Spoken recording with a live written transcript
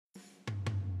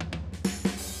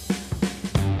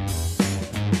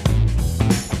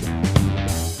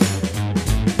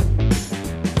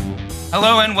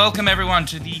Hello and welcome everyone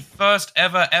to the first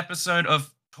ever episode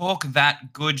of Talk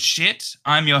That Good Shit.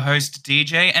 I'm your host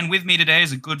DJ, and with me today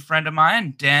is a good friend of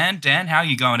mine, Dan. Dan, how are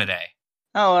you going today?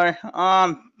 Hello,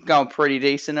 I'm going pretty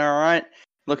decent, all right.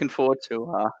 Looking forward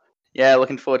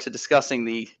to discussing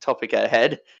the topic at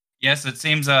head. Yes, it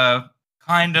seems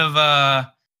kind of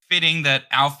fitting that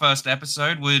our first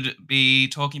episode would be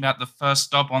talking about the first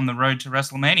stop on the road to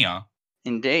WrestleMania.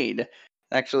 Indeed,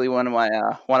 actually one of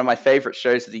my favorite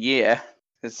shows of the year.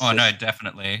 It's Oh no, just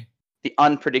definitely. the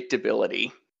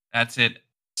unpredictability. That's it.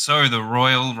 So the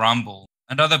Royal Rumble.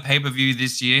 Another pay-per-view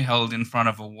this year held in front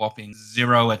of a whopping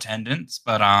 0 attendance,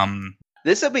 but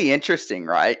This will be interesting,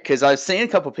 right? Because I've seen a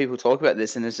couple of people talk about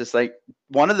this, and it's just like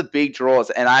one of the big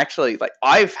draws. And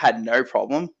I've had no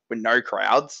problem with no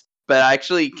crowds, but I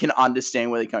actually can understand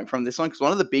where they're coming from this one. Because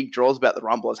one of the big draws about the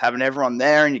Rumble is having everyone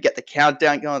there, and you get the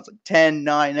countdown going. It's like 10,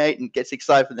 9, 8, and gets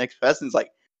excited for the next person. It's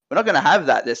like, we're not going to have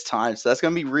that this time. So that's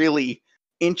going to be really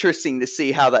interesting to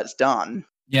see how that's done.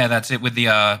 yeah, that's it with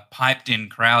the piped-in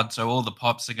crowd. So all the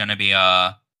pops are going to be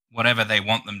whatever they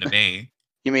want them to be.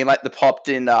 You mean like the popped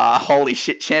in holy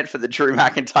shit chant for the Drew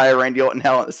McIntyre, Randy Orton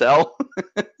Hell in a Cell?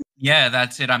 Yeah,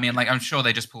 that's it. I mean, like I'm sure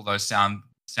they just pull those sound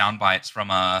bites from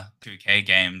 2K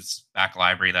games back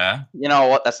library there. You know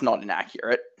what? That's not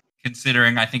inaccurate.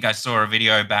 Considering I think I saw a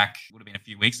video back, would have been a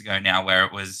few weeks ago now, where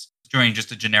it was during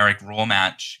just a generic Raw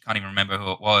match. Can't even remember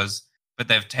who it was, but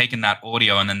they've taken that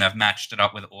audio and then they've matched it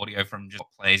up with audio from just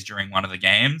plays during one of the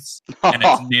games, and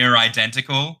it's near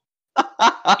identical.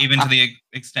 Even to the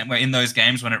extent where in those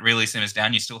games, when it really simmers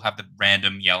down, you still have the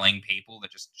random yelling people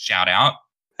that just shout out.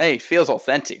 Hey, feels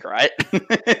authentic, right?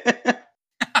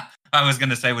 I was going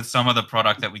to say with some of the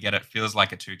product that we get, it feels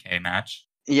like a 2K match.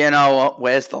 You know what?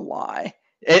 Where's the lie?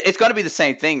 It's got to be the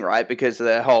same thing, right? Because of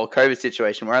the whole COVID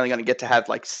situation, we're only going to get to have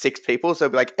like 6 people. So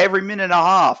it'll be like every minute and a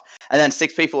half. And then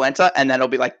 6 people enter. And then it'll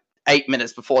be like 8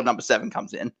 minutes before number 7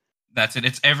 comes in. That's it.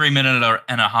 It's every minute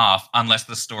and a half, unless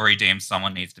the story deems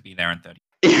someone needs to be there in 30.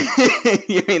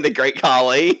 You mean the Great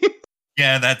Khali?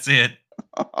 Yeah, that's it.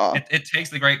 It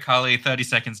takes the Great Khali 30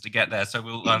 seconds to get there, so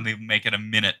we'll only make it a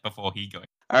minute before he goes.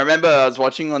 I remember I was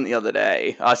watching one the other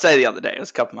day. I say the other day, it was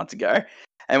a couple months ago.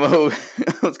 And I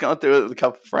was going through it with a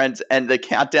couple of friends, and the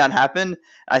countdown happened.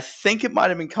 I think it might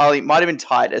have been Khali, it might have been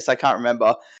Titus, I can't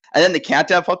remember. And then the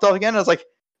countdown popped off again, and I was like,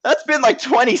 that's been like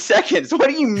 20 seconds. What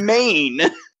do you mean?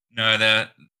 No,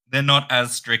 they're not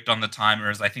as strict on the timer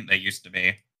as I think they used to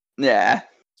be. Yeah.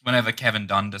 It's whenever Kevin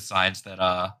Dunn decides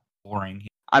that boring.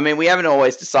 I mean, we haven't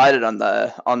always decided on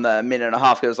the minute and a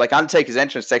half, because like Undertaker's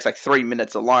entrance takes like 3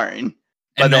 minutes alone.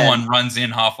 And no one runs in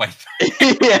halfway through.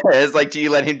 Yeah, it's like, do you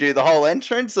let him do the whole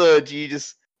entrance, or do you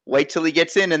just wait till he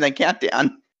gets in and then count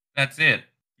down? That's it.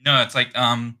 No, it's like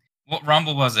what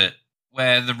Rumble was it?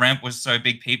 Where the ramp was so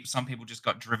big, some people just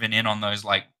got driven in on those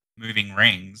like moving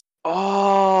rings.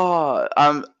 Oh,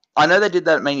 I know they did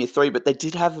that at Mania 3, but they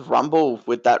did have the Rumble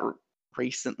with that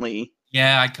recently.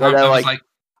 Yeah, I can't.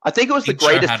 I think it was the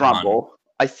greatest Rumble. One.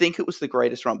 I think it was the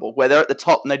greatest Rumble, where they're at the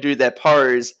top and they do their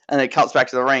pose, and it cuts back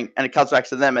to the ring, and it cuts back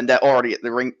to them, and they're already at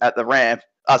the ramp, at the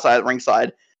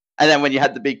ringside. And then when you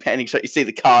had the big panning shot, you see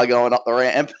the car going up the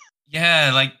ramp.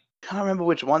 Yeah, like can't remember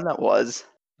which one that was.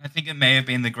 I think it may have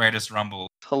been the greatest Rumble.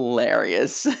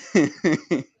 Hilarious.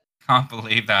 Can't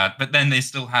believe that. But then they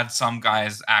still had some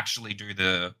guys actually do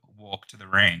the walk to the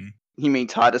ring. You mean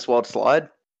Titus World Slide?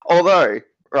 Although,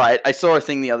 right, I saw a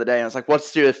thing the other day and I was like,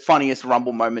 what's the funniest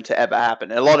Rumble moment to ever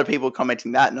happen? And a lot of people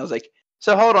commenting that, and I was like,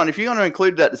 so hold on, if you're going to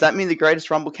include that, does that mean the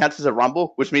greatest Rumble counts as a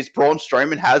Rumble? Which means Braun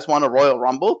Strowman has won a Royal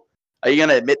Rumble? Are you going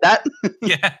to admit that?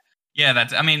 Yeah,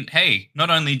 that's, I mean, hey, not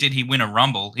only did he win a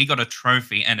Rumble, he got a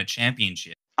trophy and a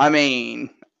championship. I mean,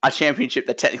 a championship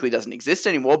that technically doesn't exist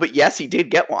anymore, but yes, he did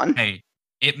get one. Hey,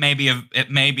 it may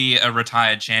be a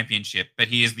retired championship, but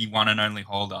he is the one and only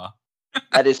holder.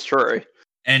 That is true.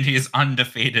 And he is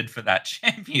undefeated for that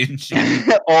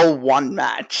championship. All one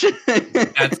match.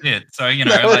 That's it. So, you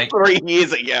know, that was like 3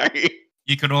 years ago.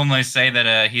 You could almost say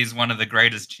that he's one of the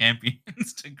greatest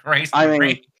champions to grace the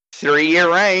ring.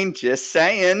 3-year reign, just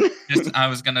saying. I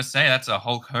was going to say, that's a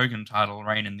Hulk Hogan title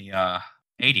reign in the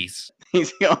 80s.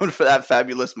 He's going for that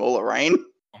fabulous Mauler reign.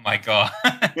 Oh my God.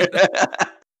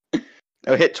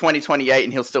 He'll hit 2028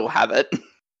 and he'll still have it.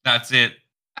 That's it.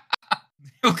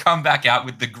 He'll come back out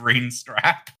with the green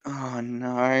strap. Oh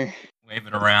no. Wave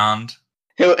it around.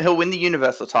 He'll win the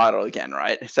Universal title again,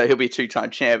 right? So he'll be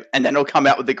 2-time champ, and then he'll come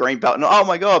out with the green belt. And oh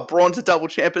my God, Braun's a double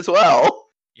champ as well.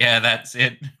 Yeah, that's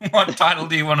it. What title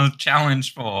do you want to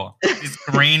challenge for? This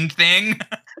green thing?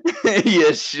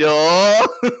 You sure?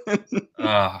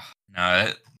 Oh,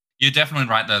 no. You're definitely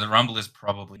right, though. The Rumble is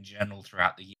probably in general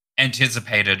throughout the year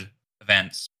anticipated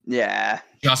events. Yeah.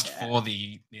 Just for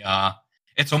the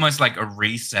it's almost like a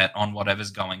reset on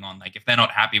whatever's going on. Like if they're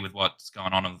not happy with what's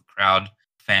going on with the crowd,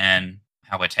 fan,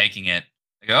 how we're taking it,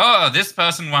 they go, oh, this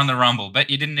person won the Rumble, but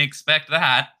you didn't expect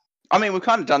that. I mean, we've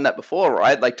kind of done that before,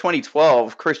 right? Like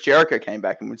 2012, Chris Jericho came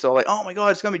back and we saw like, oh my God,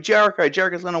 it's going to be Jericho.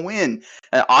 Jericho's going to win.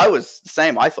 And I was the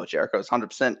same. I thought Jericho was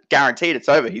 100% guaranteed it's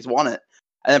over. He's won it.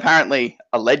 And apparently,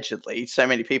 allegedly, so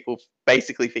many people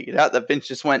basically figured out that Vince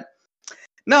just went,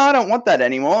 no, I don't want that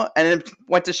anymore. And then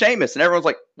went to Sheamus. And everyone's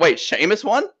like, wait, Sheamus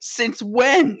won? Since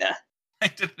when? I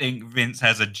like to think Vince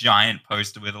has a giant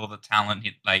poster with all the talent,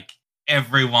 like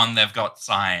everyone they've got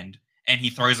signed, and he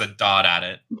throws a dart at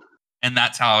it. And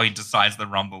that's how he decides the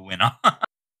Rumble winner.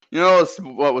 You know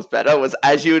what was better was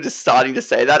as you were just starting to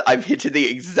say that, I've hit the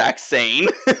exact scene.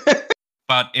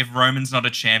 But if Roman's not a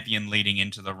champion leading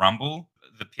into the Rumble,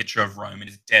 the picture of Roman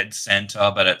is dead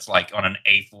center, but it's like on an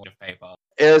A4 of paper.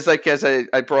 It was like, as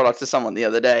I brought up to someone the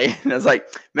other day, and I was like,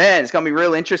 man, it's going to be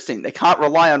real interesting. They can't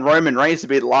rely on Roman Reigns to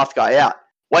be the last guy out.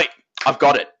 Wait, I've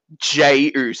got it.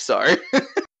 Jey Uso.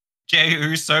 Jey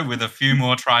Uso with a few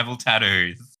more tribal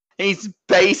tattoos. He's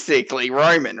basically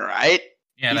Roman, right?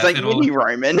 Yeah, he's like mini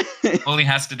Roman. All he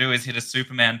has to do is hit a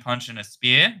Superman punch and a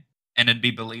spear, and it'd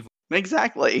be believable.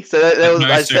 Exactly. So that was,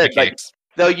 I said, like,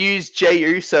 they'll use Jey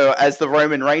Uso as the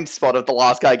Roman Reigns spot of the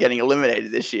last guy getting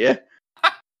eliminated this year.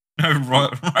 No,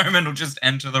 Roman will just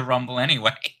enter the Rumble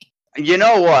anyway. You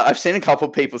know what? I've seen a couple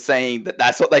of people saying that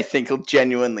that's what they think will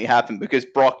genuinely happen because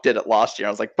Brock did it last year.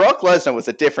 I was like, Brock Lesnar was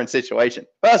a different situation.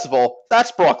 First of all,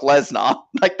 that's Brock Lesnar.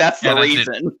 Like, that's the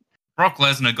reason. Brock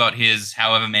Lesnar got his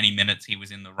however many minutes he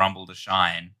was in the Rumble to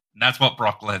shine. And that's what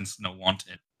Brock Lesnar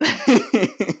wanted.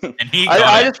 And he got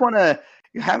I just want to...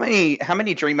 How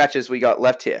many dream matches we got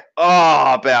left here?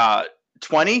 Oh, about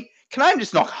 20? Can I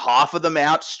just knock half of them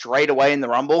out straight away in the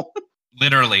Rumble?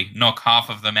 Literally, knock half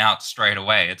of them out straight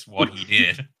away. It's what he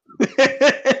did.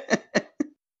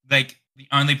 Like, the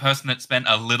only person that spent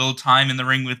a little time in the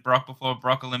ring with Brock before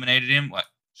Brock eliminated him, what?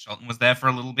 Shelton was there for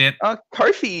a little bit.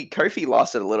 Kofi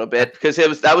lasted a little bit because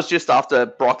that was just after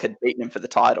Brock had beaten him for the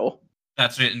title.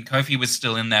 That's it. And Kofi was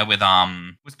still in there with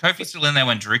was Kofi still in there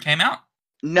when Drew came out?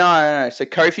 No. So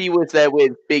Kofi was there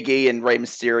with Big E and Rey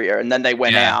Mysterio, and then they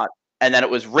went out, and then it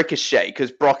was Ricochet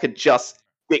because Brock had just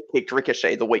kicked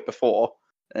Ricochet the week before.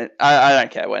 I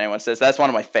don't care what anyone says. That's one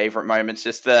of my favorite moments.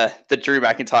 Just the Drew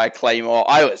McIntyre Claymore.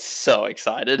 I was so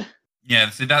excited.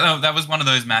 Yeah, see, that was one of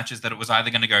those matches that it was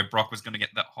either going to go Brock was going to get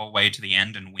the whole way to the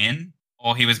end and win,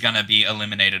 or he was going to be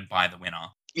eliminated by the winner.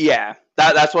 Yeah,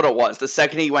 that's what it was. The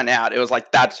second he went out, it was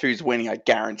like, that's who's winning, I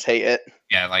guarantee it.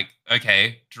 Yeah, like,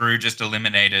 okay, Drew just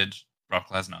eliminated Brock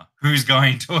Lesnar. Who's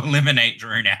going to eliminate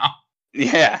Drew now?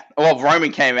 Yeah, well,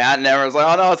 Roman came out and everyone was like,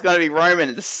 oh no, it's going to be Roman.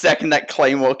 And the second that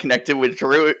Claymore connected with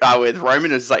Drew, with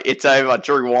Roman, it was like, it's over,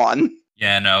 Drew won.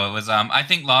 Yeah, no, it was, I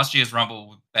think last year's Rumble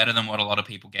was better than what a lot of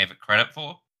people gave it credit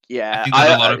for. Yeah. I think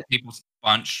that a lot of people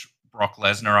bunch Brock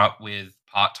Lesnar up with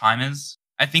part-timers.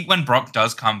 I think when Brock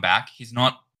does come back, he's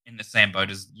not in the same boat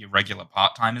as your regular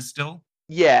part-timers still.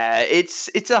 Yeah, it's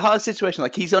a hard situation.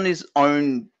 Like, he's on his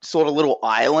own sort of little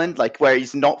island, like, where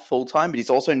he's not full-time, but he's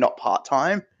also not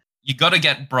part-time. You got to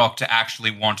get Brock to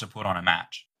actually want to put on a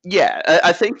match. Yeah,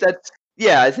 I think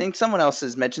I think someone else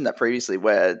has mentioned that previously,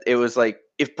 where it was like,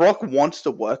 if Brock wants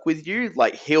to work with you,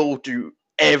 like, he'll do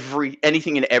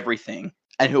anything and everything,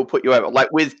 and he'll put you over.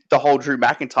 Like with the whole Drew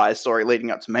McIntyre story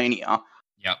leading up to Mania.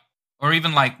 Yep. Or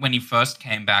even like when he first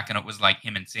came back and it was like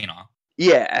him and Cena.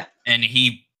 Yeah. And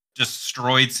he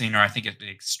destroyed Cena, I think at the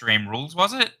Extreme Rules,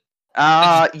 was it?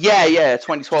 Yeah,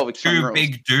 2012 Extreme Rules. Two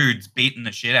big dudes beating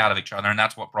the shit out of each other, and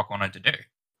that's what Brock wanted to do.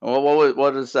 Well,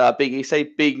 what does Big E say?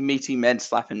 Big meaty men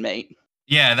slapping meat.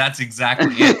 Yeah, that's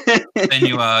exactly it. Then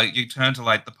you turn to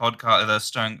like the podcast, the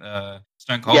Stone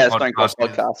Cold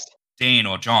podcast. Dean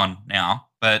or John now,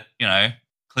 but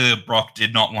clear Brock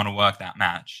did not want to work that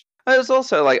match. It was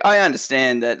also like, I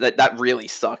understand that really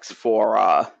sucks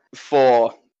for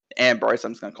Ambrose.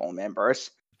 I'm just gonna call him Ambrose.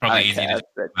 Probably easy to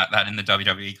talk about that in the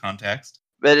WWE context.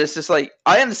 But it's just like,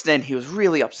 I understand he was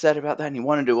really upset about that and he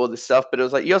wanted to do all this stuff, but it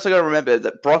was like, you also got to remember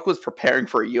that Brock was preparing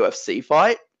for a UFC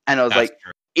fight, and I was like,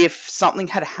 true. If something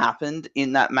had happened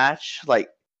in that match, like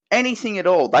anything at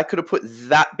all, that could have put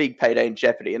that big payday in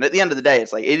jeopardy. And at the end of the day,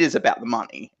 it's like, it is about the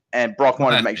money, and Brock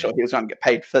wanted to make sure he was going to get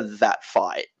paid for that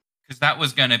fight. Because that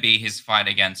was going to be his fight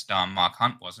against Mark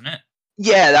Hunt, wasn't it?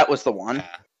 Yeah, that was the one.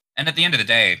 Yeah. And at the end of the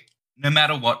day, no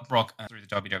matter what Brock through the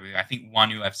WWE, I think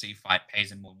one UFC fight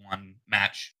pays him more than one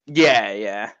match.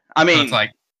 Yeah. I mean, so it's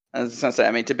like, I was going to say,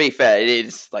 I mean, to be fair, it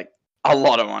is like a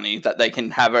lot of money that they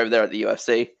can have over there at the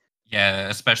UFC. Yeah,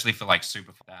 especially for like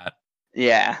super for that.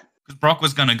 Yeah. Brock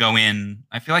was going to go in.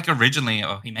 I feel like originally,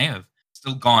 or he may have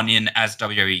still gone in as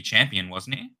WWE champion,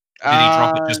 wasn't he? Or did he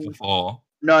drop it just Um, before?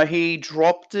 no, he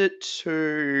dropped it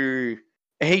to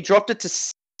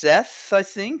Seth, I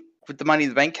think, with the Money in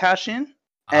the Bank cash in,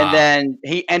 and Ah, then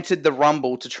he entered the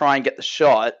Rumble to try and get the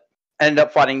shot. Ended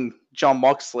up fighting John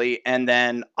Moxley, and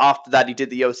then after that, he did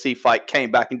the OC fight,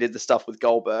 came back and did the stuff with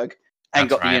Goldberg, and that's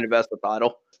got the right. Universal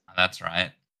title. That's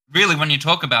right. Really, when you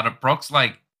talk about it, Brock's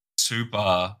like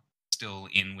super still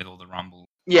in with all the Rumble.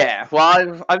 Yeah,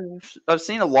 well, I've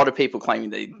seen a lot of people claiming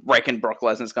they reckon Brock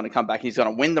Lesnar's going to come back and he's going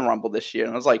to win the Rumble this year,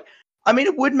 and I was like, I mean,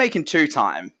 it would make him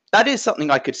 2-time. That is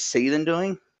something I could see them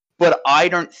doing, but I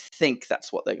don't think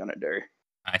that's what they're going to do.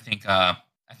 I think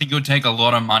it would take a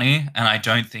lot of money, and I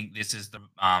don't think this has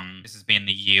been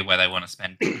the year where they want to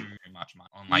spend too much money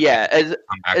on like Yeah, getting people to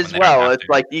come back when as they don't well, have it's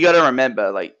to. like you got to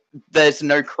remember, like there's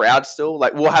no crowd still.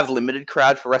 Like we'll have limited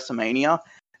crowd for WrestleMania,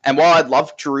 and while I'd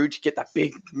love Drew to get that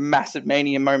big, massive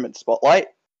Mania moment spotlight,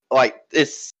 like it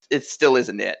still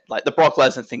isn't it. Like the Brock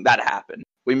Lesnar thing that happened,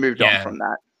 we moved on Yeah, from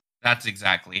that. that's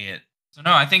exactly it. So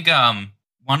no, I think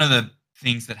one of the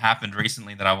things that happened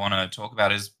recently that I want to talk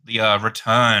about is the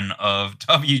return of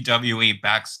WWE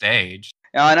backstage.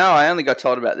 Now I know I only got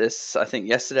told about this I think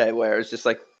yesterday, where it was just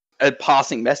like a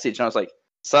passing message, and I was like,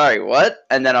 "Sorry, what?"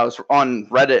 And then I was on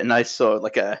Reddit and I saw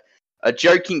like a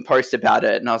joking post about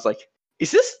it, and I was like,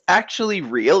 "Is this actually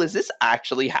real? Is this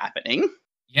actually happening?"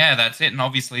 Yeah, that's it. And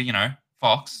obviously,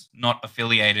 Fox not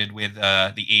affiliated with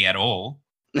the E at all,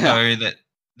 Yeah, so that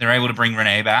they're able to bring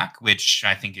Renee back, which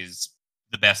I think is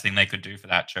the best thing they could do for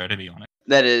that show, to be honest.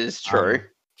 that is true.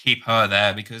 Keep her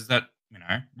there because that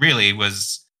really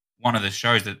was one of the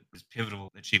shows that was pivotal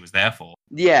that she was there for.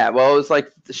 Yeah, well, it was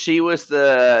like she was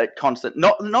the constant,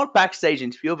 not backstage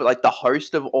interviewer, but like the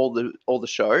host of all the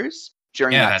shows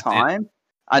during Yeah, that that's it. time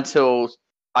until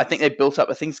I think they built up.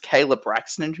 I think it's Kayla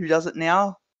Braxton who does it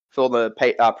now for all the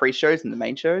pre-shows and the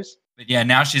main shows. But yeah,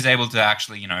 now she's able to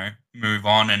actually, move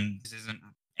on, and this isn't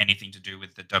anything to do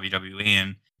with the WWE,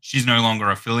 and she's no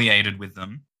longer affiliated with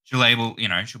them. She'll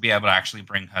be able to actually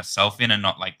bring herself in, and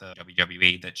not like the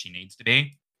WWE that she needs to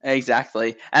be.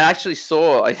 Exactly. And I actually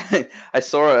saw I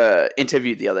saw a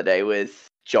interview the other day with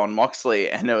John Moxley,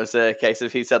 and it was a case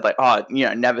of he said like, "Oh,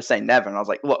 never say never." And I was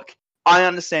like, "Look, I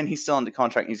understand he's still under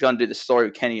contract. And he's going to do the story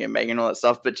with Kenny and Megan and all that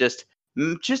stuff, but just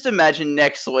imagine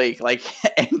next week, like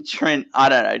entrant, I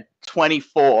don't know,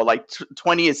 24, like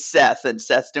 20 is Seth, and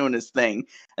Seth's doing his thing,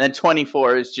 and then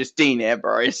 24 is just Dean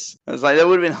Ambrose." I was like, that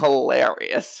would have been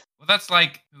hilarious. Well, that's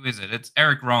like, who is it? It's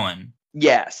Eric Rowan.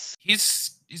 Yes.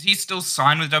 Is he still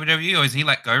signed with WWE, or is he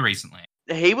let go recently?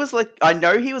 He was like, I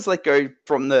know he was let go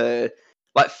from the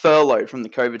like furloughed from the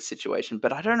COVID situation,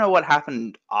 but I don't know what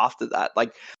happened after that.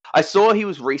 Like I saw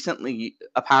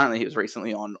apparently he was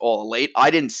recently on All Elite. I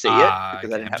didn't see it because I Okay.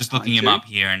 didn't I'm have just time looking him to. up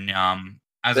here, and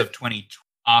as But of 20,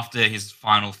 after his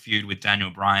final feud with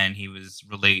Daniel Bryan, he was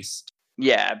released.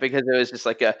 yeah, because it was just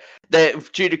like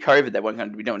due to COVID, they weren't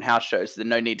going to be doing house shows. So there's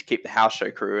no need to keep the house show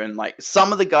crew. And like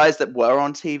some of the guys that were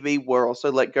on TV were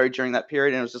also let go during that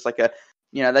period. And it was just like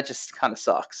that just kind of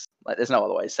sucks. Like there's no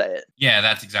other way to say it. Yeah,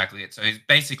 that's exactly it. So he's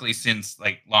basically, since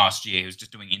like last year, he was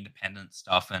just doing independent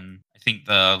stuff, and I think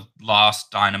the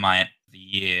last Dynamite of the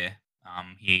year,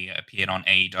 he appeared on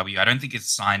AEW. I don't think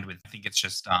it's signed with. I think it's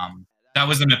just that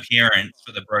was an appearance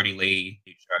for the Brody Lee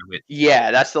show, Yeah,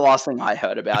 that's the last thing I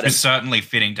heard which about was him. certainly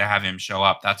fitting to have him show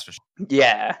up. That's for sure.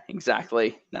 Yeah,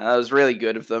 exactly. No, that was really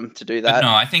good of them to do But no,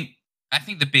 that. I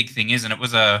think the big thing is, and it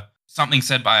was something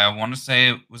said by, I want to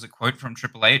say it was a quote from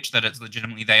Triple H, that it's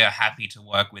legitimately they are happy to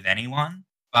work with anyone.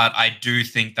 But I do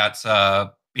think that's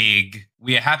a big.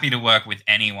 We are happy to work with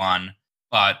anyone,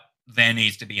 but there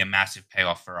needs to be a massive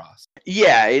payoff for us.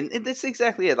 Yeah, that's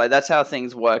exactly it. Like that's how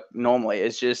things work normally.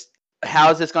 It's just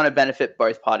how is this going to benefit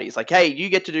both parties? Like, hey, you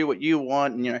get to do what you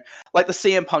want, and like the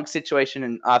CM Punk situation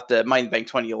and after Money in the Bank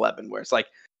 2011, where it's like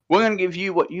we're going to give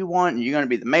you what you want, and you're going to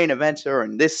be the main eventer,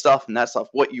 and this stuff and that stuff,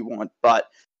 what you want. But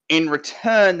in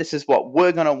return, this is what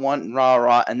we're going to want, and rah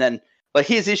rah. And then like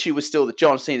his issue was still that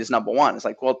John Cena's number one. It's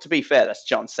like, well, to be fair, that's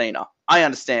John Cena. I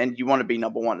understand you want to be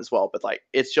number one as well, but like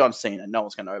it's John Cena. No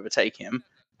one's going to overtake him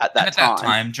at And that at that time.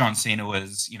 time, John Cena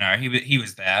was, he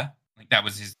was there. Like that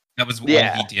was all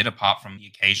Yeah. he did, apart from the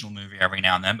occasional movie every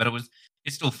now and then. But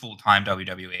it's still full time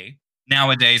WWE.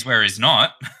 Nowadays, where he's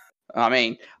not. I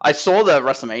mean, I saw the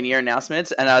WrestleMania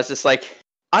announcements and I was just like,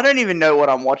 I don't even know what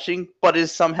I'm watching, but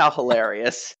it's somehow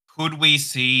hilarious. Could we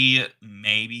see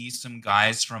maybe some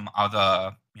guys from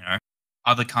other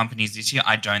companies this year?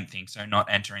 I don't think so. Not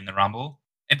entering the Rumble.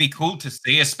 It'd be cool to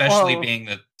see, especially Well, being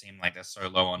that it seem like they're so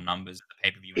low on numbers at the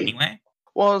pay per view anyway.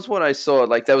 Well, it's what I saw.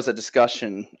 Like, there was a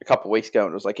discussion a couple of weeks ago,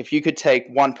 and it was like, if you could take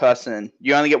one person,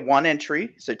 you only get one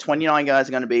entry. So 29 guys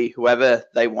are going to be whoever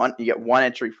they want. You get one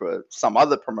entry for some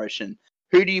other promotion.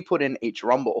 Who do you put in each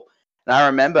Rumble? And I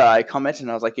remember I commented,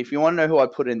 and I was like, if you want to know who I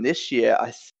put in this year,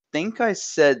 I think I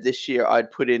said this year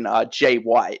I'd put in Jay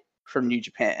White from New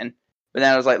Japan. But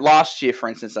then I was like, last year, for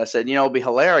instance, I said, it'd be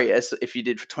hilarious if you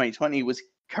did for 2020 was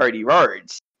Cody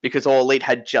Rhodes, because All Elite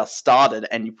had just started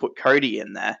and you put Cody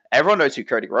in there. Everyone knows who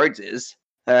Cody Rhodes is.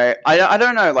 I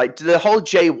don't know, like the whole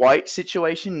Jay White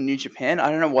situation in New Japan, I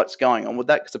don't know what's going on with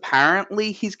that, because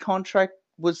apparently his contract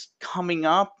was coming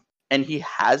up and he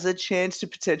has a chance to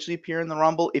potentially appear in the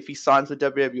Rumble if he signs with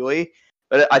WWE.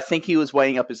 But I think he was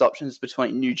weighing up his options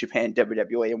between New Japan,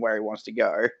 WWE, and where he wants to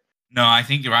go. No, I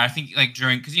think you're right. I think like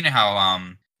during, because you know how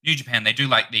New Japan, they do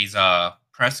like these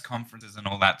press conferences and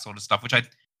all that sort of stuff, which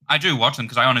I do watch them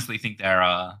because I honestly think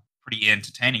they're pretty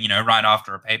entertaining. Right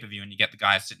after a pay-per-view, and you get the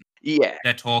guys sitting, Yeah,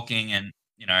 they're talking, and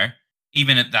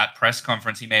even at that press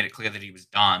conference, he made it clear that he was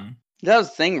done. that was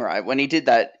the thing, right? When he did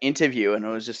that interview, and it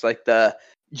was just like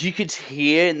you could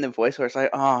hear in the voice where it's like,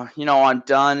 oh, I'm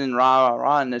done, and rah rah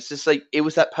rah, and it's just like it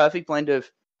was that perfect blend of,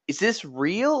 is this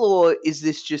real or is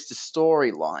this just a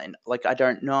storyline? Like, I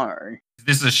don't know. Is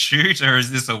this a shoot or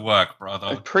is this a work,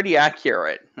 brother? Pretty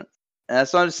accurate. And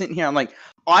so I'm sitting here, I'm like,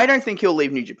 I don't think he'll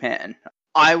leave New Japan.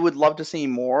 I would love to see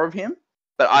more of him,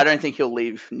 but I don't think he'll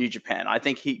leave New Japan. I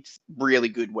think he's really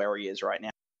good where he is right now.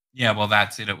 Yeah, well,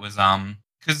 that's it. It was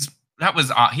because that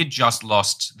was he just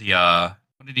lost the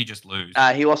what did he just lose?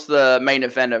 He lost the main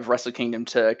event of Wrestle Kingdom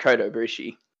to Kota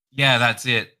Ibushi. Yeah, that's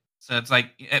it. So it's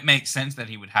like it makes sense that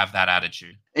he would have that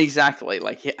attitude. Exactly.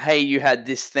 Like, hey, you had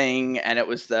this thing, and it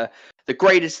was the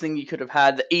greatest thing you could have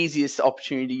had, the easiest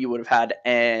opportunity you would have had,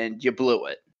 and you blew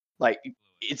it. Like,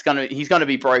 he's gonna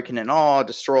be broken and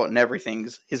distraught, and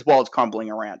everything's his world's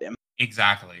crumbling around him.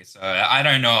 Exactly. So I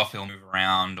don't know if he'll move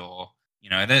around or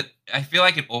that. I feel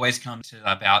like it always comes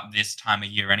to about this time of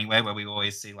year anyway, where we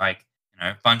always see like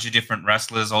a bunch of different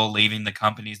wrestlers all leaving the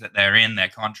companies that they're in. Their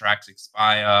contracts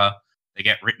expire. They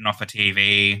get written off of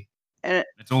TV. And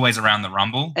it's always around the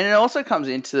Rumble. And it also comes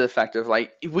into the fact of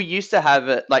like, we used to have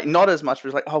it like not as much, but it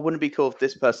was like, oh, wouldn't it be cool if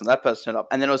this person, that person turned up?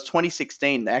 And then it was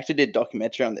 2016. They actually did a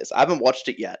documentary on this. I haven't watched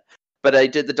it yet, but they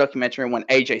did the documentary when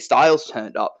AJ Styles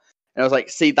turned up. And I was like,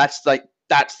 see, that's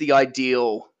the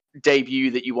ideal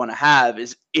debut that you want to have,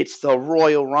 is it's the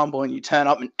Royal Rumble and you turn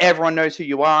up and everyone knows who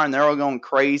you are and they're all going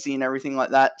crazy and everything like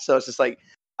that. So it's just like,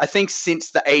 I think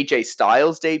since the AJ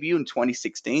Styles debut in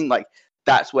 2016, like,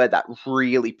 that's where that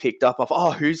really picked up of, oh,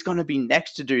 who's going to be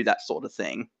next to do that sort of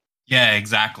thing. Yeah,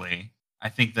 exactly. I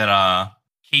think that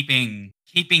keeping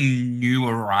new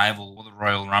arrival for the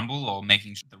Royal Rumble, or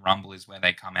making sure the Rumble is where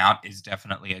they come out, is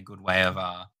definitely a good way of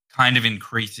kind of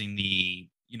increasing the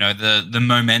the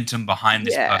momentum behind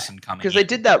this person coming in. Because they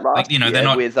did that last year they're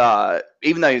not with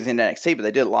even though he was in NXT, but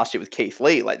they did it last year with Keith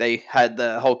Lee. Like, they had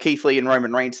the whole Keith Lee and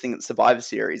Roman Reigns thing at Survivor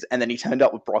Series, and then he turned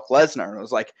up with Brock Lesnar, and it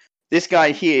was like, this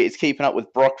guy here is keeping up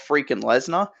with Brock freaking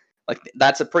Lesnar. Like,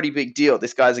 that's a pretty big deal.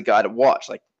 This guy's a guy to watch.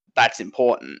 Like, that's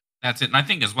important. That's it. And I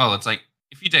think as well, it's like,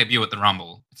 if you debut at the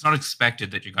Rumble, it's not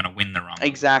expected that you're going to win the Rumble.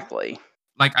 Exactly.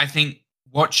 Like, I think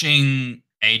watching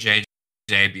AJ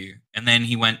debut, and then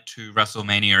he went to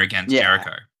WrestleMania against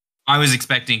Jericho, I was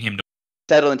expecting him to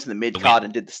settle into the mid-card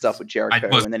and did the stuff with Jericho.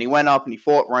 And then he went up and he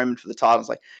fought Roman for the title. It's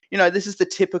like, this is the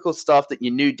typical stuff that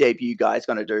your new debut guy is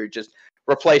going to do. Just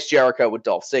replace Jericho with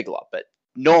Dolph Ziggler. But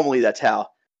normally that's how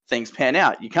things pan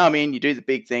out. You come in, you do the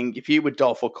big thing, you feud with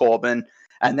Dolph or Corbin,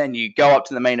 and then you go up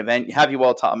to the main event, you have your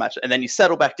world title match, and then you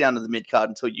settle back down to the mid-card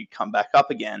until you come back up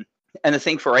again. And the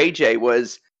thing for AJ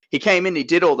was, he came in, he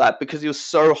did all that because he was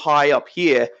so high up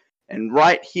here. And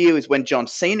right here is when John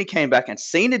Cena came back, and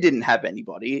Cena didn't have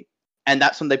anybody. And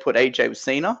that's when they put AJ with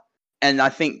Cena. And I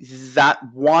think that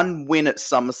one win at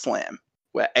SummerSlam,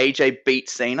 where AJ beat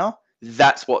Cena,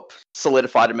 that's what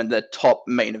solidified him in the top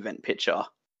main event picture.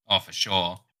 Oh, for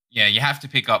sure. Yeah, you have to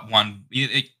pick up one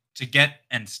to get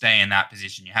and stay in that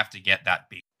position. You have to get that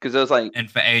big. Because it was like, and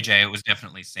for AJ, it was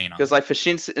definitely Cena. Because like for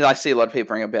Shinsuke, I see a lot of people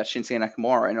bring up about Shinsuke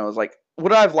Nakamura, and I was like,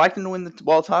 would I have liked him to win the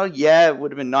world title? Yeah, it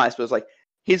would have been nice. But it was like,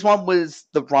 his one was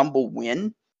the Rumble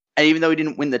win, and even though he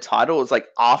didn't win the title, it was like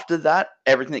after that,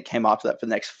 everything that came after that for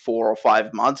the next 4 or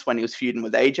 5 months when he was feuding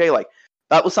with AJ, like,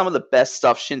 that was some of the best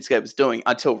stuff Shinsuke was doing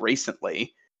until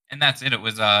recently. And that's it. It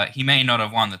was he may not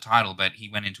have won the title, but he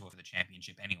went into it for the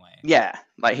championship anyway. Yeah,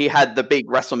 like he had the big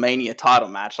WrestleMania title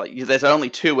match. Like, there's only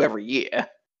 2 every year.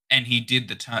 And he did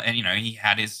the turn, and he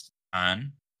had his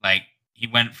turn. Like, he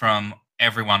went from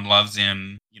everyone loves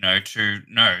him, to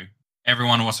no,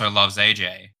 everyone also loves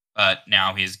AJ. but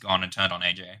now he's gone and turned on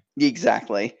AJ.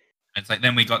 Exactly. It's like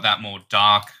then we got that more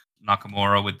dark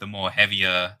Nakamura with the more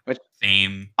heavier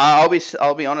theme. I'll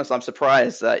be honest. I'm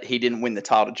surprised that he didn't win the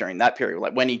title during that period.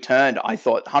 Like when he turned, I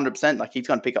thought 100% like he's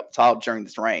going to pick up the title during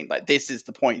this reign. Like this is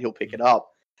the point he'll pick it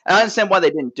up. And I understand why they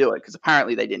didn't do it because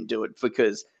apparently they didn't do it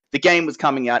because the game was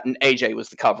coming out and AJ was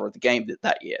the cover of the game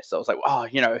that year. So I was like, oh,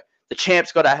 the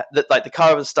champ's got to like the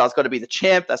cover of the star's got to be the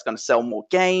champ. That's going to sell more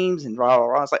games and rah rah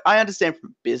rah. I was like, I understand from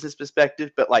a business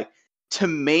perspective, but like to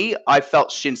me, I felt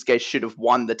Shinsuke should have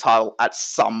won the title at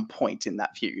some point in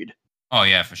that feud. Oh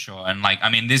yeah, for sure. And like, I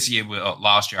mean, this year,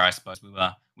 last year, I suppose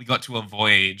we got to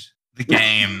avoid the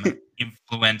game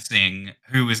influencing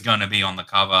who was going to be on the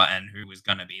cover and who was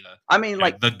going to be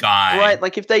the guy. Right?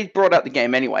 Like if they brought out the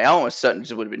game anyway, I'm almost certain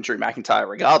it would have been Drew McIntyre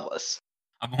regardless.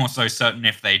 I'm also certain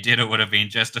if they did, it would have been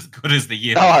just as good as the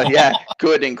year. Oh yeah,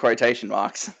 good in quotation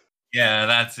marks. Yeah,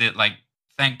 that's it. Like,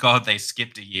 thank God they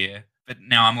skipped a year. But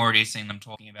now I'm already seeing them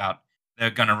talking about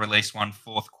they're going to release one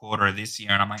fourth quarter of this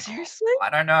year. And I'm like, seriously? I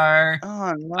don't know.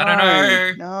 Oh, no. I don't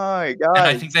know. No, guys. And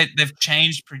I think they've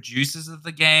changed producers of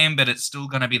the game, but it's still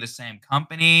going to be the same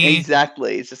company.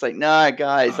 Exactly. It's just like, no,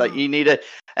 guys, like you need to.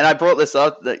 And I brought this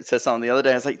up to someone the other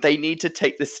day. I was like, they need to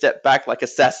take this step back like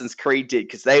Assassin's Creed did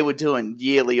because they were doing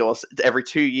yearly or every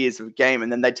 2 years of a game.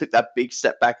 And then they took that big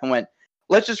step back and went,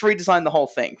 let's just redesign the whole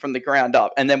thing from the ground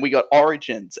up. And then we got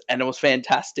Origins and it was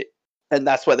fantastic. And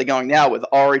that's where they're going now with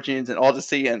Origins and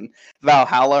Odyssey and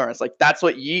Valhalla. And it's like, that's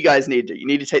what you guys need to do. You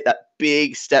need to take that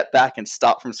big step back and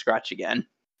start from scratch again.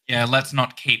 Yeah, let's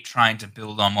not keep trying to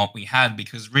build on what we had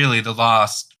because really the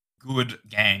last good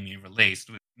game you released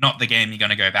was not the game you're going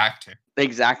to go back to.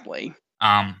 Exactly.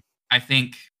 I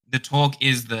think the talk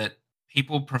is that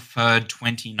people preferred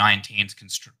 2019's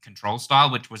control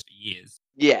style, which was for years.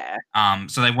 Yeah.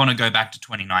 So they want to go back to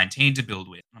 2019 to build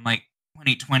with. I'm like,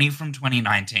 2020 from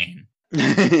 2019.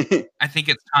 I think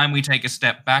it's time we take a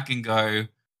step back and go,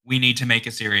 we need to make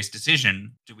a serious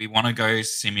decision. Do we want to go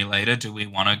simulator? Do we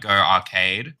want to go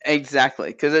arcade? Exactly.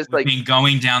 Because We've been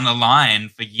going down the line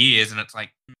for years and it's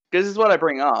like... This is what I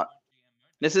bring up.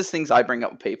 This is things I bring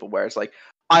up with people where it's like,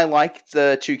 I like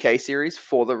the 2K series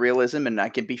for the realism and I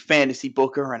can be fantasy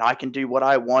booker and I can do what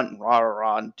I want and rah, rah,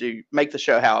 rah, and make the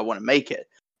show how I want to make it.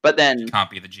 But then... You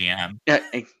can't be the GM.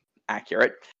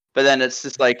 Accurate. But then it's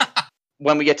just like...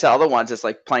 when we get to other ones, it's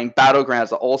like playing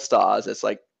Battlegrounds or All-Stars. It's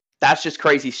like, that's just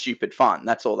crazy, stupid fun.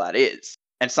 That's all that is.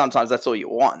 And sometimes that's all you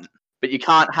want. But you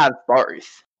can't have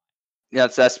both. Yeah,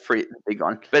 that's pretty big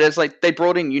one. But it's like, they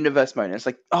brought in Universe Mode. And it's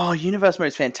like, oh, Universe Mode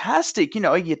is fantastic.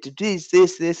 You get to do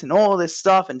this, and all this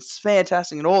stuff. And it's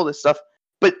fantastic and all this stuff.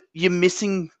 But you're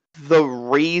missing the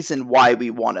reason why we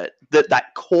want it.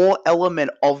 That core element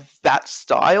of that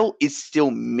style is still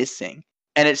missing.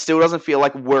 And it still doesn't feel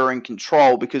like we're in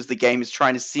control because the game is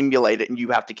trying to simulate it and you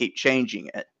have to keep changing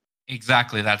it.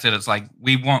 Exactly, that's it. It's like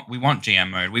we want GM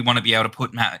mode. We want to be able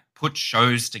to put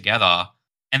shows together,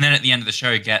 and then at the end of the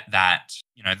show get that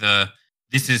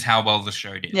this is how well the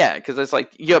show did. Yeah, because it's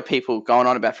like you have people going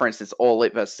on about, for instance, All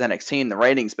Elite versus NXT in the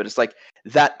ratings, but it's like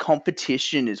that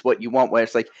competition is what you want. Where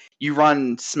it's like you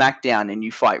run SmackDown and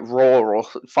you fight Raw or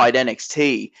fight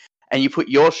NXT. And you put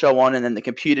your show on and then the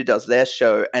computer does their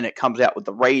show and it comes out with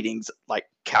the ratings, like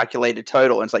calculated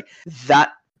total. And it's like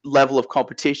that level of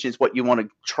competition is what you want to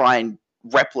try and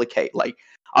replicate. Like,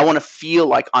 I want to feel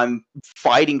like I'm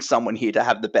fighting someone here to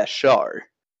have the best show.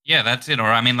 Yeah, that's it. Or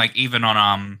I mean, like even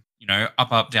on,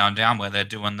 up, down, down, where they're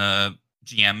doing the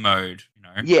GM mode,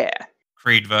 Yeah.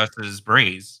 Creed versus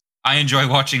Breeze. I enjoy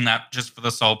watching that just for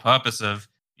the sole purpose of,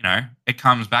 it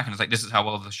comes back and it's like, this is how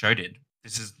well the show did.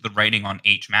 This is the rating on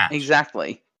each match.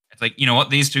 Exactly. It's like, you know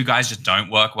what? These two guys just don't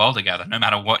work well together, no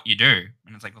matter what you do.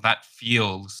 And it's like, well, that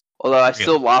feels... Although I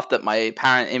still laughed at my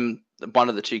parent in one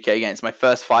of the 2K games. My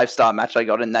first 5-star match I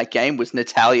got in that game was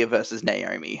Natalya versus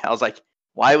Naomi. I was like,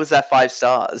 why was that 5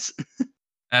 stars?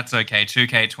 That's okay.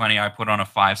 2K20, I put on a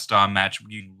 5-star match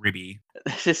with Ribby.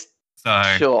 Just... So...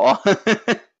 Sure.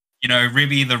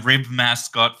 Ribby, the rib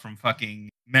mascot from fucking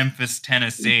Memphis,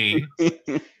 Tennessee...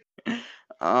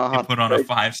 Oh, he put on a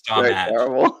 5-star match.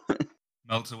 Terrible.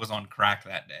 Meltzer was on crack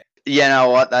that day. You know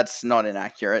what? That's not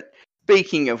inaccurate.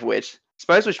 Speaking of which, I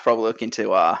suppose we should probably look into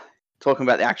talking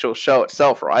about the actual show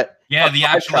itself, right? Yeah, the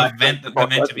actual event that we're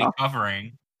meant to be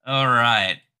covering. All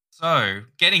right. So,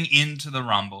 getting into the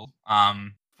Rumble,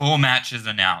 4 matches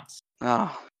announced.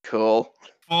 Oh, cool.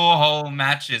 4 whole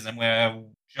matches, and we're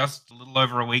just a little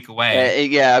over a week away.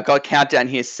 Yeah, I've got a countdown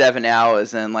here, 7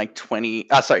 hours and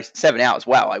 7 hours.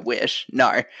 Wow, I wish.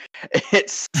 No.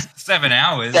 It's 7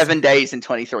 hours. 7 days and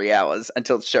 23 hours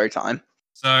until it's showtime.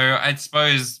 So I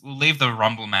suppose we'll leave the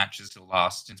Rumble matches till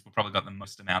last, since we've probably got the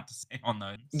most amount to say on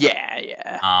those.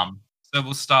 Yeah. So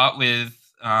we'll start with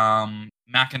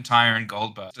McIntyre and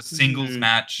Goldberg. Just a singles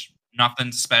match,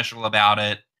 nothing special about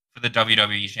it for the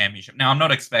WWE Championship. Now, I'm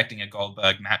not expecting a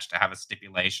Goldberg match to have a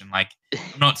stipulation. Like,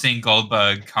 I'm not seeing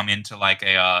Goldberg come into like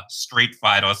a street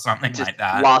fight or something Just like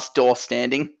that. last door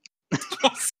standing.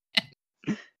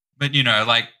 But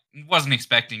like, wasn't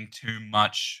expecting too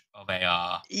much of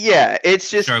a Yeah,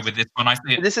 it's just show with this one. I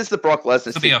see this is the Brock Lesnar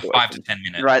this will be a situation, 5 to 10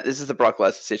 minute. right? This is the Brock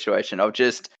Lesnar situation of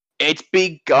just it's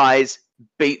big guys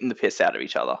beating the piss out of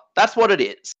each other. That's what it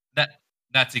is.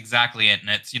 That's exactly it, and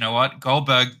it's what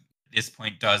Goldberg at this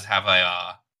point does have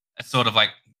a sort of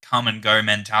like come and go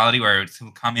mentality where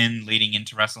he'll come in leading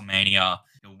into WrestleMania,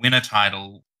 he'll win a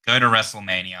title, go to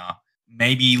WrestleMania,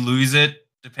 maybe lose it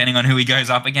depending on who he goes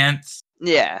up against.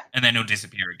 Yeah. And then he'll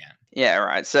disappear again. Yeah,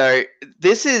 right. So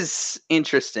this is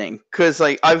interesting because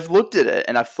like I've looked at it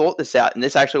and I've thought this out, and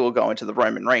this actually will go into the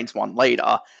Roman Reigns one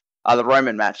later, the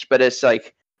Roman match. But it's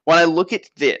like when I look at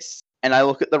this and I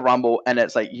look at the Rumble, and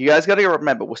it's like you guys got to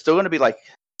remember we're still going to be like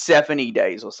 70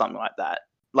 days or something like that,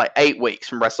 like 8 weeks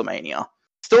from WrestleMania.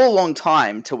 Still a long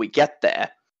time till we get there.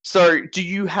 So do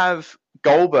you have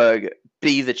Goldberg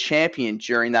be the champion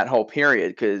during that whole period?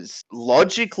 Because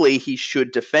logically he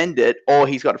should defend it, or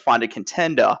he's got to find a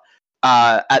contender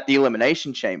at the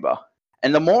Elimination Chamber.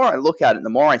 And the more I look at it, the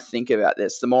more I think about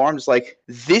this, the more I'm just like,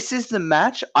 this is the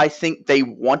match I think they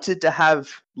wanted to have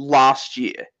last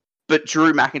year, but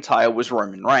Drew McIntyre was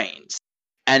Roman Reigns.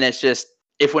 And it's just,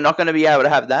 if we're not going to be able to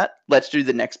have that, let's do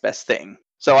the next best thing.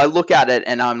 So I look at it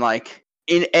and I'm like,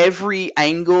 in every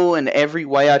angle and every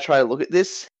way I try to look at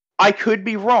this, I could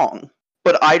be wrong,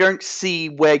 but I don't see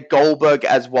where Goldberg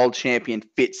as world champion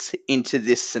fits into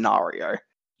this scenario.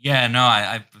 Yeah, no,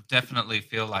 I definitely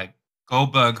feel like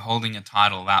Goldberg holding a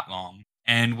title that long,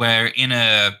 and we're in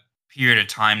a period of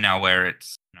time now where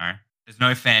it's there's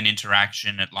no fan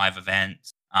interaction at live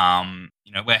events.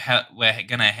 We're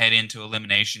gonna head into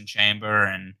Elimination Chamber,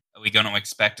 and are we gonna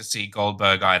expect to see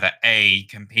Goldberg either A,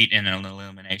 compete in an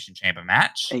Elimination Chamber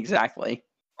match, Exactly,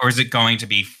 or is it going to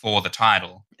be for the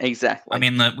title? exactly. I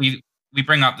mean, we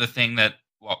bring up the thing that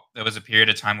there was a period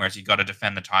of time where you got to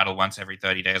defend the title once every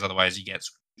 30 days, otherwise you get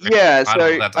yeah.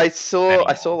 So I saw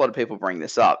a lot of people bring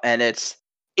this up, and it's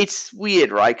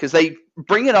weird, right? Because they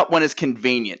bring it up when it's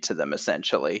convenient to them,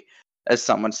 essentially, as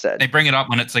someone said. They bring it up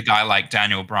when it's a guy like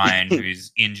Daniel Bryan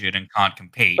who's injured and can't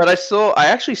compete. But I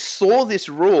actually saw this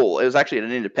rule. It was actually at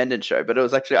an independent show, but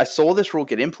I saw this rule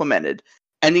get implemented,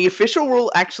 and the official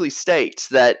rule actually states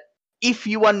that if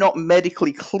you are not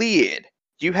medically cleared,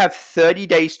 you have 30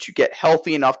 days to get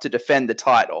healthy enough to defend the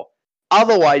title.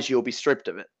 Otherwise, you'll be stripped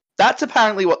of it. That's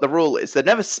apparently what the rule is. They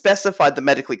never specified the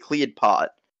medically cleared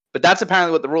part, but that's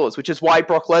apparently what the rule is, which is why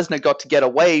Brock Lesnar got to get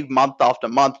away month after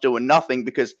month doing nothing,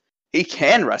 because he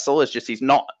can wrestle, it's just he's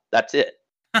not. That's it.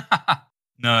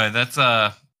 No, that's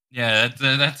a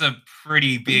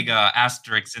pretty big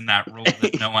asterisk in that rule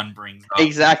that no one brings up.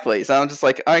 Exactly. So I'm just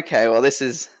like, okay, well, this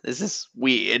is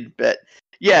weird, but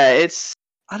yeah,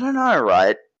 I don't know,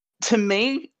 right? To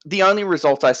me, the only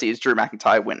result I see is Drew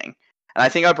McIntyre winning. And I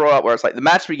think I brought up where it's like the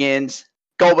match begins,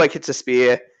 Goldberg hits a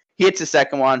spear, he hits the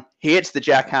second one, he hits the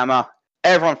jackhammer,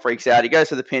 everyone freaks out, he goes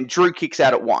for the pin, Drew kicks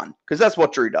out at one, because that's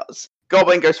what Drew does.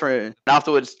 Goldberg goes for it, and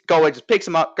afterwards, Goldberg just picks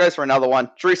him up, goes for another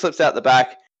one, Drew slips out the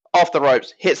back, off the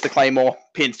ropes, hits the Claymore,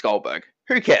 pins Goldberg.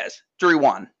 Who cares? Drew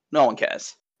won. No one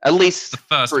cares. At least the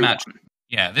first Drew match. won.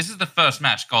 Yeah, this is the first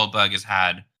match Goldberg has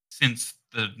had since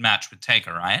the match with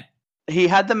Taker, right? He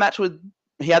had the match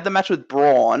with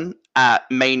Braun at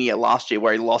Mania last year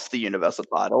where he lost the Universal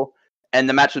title, and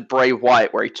the match with Bray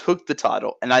Wyatt where he took the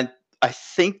title. And I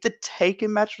think the Taker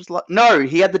match was no,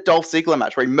 he had the Dolph Ziggler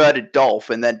match where he murdered Dolph,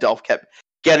 and then Dolph kept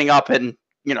getting up and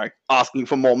asking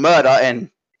for more murder, and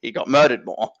he got murdered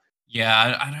more.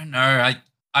 Yeah, I don't know.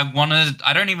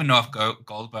 I don't even know if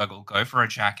Goldberg will go for a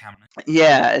jackhammer.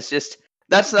 Yeah, it's just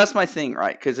that's my thing,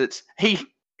 right? Because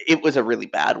it was a really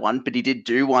bad one, but he did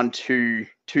do one to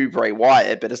Bray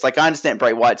Wyatt. But it's like I understand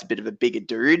Bray Wyatt's a bit of a bigger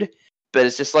dude, but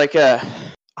it's just like I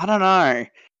don't know.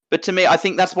 But to me, I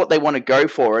think that's what they want to go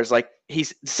for. Is like the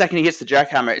second he hits the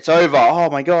jackhammer, it's over. Oh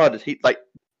my god!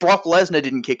 Brock Lesnar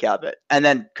didn't kick out of it, and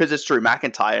then because it's Drew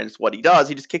McIntyre and it's what he does,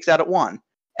 he just kicks out at one.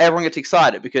 Everyone gets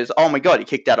excited because oh my god, he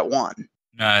kicked out at one.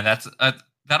 No,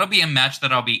 that'll be a match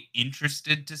that I'll be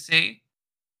interested to see.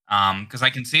 Because I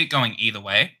can see it going either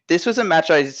way. This was a match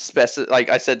I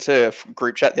said to a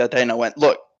group chat the other day, and I went,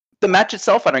 look, the match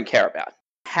itself I don't care about.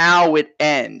 How it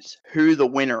ends, who the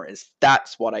winner is,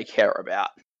 that's what I care about.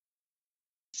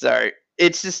 So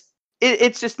it's just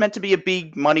it's just meant to be a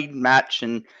big moneyed match,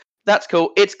 and that's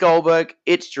cool. It's Goldberg,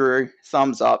 it's Drew,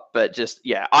 thumbs up. But just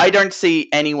yeah, I don't see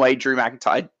any way Drew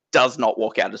McIntyre does not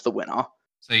walk out as the winner.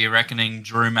 So you're reckoning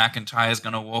Drew McIntyre is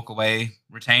going to walk away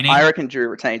retaining? I reckon Drew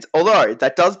retains. Although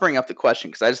that does bring up the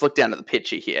question, because I just looked down at the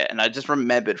picture here and I just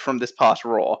remembered from this past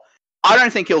Raw. I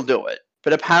don't think he'll do it,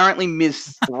 but apparently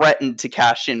Miz threatened to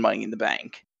cash in Money in the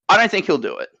Bank. I don't think he'll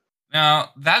do it. Now,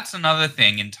 that's another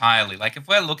thing entirely. Like, if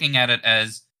we're looking at it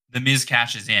as the Miz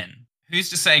cashes in, who's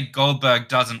to say Goldberg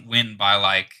doesn't win by,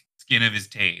 like, skin of his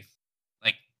teeth?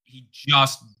 Like, he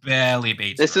just barely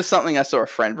beats This Drew. is something I saw a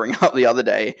friend bring up the other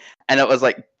day, and it was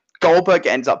like Goldberg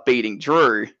ends up beating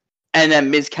Drew, and then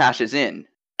Miz cashes in,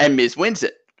 and Miz wins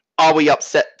it. Are we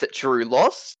upset that Drew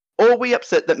lost? Or are we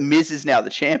upset that Miz is now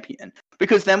the champion?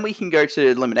 Because then we can go to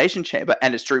Elimination Chamber,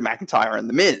 and it's Drew McIntyre and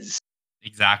the Miz.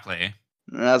 Exactly.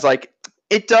 And I was like,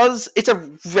 it's a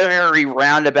very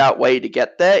roundabout way to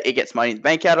get there. It gets Money in the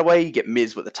Bank out of the way. You get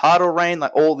Miz with a title reign,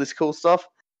 like all this cool stuff.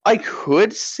 I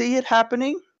could see it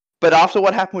happening, but after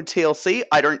what happened with TLC,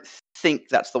 I don't think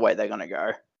that's the way they're going to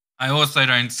go. I also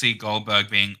don't see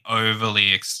Goldberg being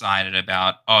overly excited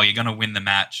about, oh, you're going to win the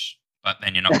match, but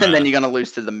then you're not going And then you're going to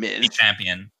lose to the Miz. be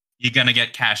champion. You're going to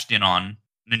get cashed in on,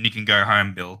 and then you can go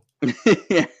home, Bill.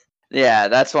 Yeah,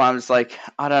 that's why I'm just like,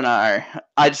 I don't know.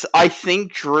 I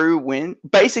think Drew win.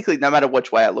 Basically, no matter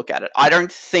which way I look at it, I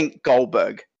don't think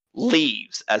Goldberg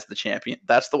leaves as the champion.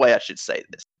 That's the way I should say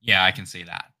this. Yeah, I can see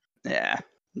that. Yeah,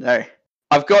 no.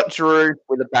 I've got Drew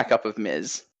with a backup of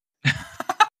Miz.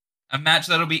 A match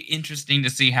that'll be interesting to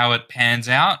see how it pans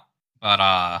out,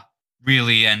 but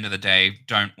really, end of the day,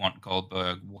 don't want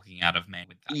Goldberg walking out of May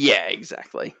with that. Yeah,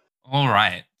 exactly. All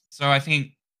right. So I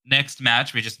think next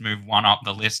match, we just move one up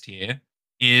the list here,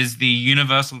 is the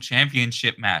Universal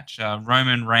Championship match.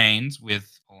 Roman Reigns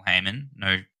with Paul Heyman,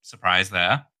 no surprise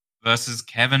there, versus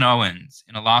Kevin Owens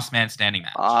in a last man standing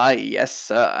match. Ah, yes,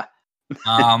 sir.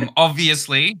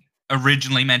 Obviously,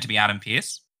 originally meant to be Adam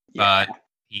Pearce, Yeah. but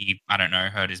he, I don't know,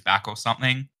 hurt his back or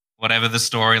something. Whatever the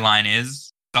storyline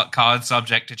is, card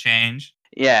subject to change.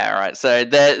 Yeah, right. So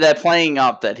they're playing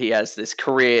up that he has this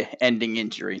career-ending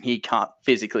injury and he can't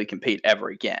physically compete ever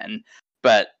again.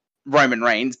 But Roman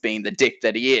Reigns, being the dick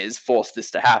that he is, forced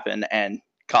this to happen, and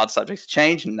card subjects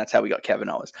change, and that's how we got Kevin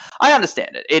Owens. I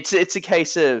understand it. It's a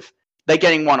case of they're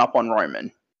getting one up on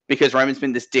Roman because Roman's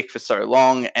been this dick for so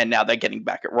long, and now they're getting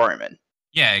back at Roman.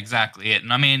 Yeah, exactly it.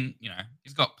 And I mean,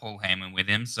 he's got Paul Heyman with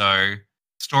him, so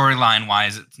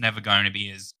storyline-wise, it's never going to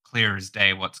be as clear as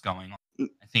day what's going on.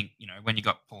 I think, when you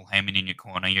got Paul Heyman in your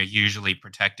corner, you're usually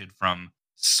protected from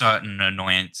certain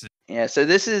annoyances. Yeah, so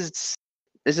this is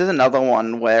another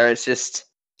one where it's just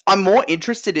I'm more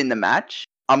interested in the match.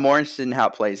 I'm more interested in how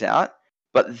it plays out.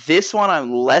 But this one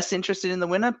I'm less interested in the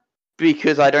winner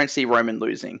because I don't see Roman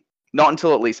losing. Not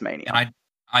until at least Mania. And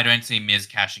I don't see Miz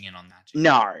cashing in on that.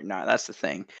 No, that's the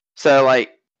thing. So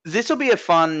this will be a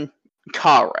fun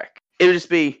car wreck. It'll just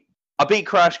be a big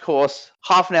crash course,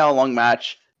 half an hour long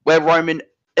match where Roman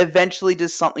eventually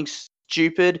does something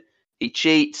stupid. He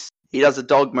cheats, he does a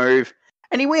dog move,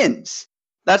 and he wins.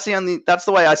 That's the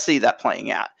way I see that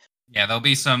playing out. Yeah, there'll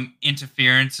be some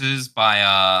interferences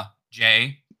by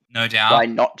Jay, no doubt. By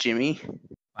not Jimmy.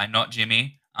 By not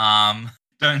Jimmy.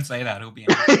 Don't say that, he'll be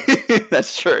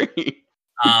That's true.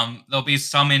 There'll be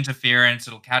some interference,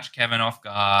 it'll catch Kevin off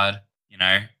guard,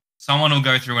 Someone will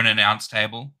go through an announce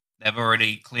table. They've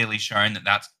already clearly shown that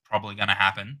that's probably going to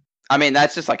happen. I mean,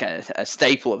 that's just like a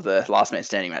staple of the last man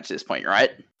standing match at this point, right?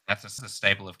 That's a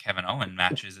staple of Kevin Owens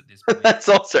matches at this point. That's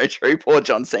also true. Poor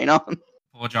John Cena.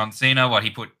 Poor John Cena. He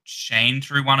put Shane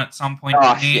through one at some point?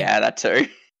 Oh, yeah, that too.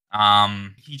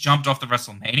 He jumped off the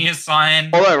WrestleMania sign.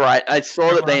 Although, right, I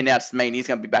saw that they announced Mania's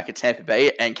going to be back at Tampa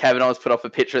Bay, and Kevin Owens put off a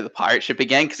picture of the pirate ship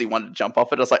again because he wanted to jump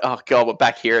off it. I was like, oh, God, we're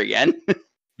back here again.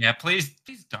 Yeah, please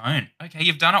don't. Okay,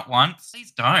 you've done it once.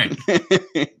 Please don't.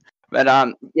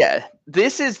 But, yeah,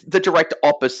 this is the direct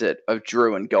opposite of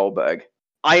Drew and Goldberg.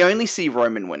 I only see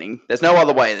Roman winning. There's no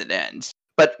other way that it ends.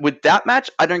 But with that match,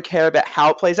 I don't care about how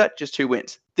it plays out, just who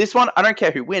wins. This one, I don't care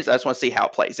who wins. I just want to see how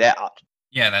it plays out.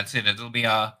 Yeah, that's it.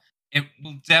 It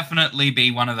will definitely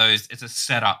be one of those. It's a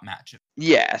setup match.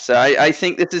 Yeah, so I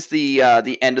think this is the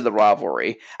end of the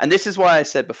rivalry, and this is why I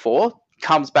said before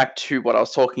comes back to what I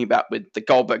was talking about with the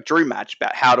Goldberg Drew match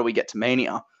about how do we get to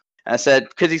Mania. And I said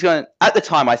because he's going. At the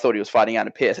time, I thought he was fighting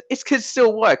Adam Pearce. It's because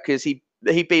still work because he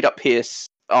beat up Pearce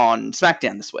on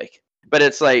SmackDown this week. But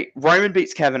it's like Roman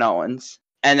beats Kevin Owens,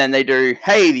 and then they do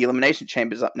the Elimination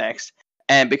Chamber's up next,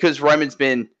 and because Roman's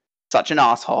been such an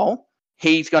asshole.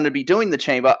 He's going to be doing the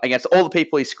chamber against all the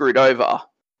people he screwed over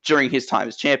during his time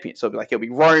as champion. So it'll be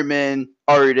Roman,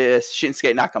 Otis,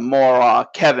 Shinsuke Nakamura,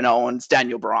 Kevin Owens,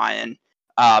 Daniel Bryan,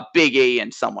 Big E,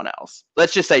 and someone else.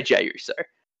 Let's just say Jey Uso.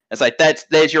 It's like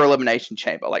there's your elimination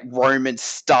chamber. Like Roman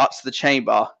starts the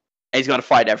chamber and he's got to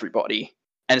fight everybody,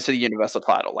 and it's for the Universal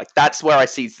title. Like that's where I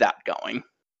see that going.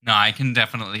 No, I can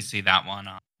definitely see that one,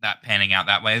 that panning out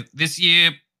that way. This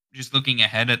year, just looking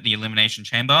ahead at the Elimination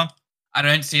Chamber, I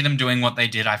don't see them doing what they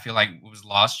did, I feel like it was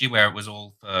last year, where it was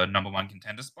all for number one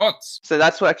contender spots. So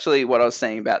that's actually what I was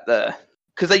saying about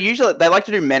because they like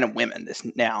to do men and women this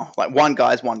now, like one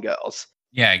guys, one girls.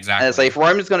 Yeah, exactly. And it's like, if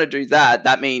Roman's going to do that,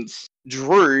 that means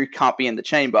Drew can't be in the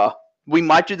chamber. We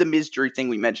might do the Miz Drew thing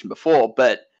we mentioned before,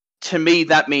 but to me,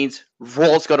 that means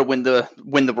Raw's got to win the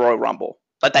Royal Rumble.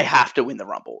 Like they have to win the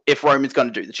Rumble if Roman's going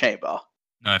to do the chamber.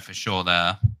 No, for sure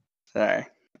there. So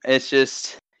it's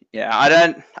just, yeah,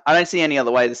 I don't see any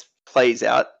other way this plays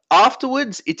out.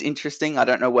 Afterwards, it's interesting. I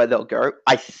don't know where they'll go.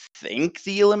 I think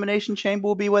the Elimination Chamber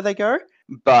will be where they go.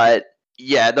 But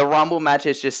yeah, the Rumble match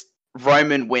is just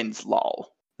Roman wins,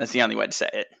 lol. That's the only way to say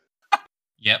it.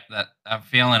 Yep, that I'm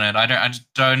feeling it. I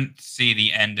just don't see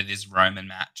the end of this Roman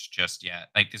match just yet.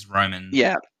 Like this Roman,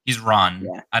 his run.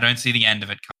 Yeah. I don't see the end of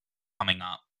it coming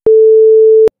up.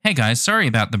 Hey guys, sorry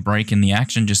about the break in the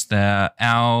action just there.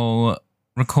 Our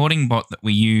recording bot that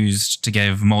we used to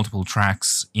give multiple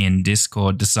tracks in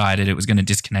Discord decided it was going to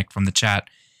disconnect from the chat,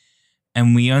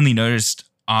 and we only noticed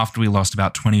after we lost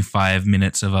about 25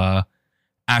 minutes of our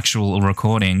actual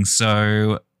recording.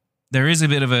 So there is a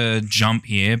bit of a jump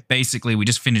here. Basically, we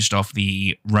just finished off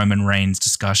the Roman Reigns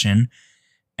discussion,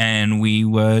 and we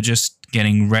were just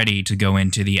getting ready to go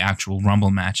into the actual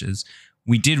Rumble matches.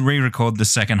 We did re-record the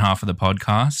second half of the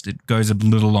podcast. It goes a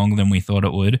little longer than we thought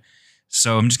it would.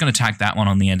 So I'm just going to tack that one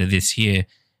on the end of this here.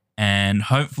 And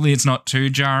hopefully it's not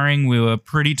too jarring. We were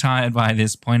pretty tired by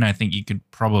this point. I think you could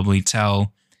probably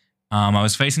tell. I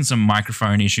was facing some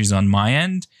microphone issues on my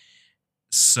end.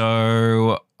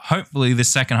 So hopefully the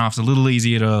second half's a little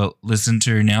easier to listen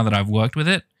to now that I've worked with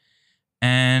it.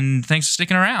 And thanks for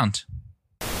sticking around.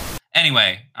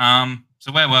 Anyway,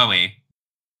 so where were we?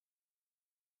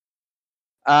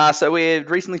 So we had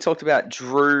recently talked about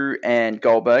Drew and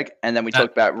Goldberg, and then we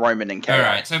talked about Roman and KO. All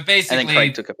right, so basically, and then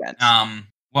Craig took offense.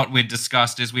 What we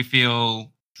discussed is we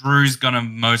feel Drew's going to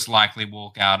most likely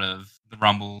walk out of the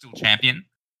Rumble still champion.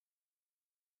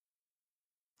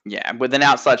 Yeah, with an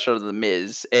outside shot of the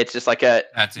Miz, it's just like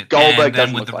that's it. Goldberg. And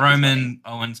then with the Roman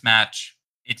Owens match,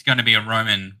 it's going to be a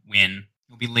Roman win.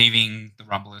 He'll be leaving the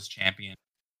Rumble as champion.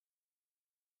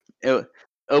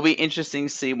 It'll be interesting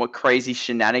to see what crazy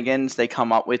shenanigans they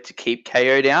come up with to keep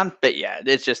KO down. But yeah,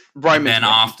 it's just Roman. And then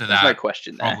after that, no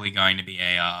question probably going to be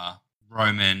a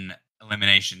Roman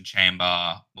Elimination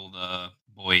Chamber. All the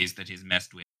boys that he's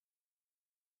messed with.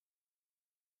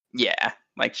 Yeah,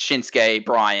 like Shinsuke,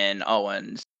 Bryan,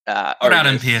 Owens. Put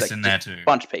Adam Pearce in there too.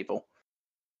 Bunch of people.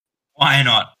 Why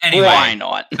not? Anyway, why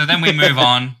not? So then we move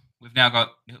on. We've now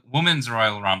got Women's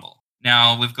Royal Rumble.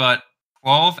 Now we've got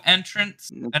 12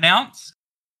 entrants announced.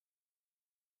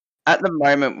 At the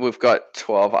moment, we've got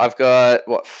 12. I've got,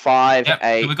 5,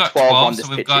 8, so we've got 12 on this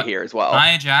picture here as well.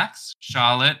 Nia Jax,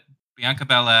 Charlotte, Bianca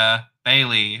Belair,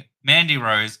 Bayley, Mandy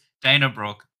Rose, Dana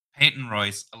Brooke, Peyton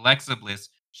Royce, Alexa Bliss,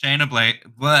 Shayna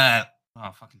Blazer.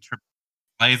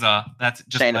 That's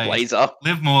just Shayna Blazer.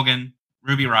 Liv Morgan,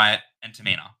 Ruby Riott, and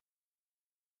Tamina.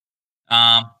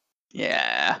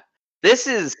 Yeah. This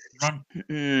is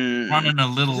running a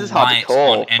little light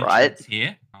on entrants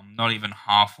here. Not even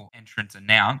half entrants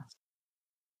announced.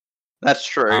 That's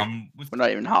true. We're not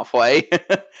even halfway.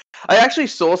 I actually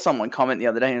saw someone comment the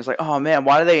other day and it was like, oh man,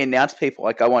 why do they announce people?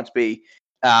 Like I want to be,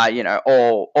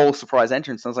 all surprise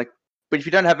entrants. And I was like, but if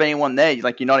you don't have anyone there,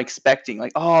 you're not expecting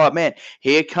like, oh man,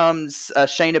 here comes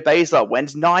Shayna Baszler.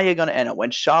 When's Nia going to enter?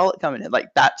 When's Charlotte coming in? Like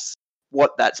that's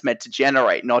what that's meant to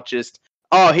generate, not just,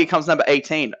 oh, here comes number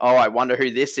 18. Oh, I wonder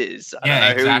who this is. I don't know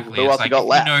exactly. Who else like, got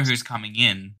left. You know who's coming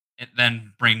in. It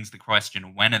then brings the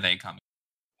question, when are they coming?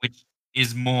 Which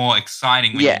is more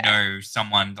exciting when you know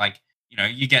someone,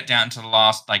 you get down to the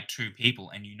last, 2 people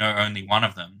and you know only one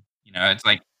of them. It's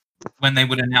like when they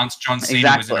would announce John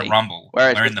Cena was in a Rumble.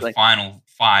 Whereas we're in the final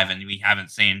 5 and we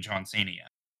haven't seen John Cena yet.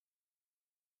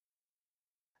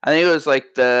 I think it was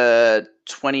the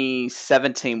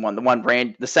 2017 one,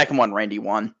 the second one Randy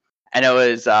won. And it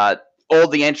was all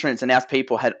the entrants announced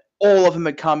people all of them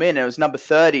had come in, and it was number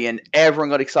 30, and everyone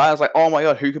got excited. I was like, oh my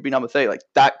god, who could be number 30? Like,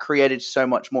 that created so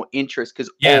much more interest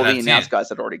because all the announced guys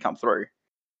had already come through.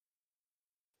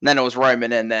 And then it was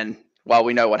Roman, and then,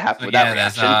 we know what happened with that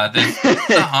reaction. This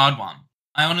is a hard one.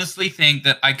 I honestly think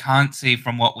that I can't see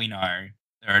from what we know,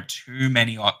 there are too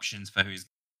many options for who's.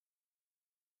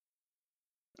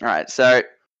 All right, so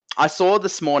I saw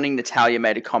this morning Natalia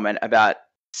made a comment about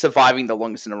surviving the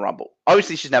longest in a Rumble.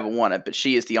 Obviously, she's never won it, but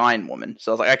she is the Iron Woman.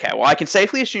 So I was like, okay, well, I can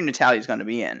safely assume Natalia's going to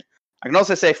be in. I can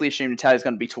also safely assume Natalia's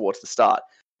going to be towards the start.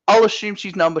 I'll assume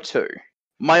she's number 2.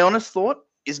 My honest thought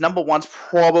is number 1's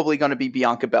probably going to be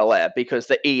Bianca Belair because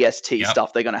the EST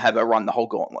stuff, they're going to have her run the whole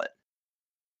gauntlet.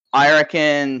 I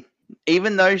reckon,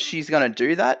 even though she's going to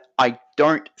do that, I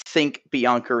don't think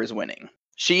Bianca is winning.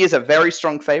 She is a very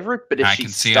strong favorite, but if I she's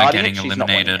can see starting her getting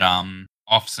eliminated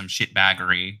off some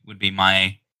shitbaggery would be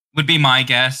my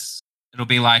guess. It'll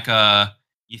be like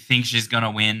you think she's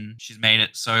gonna win, she's made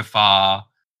it so far,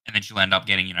 and then she'll end up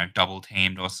getting, double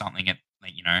teamed or something at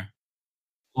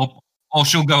or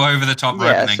she'll go over the top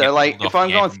rope and then get pulled off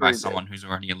the apron by someone who's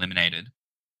already eliminated.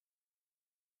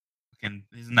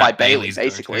 Isn't that by Bailey,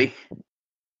 basically?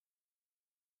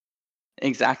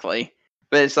 Exactly.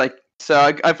 But it's like,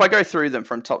 so if I go through them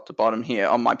from top to bottom here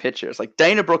on my picture, it's like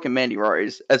Dana Brooke and Mandy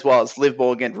Rose, as well as Liv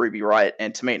Morgan, Ruby Riott,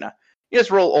 and Tamina. You just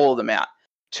roll all of them out.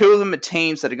 2 of them are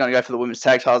teams that are going to go for the women's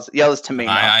tag titles. The other's Tamina.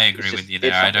 I agree with you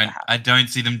there. I don't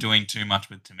see them doing too much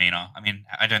with Tamina. I mean,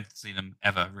 I don't see them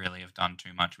ever really have done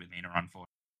too much with Nina, unfortunately.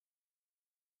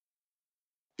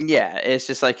 Yeah, it's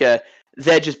just like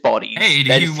they're just bodies. Hey,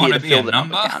 do you want to be a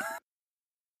number?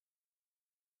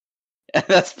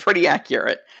 That's pretty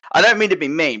accurate. I don't mean to be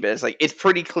mean, but it's like it's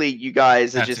pretty clear you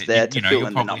guys are just there to fill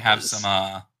in the numbers. You'll probably have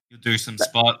some. You'll do some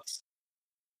spots.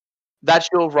 That's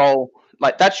your role.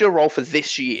 Like that's your role for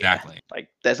this year. Exactly. Like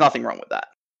there's nothing wrong with that.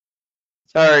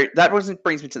 So that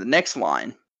brings me to the next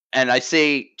line, and I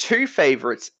see 2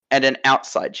 favorites and an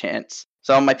outside chance.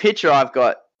 So on my picture, I've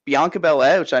got Bianca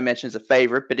Belair, which I mentioned is a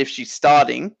favorite, but if she's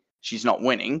starting, she's not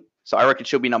winning. So I reckon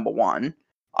she'll be number 1.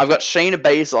 I've got Shayna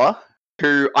Baszler,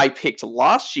 who I picked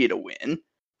last year to win,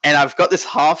 and I've got this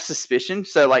half suspicion.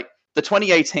 So like the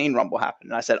 2018 Rumble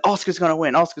happened, and I said, Asuka's going to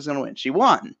win. Asuka's going to win. She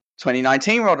won.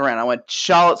 2019 rolled around. I went,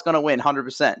 Charlotte's going to win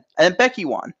 100%. And then Becky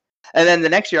won. And then the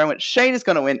next year I went, Shayna's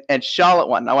going to win, and Charlotte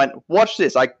won. And I went, watch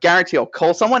this. I guarantee I'll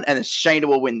call someone, and then Shayna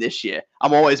will win this year.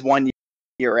 I'm always 1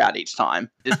 year out each time.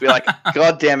 Just be like,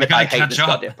 God damn it, I hate this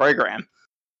goddamn program.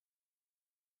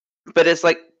 But it's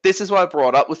like, this is what I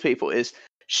brought up with people is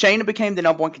Shayna became the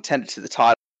number 1 contender to the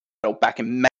title back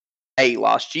in May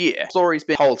last year. Story's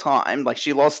been the whole time. Like,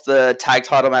 she lost the tag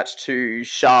title match to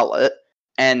Charlotte,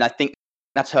 and I think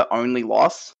that's her only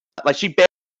loss. Like, she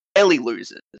barely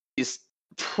loses. She's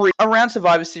around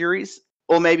Survivor Series,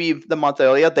 or maybe the month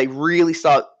earlier, they really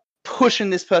start pushing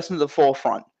this person to the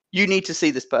forefront. You need to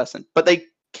see this person. But they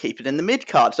keep it in the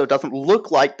mid-card, so it doesn't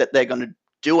look like that they're going to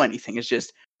do anything. It's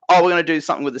just, we're going to do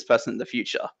something with this person in the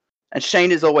future. And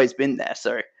Shayna's always been there,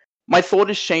 so my thought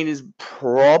is Shayna's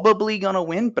probably going to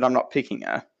win, but I'm not picking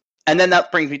her. And then that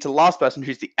brings me to the last person,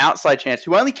 who's the outside chance,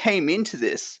 who only came into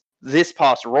this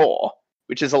past Raw,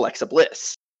 which is Alexa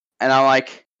Bliss. And I'm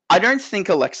like, I don't think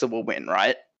Alexa will win,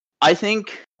 right? I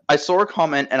think I saw a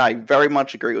comment, and I very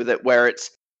much agree with it, where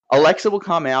it's Alexa will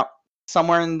come out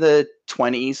somewhere in the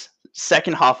 20s,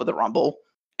 second half of the Rumble,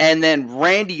 and then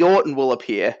Randy Orton will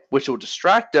appear, which will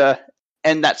distract her,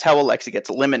 and that's how Alexa gets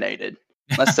eliminated.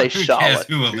 Let's say Charlotte.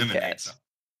 Who eliminates her?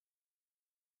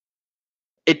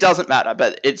 It doesn't matter,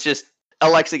 but it's just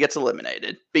Alexa gets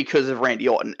eliminated because of Randy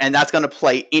Orton, and that's going to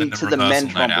play into the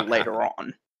men's Rumble later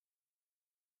on.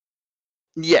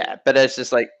 Yeah, but it's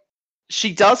just like,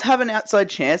 she does have an outside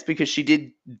chance because she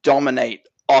did dominate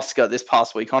Asuka this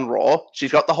past week on Raw.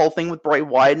 She's got the whole thing with Bray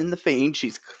Wyatt and The Fiend.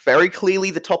 She's very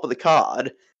clearly the top of the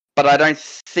card, but I don't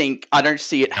see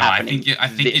it happening. I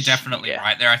think you're definitely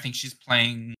right there. I think she's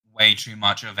playing way too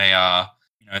much of a,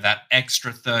 that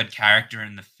extra third character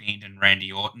in The Fiend and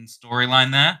Randy Orton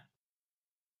storyline there.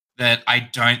 That I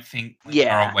don't think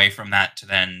her away from that to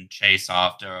then chase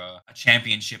after a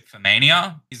championship for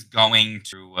Mania is going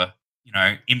to,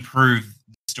 improve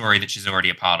the story that she's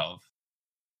already a part of.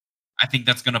 I think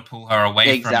that's going to pull her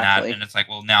away from that. And it's like,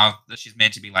 well, now that she's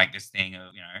meant to be like this thing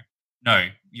of, no,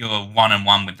 you're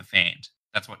 1-on-1 with the Fiend.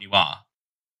 That's what you are.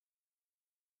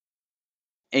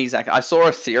 Exactly. I saw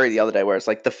a theory the other day where it's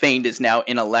like the Fiend is now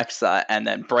in Alexa, and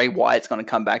then Bray Wyatt's going to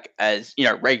come back as,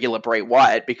 regular Bray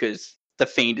Wyatt because the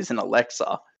Fiend is in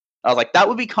Alexa. I was like, that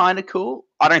would be kind of cool.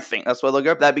 I don't think that's where they'll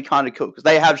go, but that'd be kind of cool because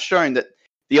they have shown that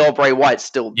the old Bray Wyatt's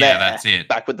still there. Yeah, that's it.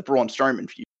 Back with the Braun Strowman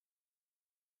feud.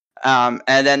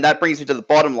 And then that brings me to the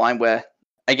bottom line where,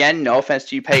 again, no offense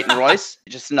to you, Peyton Royce,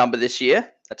 just a number this year.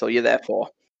 That's all you're there for.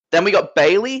 Then we got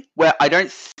Bailey, where I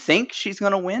don't think she's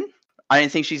going to win. I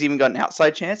don't think she's even got an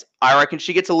outside chance. I reckon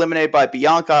she gets eliminated by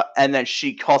Bianca, and then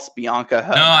she costs Bianca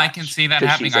her match. I can see that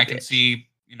happening. I can see,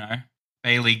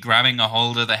 Bailey grabbing a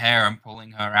hold of the hair and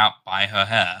pulling her out by her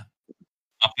hair.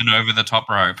 Up and over the top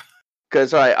rope.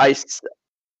 Because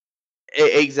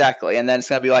exactly, and then it's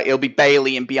gonna be like it'll be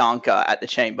Bailey and Bianca at the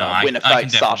Chamber, No, winner I can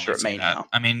fights Sasha definitely at see Mania. that.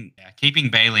 I mean, keeping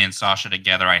Bailey and Sasha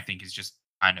together, I think, is just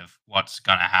kind of what's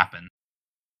gonna happen.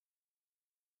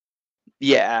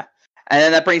 Yeah, and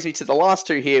then that brings me to the last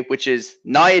two here, which is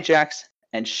Nia Jax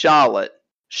and Charlotte.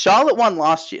 Charlotte won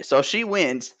last year, so if she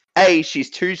wins, A, she's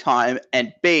two-time,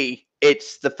 and B,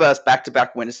 it's the first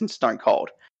back-to-back winner since Stone Cold.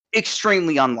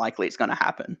 Extremely unlikely it's going to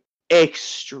happen.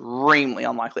 Extremely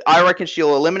unlikely. I reckon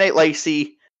she'll eliminate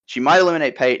Lacey. She might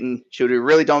eliminate Peyton. She'll do a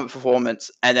really dominant performance,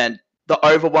 and then the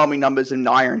overwhelming numbers of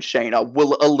Nia and Shayna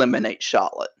will eliminate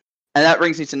Charlotte. And that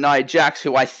brings me to Nia Jax,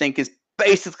 who I think is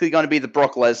basically going to be the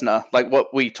Brock Lesnar, like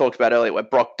what we talked about earlier, where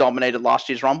Brock dominated last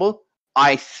year's Rumble.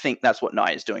 I think that's what Nia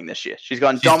is doing this year. She's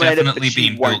dominated, definitely but she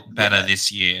been won't built better win it. this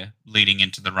year, leading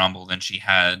into the Rumble, than she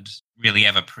had really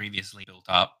ever previously built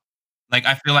up. Like,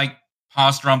 I feel like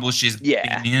past Rumbles she's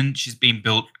been in, she's been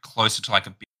built closer to like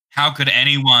a. How could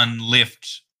anyone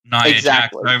lift Nia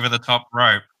Jax over the top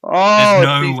rope? Oh, there's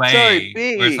no way. So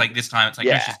big. Whereas like this time, it's like,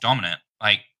 no, she's dominant.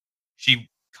 Like, she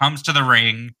comes to the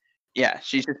ring. Yeah,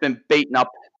 she's just been beating up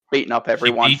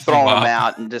everyone, throwing them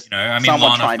out, and just I mean,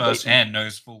 Lana firsthand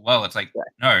knows full well. It's like,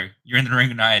 no, you're in the ring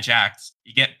with Nia Jax.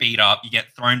 You get beat up, you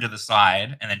get thrown to the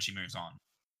side, and then she moves on.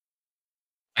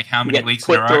 Like, how many weeks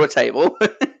in a row? Put through a table.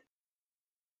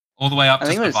 All the way up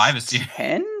to Survivor Series.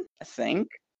 10, I think.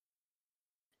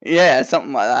 Yeah,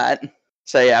 something like that.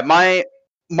 So yeah,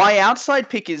 my outside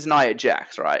pick is Nia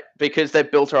Jax, right? Because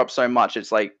they've built her up so much.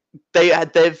 It's like they've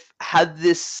had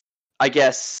this, I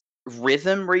guess,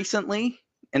 rhythm recently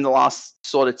in the last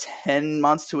sort of 10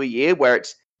 months to a year where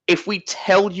it's, if we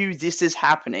tell you this is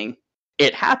happening,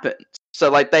 it happens. So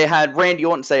like they had Randy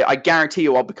Orton say, I guarantee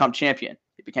you I'll become champion.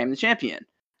 He became the champion.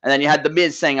 And then you had The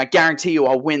Miz saying, I guarantee you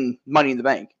I'll win Money in the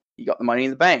Bank. He got the Money in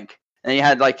the Bank. And then you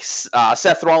had like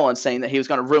Seth Rollins saying that he was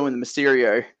going to ruin the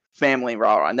Mysterio family,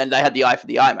 rah. And then they had the eye for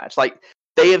the eye match. Like,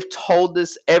 they have told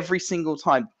us every single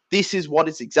time, this is what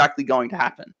is exactly going to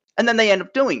happen. And then they end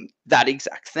up doing that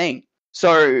exact thing.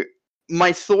 So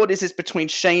my thought is it's between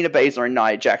Shayna Baszler and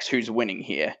Nia Jax who's winning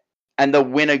here. And the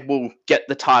winner will get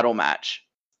the title match.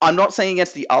 I'm not saying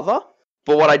against the other,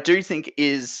 but what I do think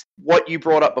is what you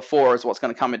brought up before is what's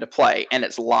going to come into play, and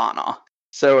it's Lana.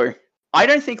 So I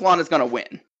don't think Lana's going to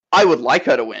win. I would like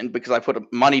her to win because I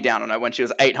put money down on her when she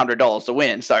was $800 to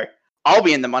win. So I'll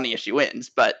be in the money if she wins.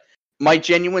 But my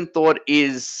genuine thought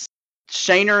is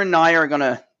Shayna and Nia are going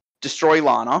to destroy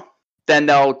Lana. Then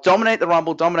they'll dominate the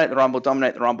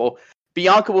Rumble.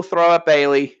 Bianca will throw out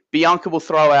Bailey. Bianca will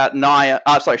throw out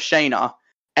Shayna.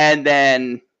 And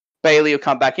then Bailey will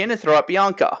come back in and throw out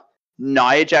Bianca.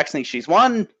 Nia Jax thinks she's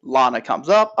won. Lana comes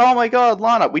up. Oh my God,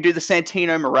 Lana. We do the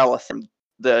Santino Marella thing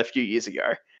a few years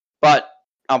ago. But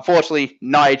unfortunately,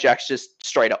 Nia Jax just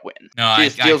straight up win. No, she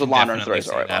just deals with Lana and throws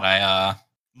her over. That.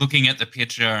 Looking at the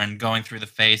picture and going through the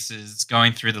faces,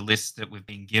 going through the list that we've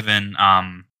been given,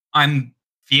 I'm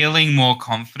feeling more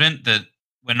confident that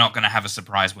we're not going to have a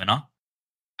surprise winner.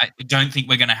 I don't think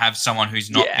we're going to have someone who's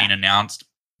not been announced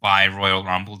by Royal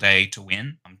Rumble Day to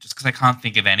win. Just because I can't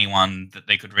think of anyone that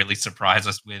they could really surprise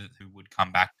us with who would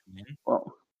come back to win.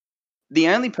 Well, the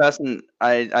only person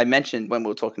I mentioned when we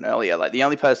were talking earlier, like the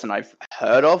only person I've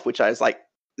heard of, which I was like,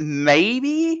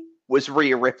 maybe, was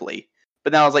Rhea Ripley.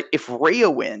 But then I was like, if Rhea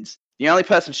wins, the only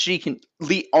person she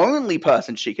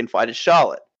can fight is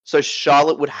Charlotte. So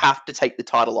Charlotte would have to take the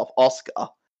title off Asuka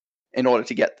in order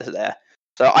to get to there.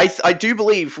 So I do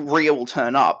believe Rhea will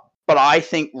turn up, but I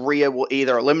think Rhea will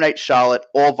either eliminate Charlotte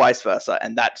or vice versa,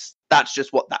 and that's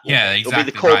just what that will be. Exactly. It'll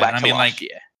be the callback to last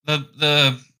year.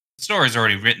 The story's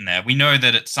already written there. We know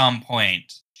that at some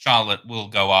point Charlotte will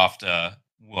go after a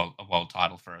world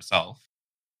title for herself.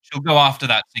 She'll go after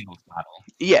that singles title.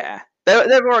 Yeah.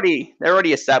 They're already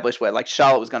established where like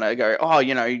Charlotte was going to go, oh,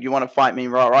 you want to fight me,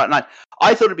 right? And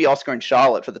I thought it'd be Asuka and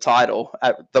Charlotte for the title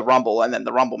at the Rumble, and then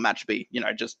the Rumble match would be,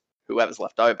 just whoever's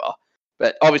left over.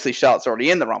 But obviously Charlotte's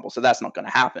already in the Rumble, so that's not going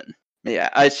to happen. Yeah,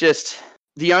 it's just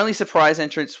the only surprise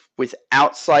entrance with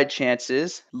outside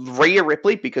chances, Rhea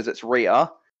Ripley because it's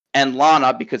Rhea, and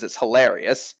Lana because it's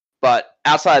hilarious. But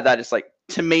outside of that, it's like,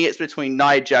 to me, it's between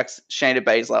Nia Jax, Shayna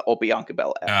Baszler, or Bianca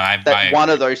Belair. One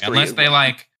of those three. Unless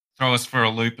they throw us for a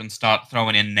loop and start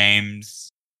throwing in names,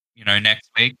 next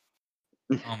week.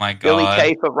 Oh my God! Billy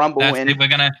Kay for Rumble win.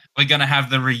 We're gonna have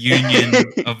the reunion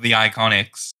of the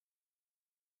Iconics.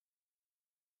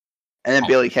 And then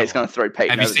Billy Kay's going to throw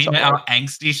Peyton. Have you seen how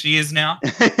angsty she is now?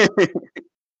 With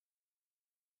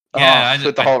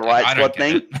the whole Riot Squad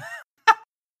thing.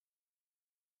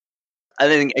 I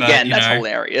think But, again you that's know,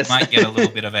 hilarious. might get a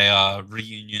little bit of a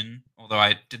reunion.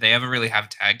 Although, did they ever really have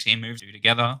tag team moves to do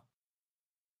together?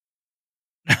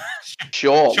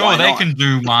 Sure, Sure, why they not? can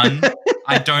do one.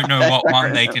 I don't know I what don't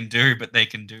one they remember. can do, but they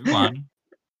can do one.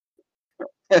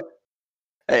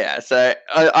 Yeah, so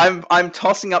I'm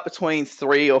tossing up between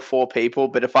 3 or 4 people,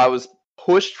 but if I was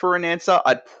pushed for an answer,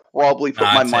 I'd probably No, put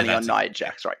my I'd say money on that's a Nia good pick.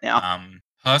 Jax right now.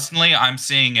 Personally, I'm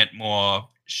seeing it more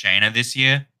Shayna this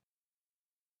year.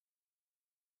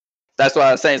 That's what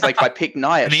I was saying. It's like if I pick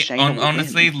Nia, And Shayna will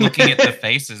honestly, win. looking at the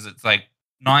faces, it's like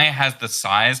Nia has the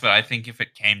size, but I think if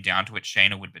it came down to it,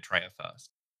 Shayna would betray her first.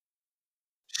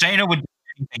 Shayna would do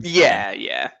anything to win. Yeah,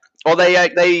 yeah. Well,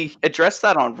 they addressed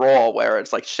that on Raw, where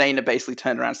it's like Shayna basically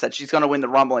turned around and said she's going to win the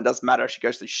Rumble, and it doesn't matter if she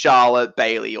goes through Charlotte,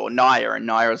 Bailey, or Nia. And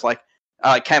Nia was like,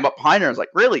 came up behind her and was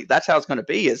like, "Really? That's how it's going to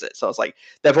be, is it?" So it's like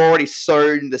they've already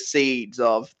sown the seeds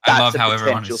of I that's love a how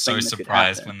everyone potential is so thing that could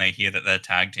surprised happen. when they hear that their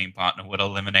tag team partner would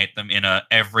eliminate them in a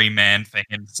every man for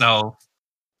himself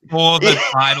for the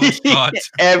title shot.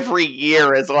 Every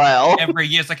year as well. Every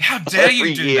year. It's like, how dare you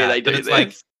Every do year that? they But do it's like,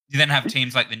 this. you then have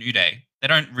teams like the New Day. They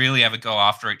don't really ever go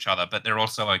after each other, but they're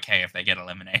also okay if they get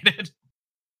eliminated.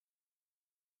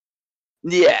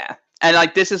 Yeah. And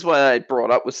like this is what I brought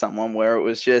up with someone where it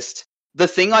was just the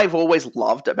thing I've always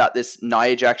loved about this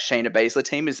Nia Jax Shayna Baszler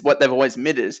team is what they've always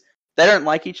admitted is they don't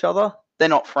like each other, they're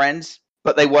not friends,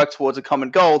 but they work towards a common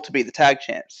goal to be the tag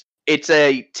champs. It's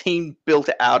a team built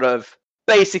out of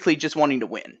basically just wanting to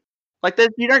win. Like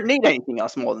you don't need anything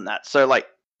else more than that. So like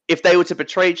if they were to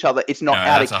betray each other, it's No, not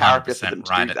out of that's character for 100% them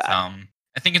to right. do It's that.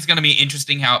 I think it's going to be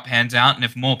interesting how it pans out, and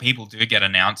if more people do get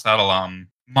announced, that'll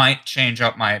might change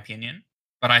up my opinion.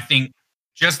 But I think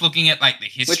just looking at like the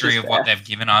Which history is of what fair. they've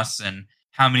given us and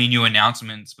how many new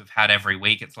announcements we've had every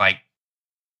week, it's like,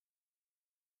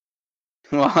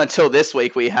 Well, until this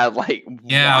week we had like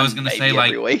yeah, I was one going to say maybe like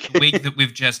every week. the week that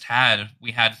we've just had,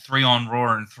 we had 3 on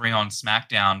Raw and 3 on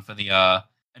SmackDown for the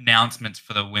announcements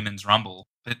for the Women's Rumble.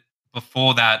 But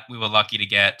before that, we were lucky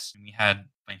to we had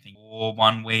I think 4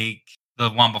 one week. The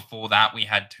one before that, we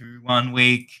had 2 one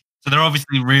week. So they're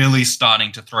obviously really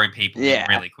starting to throw people in Yeah.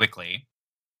 really quickly.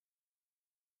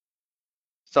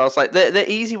 So it's like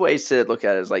the easy ways to look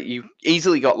at it is like you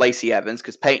easily got Lacey Evans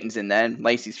because Peyton's in there and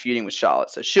Lacey's feuding with Charlotte,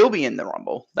 so she'll be in the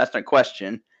Rumble. That's no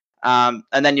question. And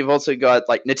then you've also got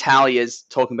like Natalia's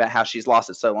talking about how she's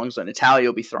lasted so long, so Natalia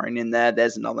will be thrown in there.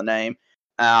 There's another name.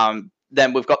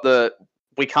 Then we've got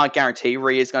we can't guarantee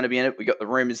Rhea's going to be in it. We got the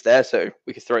rumors there, so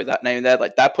we could throw that name there.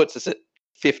 Like that puts us at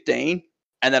 15,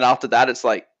 and then after that, it's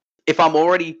like if I'm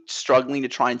already struggling to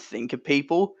try and think of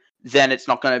people, then it's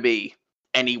not going to be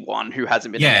anyone who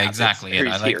hasn't been Yeah, announced. It's exactly.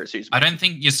 who's here is who's I don't mentioned.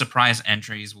 think your surprise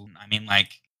entries will. I mean, like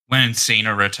when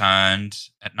Cena returned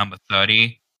at number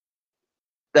 30.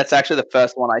 That's actually the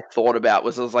first one I thought about. I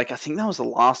was like, I think that was the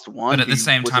last one But at the who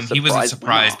same was a time, he was a surprise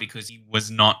surprise winner because he was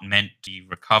not meant to be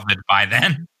recovered by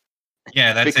then.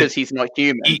 Yeah, that's it. because he's not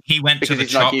human. He went to Because the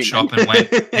he's not chop human. shop and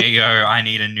went, "Hey yo, I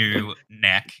need a new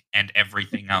neck and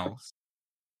everything else."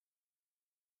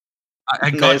 I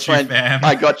And they got just you, went, fam.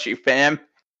 I got you, fam.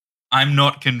 I'm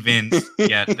not convinced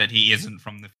yet that he isn't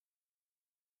from the.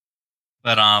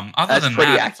 But other That's than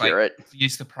pretty that, it's like accurate. your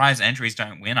surprise entries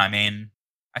don't win. I mean,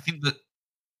 I think that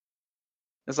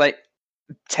It's like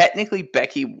technically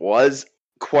Becky was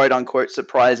quote unquote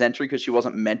surprise entry because she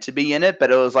wasn't meant to be in it,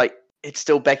 but it was like it's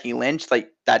still Becky Lynch.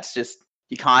 Like that's just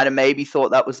you kind of maybe thought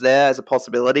that was there as a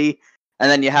possibility.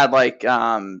 And then you had like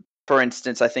for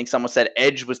instance, I think someone said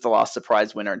Edge was the last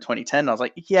surprise winner in 2010. I was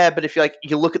like, yeah, but if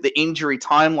you look at the injury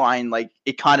timeline, like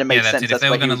it kind of yeah, made that's sense. it. If That's they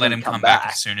were where he going to was let going to him come come back as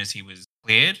back. soon as he was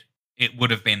cleared, it would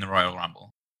have been the Royal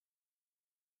Rumble.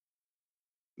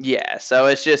 Yeah, so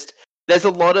it's just there's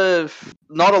not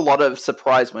a lot of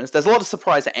surprise winners. There's a lot of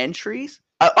surprise entries.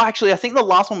 Actually, I think the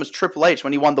last one was Triple H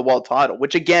when he won the world title,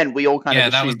 which again we all kind of Yeah,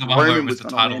 that was assumed the one where it Roman was was the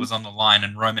going to title win. was on the line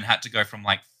and Roman had to go from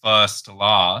like first to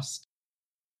last.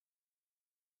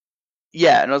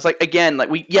 Yeah, and I was like, again, like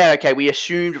we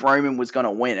assumed Roman was going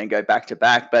to win and go back to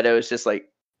back, but it was just like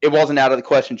it wasn't out of the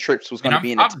question. Trips was I going to mean,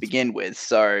 be in it to begin with,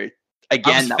 so I was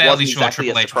again, that fairly wasn't sure exactly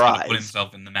a Triple H was going to put surprise.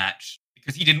 himself in the match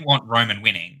because he didn't want Roman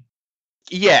winning.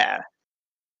 Yeah,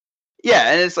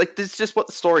 yeah, and it's like this is just what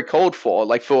the story called for,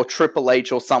 like for Triple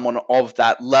H or someone of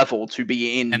that level to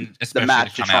be in And the especially to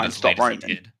match to come try out and as late stop as he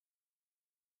Roman. did.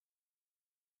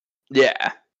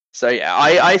 Yeah. So yeah,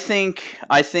 I think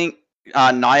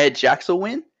Nia Jax will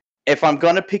win. If I'm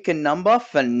gonna pick a number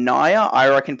for Nia, I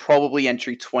reckon probably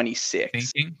entry 26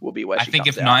 Thinking, will be where I she think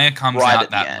comes if out, Nia comes right out at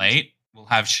the that end. late, we'll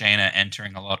have Shayna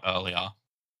entering a lot earlier.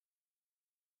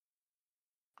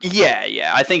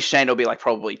 Yeah. I think Shayna will be like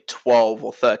probably 12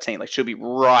 or 13. Like she'll be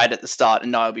right at the start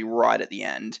and Nia will be right at the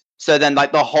end. So then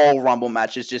like the whole Rumble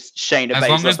match is just Shayna As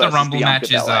long Baszler as the versus Rumble Bianca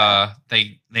matches, Belair.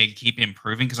 they keep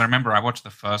improving. Because I remember I watched the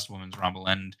first Women's Rumble,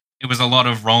 and it was a lot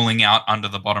of rolling out under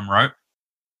the bottom rope.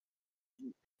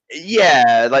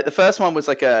 Yeah, like the first one was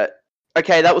like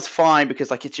okay, that was fine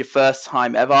because like it's your first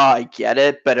time ever. I get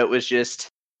it, but it was just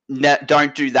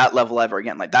don't do that level ever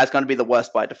again. Like that's going to be the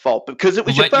worst by default. But because it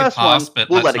We'll was your let you first one, pass, but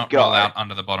we'll let's let it not roll go. out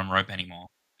under the bottom rope anymore.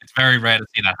 It's very rare to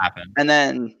see that happen. And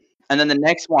then the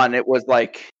next one, it was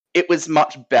like it was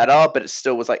much better, but it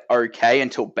still was like okay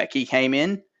until Becky came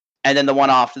in. And then the one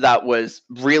after that was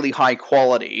really high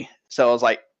quality. So I was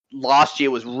like, last year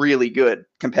was really good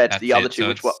compared to That's the other it. two, So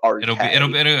which were it'll okay.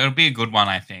 it'll be a good one,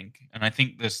 I think. And I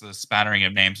think this the spattering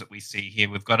of names that we see here,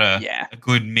 we've got Yeah, a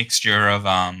good mixture of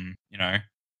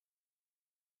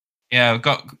yeah, we've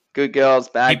got good girls,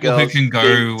 bad people who girls, can big,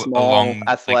 go small, a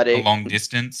athletic. long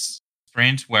distance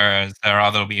sprint, whereas there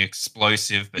are that'll be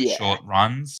explosive but Yeah, short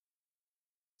runs.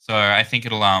 So I think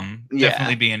it'll yeah,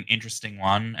 definitely be an interesting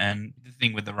one. And the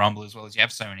thing with the Rumble as well is you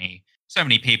have so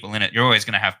many people in it. You're always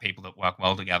going to have people that work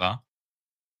well together.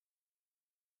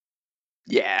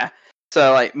 yeah.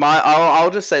 So like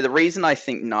I'll just say the reason I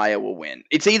think Nia will win.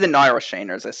 It's either Nia or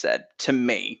Shayna, as I said to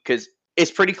me, because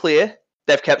it's pretty clear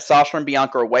they've kept Sasha and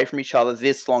Bianca away from each other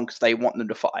this long because they want them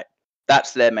to fight.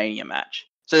 That's their Mania match.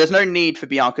 So there's no need for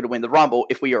Bianca to win the Rumble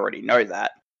if we already know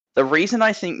that. The reason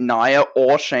I think Nia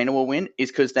or Shayna will win is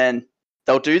because then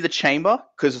they'll do the chamber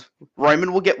because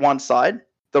Roman will get one side,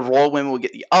 the Royal Women will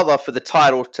get the other for the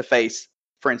title to face,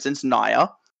 for instance, Nia,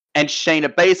 and Shayna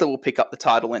Baszler will pick up the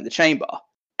title in the chamber.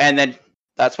 And then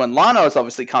that's when Lana has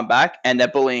obviously come back and they're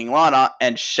bullying Lana,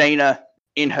 and Shayna,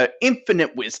 in her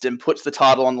infinite wisdom, puts the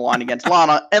title on the line against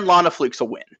Lana, and Lana flukes a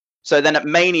win. So then at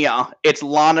Mania, it's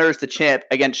Lana as the champ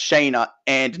against Shayna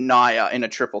and Nia in a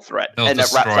triple threat, They'll and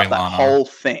that wraps destroy up that Lana. whole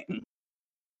thing.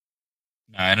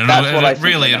 No, and That's what I think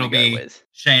they're going it'll to go be with.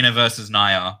 Shayna versus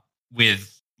Nia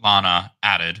with Lana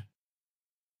added.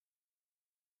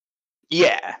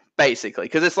 Yeah, basically,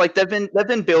 because it's like they've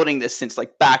been building this since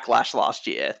like Backlash last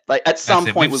year. Like at That's some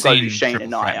it. point, We've we've got to do seen Shayna and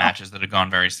triple threat Nia, matches that have gone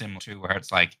very similar to where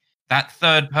it's like that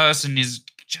third person is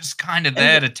just kind of and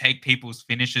there to take people's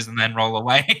finishes and then roll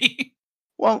away.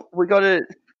 well, we got to.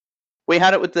 We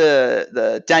had it with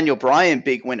the Daniel Bryan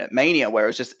big win at Mania, where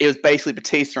it was basically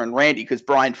Batista and Randy because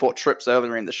Bryan fought Trips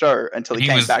earlier in the show until And he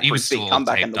came back he for was his big still all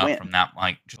comeback and taped the up win. from that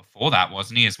like just before that,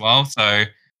 wasn't he as well? So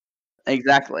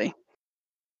Exactly.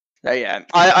 So yeah,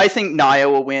 I think Nia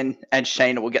will win and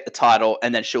Shayna will get the title,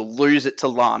 and then she'll lose it to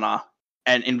Lana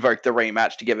and invoke the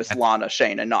rematch to give us that's Lana,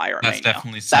 Shayna, Nia at that's Mania.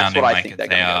 definitely That's what sounding I like think they're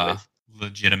it's going to go a with.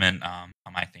 legitimate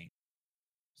I think.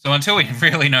 So until we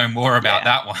really know more about Yeah.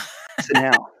 that one. So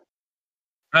now,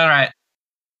 All right.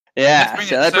 Let's yeah. bring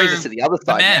So it. that brings us So to the other the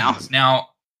side now. men's now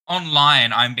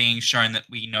online. I'm being shown that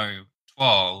we know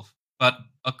 12, but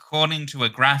according to a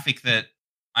graphic that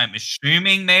I'm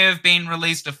assuming may have been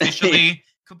released officially,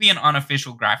 could be an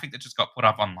unofficial graphic that just got put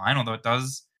up online. Although it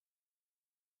does.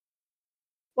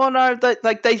 Well, no,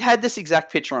 they had this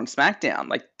exact picture on SmackDown.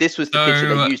 Like this was the picture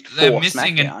they So used they're for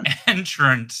missing an SmackDown.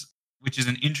 entrant, which is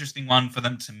an interesting one for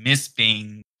them to miss,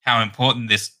 being how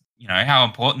important how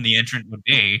important the entrant would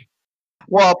be.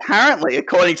 Well, apparently,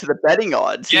 according to the betting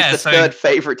odds, he's Yeah. the So third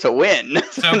favorite to win.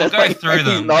 So And we'll it's go like through he's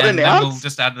them not and then we'll announced.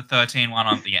 just add the 13 one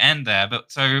on the end there.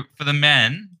 But so for the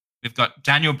men, we've got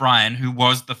Daniel Bryan, who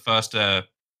was the first to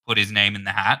put his name in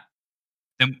the hat.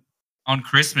 Then on On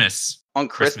Christmas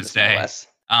Christmas, no Day, less.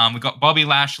 we've got Bobby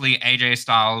Lashley, AJ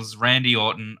Styles, Randy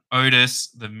Orton, Otis,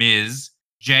 The Miz,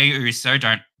 Jey Uso,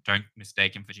 don't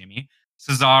mistake him for Jimmy,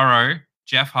 Cesaro,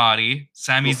 Jeff Hardy,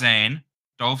 Sami Oof. Zayn,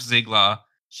 Dolph Ziggler,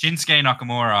 Shinsuke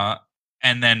Nakamura,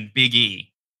 and then Big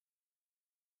E.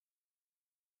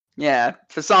 Yeah,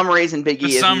 for some reason, Big For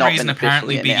E has some not reason, been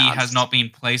apparently officially Big E has announced. not been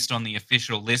placed on the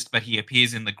official list, but he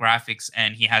appears in the graphics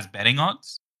and he has betting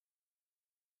odds.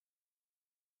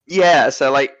 Yeah,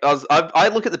 so like I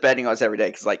look at the betting odds every day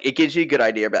because like it gives you a good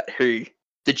idea about who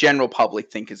the general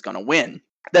public think is going to win.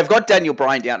 They've got Daniel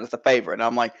Bryan down as the favorite, and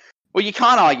I'm like, well, you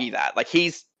can't argue that. Like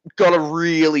he's got a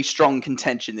really strong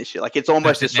contention this year. Like it's That's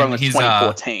almost as it. And strong as his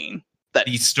 2014. That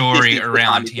the this story is the time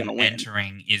around he's going him to win.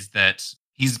 entering is that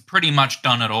he's pretty much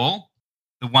done it all.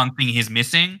 The one thing he's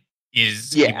missing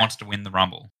is he Yeah, wants to win the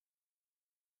Rumble.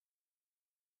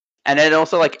 and it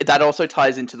also like that also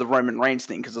ties into the Roman Reigns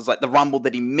thing because it's like the Rumble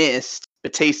that he missed,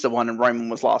 Batista won and Roman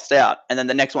was last out, and then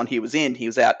the next one he was in, he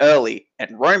was out early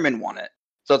and Roman won it.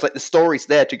 So it's like the story's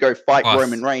there to go fight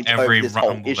Roman Plus, Reigns over every this whole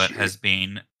Rumble that issue. has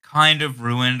been kind of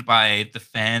ruined by the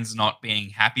fans not being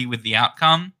happy with the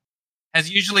outcome. has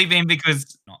usually been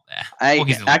because not there. Or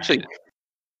he's Actually, eliminated.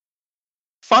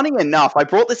 funny enough, I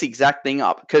brought this exact thing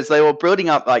up because they were building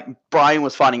up like Bryan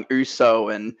was fighting Uso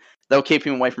and they were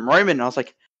keeping him away from Roman. And I was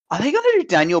like, are they going to do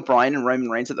Daniel Bryan and Roman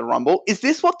Reigns at the Rumble? Is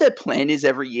this what their plan is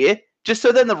every year? Just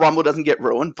so then the Rumble doesn't get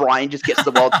ruined, Bryan just gets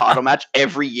the world title match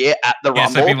every year at the Yeah,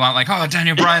 Rumble. so people aren't like, oh,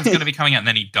 Daniel Bryan's going to be coming out, and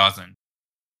then he doesn't.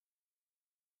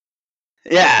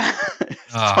 Yeah,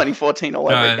 it's 2014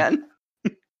 all over again.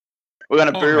 We're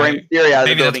going to boo Ray. Rey Mysterio out of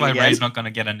the Maybe that's building why again. Ray's not going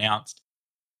to get announced.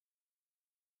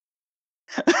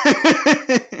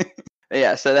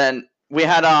 Yeah, so then we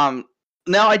had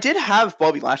now I did have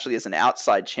Bobby Lashley as an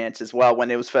outside chance as well when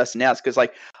it was first announced because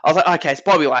like I was like, okay, it's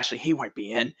Bobby Lashley, he won't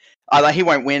be in. Like he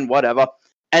won't win, whatever.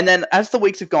 And then as the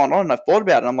weeks have gone on, I've thought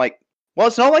about it. I'm like, well,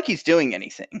 it's not like he's doing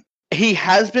anything. He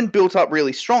has been built up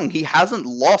really strong. He hasn't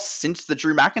lost since the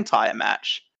Drew McIntyre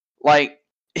match. Like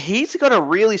he's got a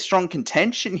really strong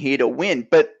contention here to win.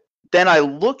 But then I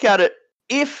look at it,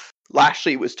 if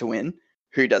Lashley was to win,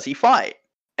 who does he fight?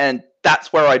 And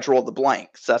that's where I draw the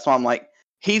blanks. That's why I'm like,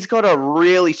 he's got a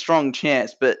really strong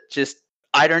chance, but just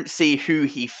I don't see who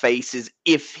he faces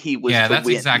if he was to that's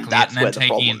win. Exactly that's it. And where then the taking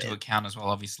problem into is. account as well,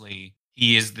 obviously,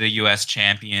 he is the US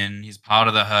champion. He's part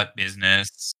of the Hurt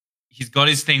Business. He's got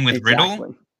his thing with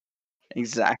Riddle.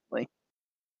 Exactly.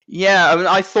 Yeah, I mean,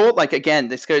 I thought, like, again,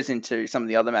 this goes into some of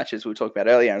the other matches we talked about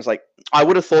earlier. I was like, I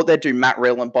would have thought they'd do Matt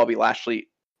Riddle and Bobby Lashley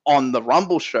on the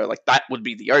Rumble show. Like, that would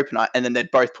be the opener, and then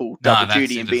they'd both pull double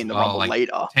duty and be in the Rumble like,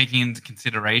 later. Taking into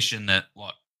consideration that,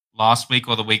 last week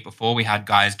or the week before, we had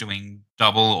guys doing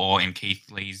double or, in Keith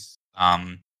Lee's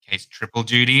case, triple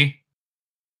duty.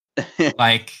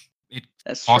 Like,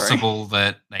 it's possible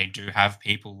that they do have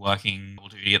people working double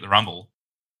duty at the Rumble.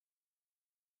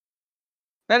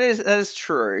 That is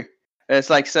true. It's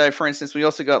like, so for instance, we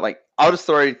also got like, I'll just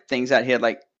throw things out here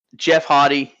like Jeff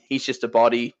Hardy, he's just a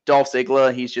body. Dolph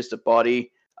Ziggler, he's just a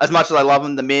body. As much as I love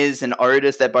them, The Miz and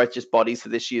Otis, they're both just bodies for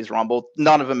this year's Rumble.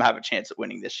 None of them have a chance at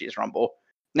winning this year's Rumble.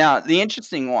 Now, the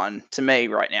interesting one to me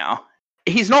right now,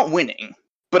 he's not winning,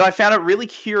 but I found it really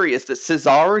curious that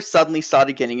Cesaro suddenly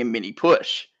started getting a mini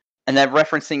push. And they're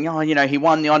referencing, oh, you know, he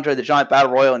won the Andre the Giant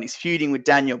Battle Royal and he's feuding with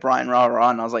Daniel Bryan, rah,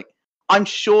 rah. And I was like, I'm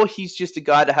sure he's just a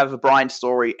guy to have a Bryan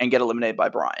story and get eliminated by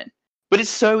Bryan. But it's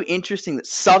so interesting that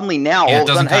suddenly now, all of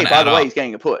a sudden, hey, by the way, he's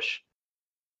getting a push.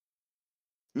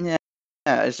 Yeah,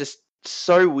 it's just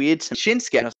so weird to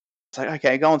Shinsuke. I was like,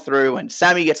 okay, going through, and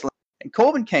Sammy gets and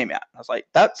Corbin came out. I was like,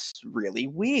 that's really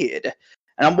weird.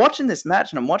 And I'm watching this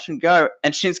match, and I'm watching go,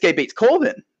 and Shinsuke beats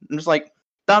Corbin. I'm just like,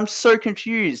 I'm so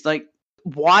confused. Like,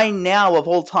 why now, of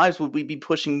all times, would we be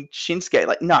pushing Shinsuke?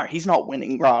 Like, no, he's not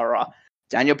winning, rah, rah.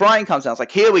 Daniel Bryan comes out. It's like,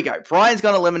 here we go. Bryan's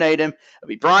going to eliminate him. It'll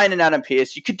be Bryan and Adam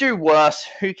Pearce. You could do worse.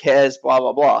 Who cares? Blah,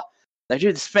 blah, blah. They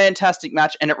do this fantastic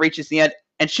match, and it reaches the end,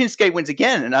 and Shinsuke wins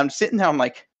again. And I'm sitting there, I'm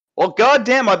like, well,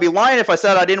 goddamn, I'd be lying if I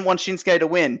said I didn't want Shinsuke to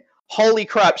win. Holy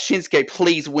crap, Shinsuke,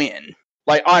 please win.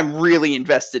 Like, I'm really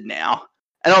invested now.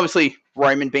 And obviously,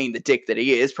 Roman, being the dick that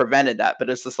he is, prevented that. But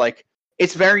it's just like,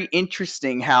 it's very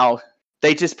interesting how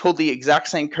they just pulled the exact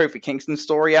same Kofi Kingston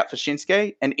story out for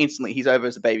Shinsuke, and instantly he's over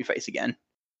as a babyface again.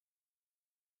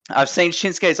 I've seen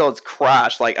Shinsuke's odds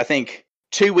crash. Like, I think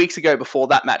 2 weeks ago before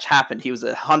that match happened, he was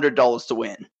 $100 to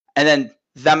win. And then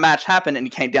that match happened and he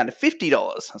came down to $50.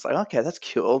 I was like, okay, that's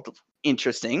cool.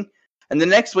 Interesting. And the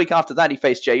next week after that, he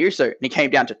faced Jey Uso and he came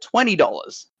down to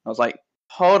 $20. I was like,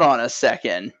 hold on a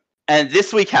second. And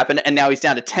this week happened and now he's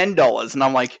down to $10. And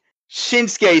I'm like,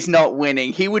 Shinsuke's not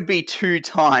winning. He would be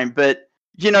 2-time, but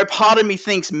you know, part of me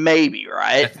thinks maybe,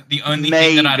 right? The only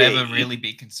thing that I'd ever really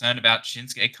be concerned about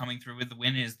Shinsuke coming through with the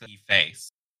win is the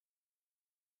face.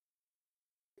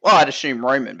 Well, I'd assume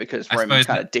Roman, because Roman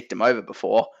kind of dicked him over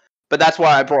before. But that's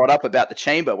why I brought up about the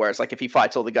Chamber, where it's like, if he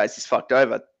fights all the guys he's fucked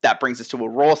over, that brings us to a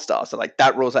Raw star. So, like,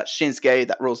 that rules out Shinsuke,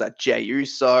 that rules out Jey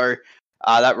Uso,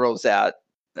 that rules out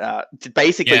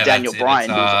basically Daniel Bryan,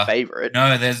 who was a favorite.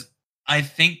 No, I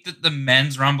think that the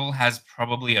men's Rumble has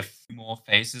probably a few more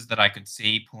faces that I could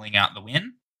see pulling out the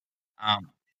win.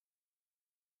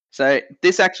 So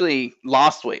this actually,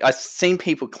 last week, I've seen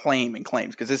people claims,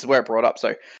 because this is where it brought up.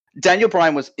 So Daniel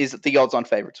Bryan is the odds-on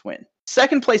favorite to win.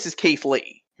 Second place is Keith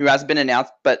Lee, who hasn't been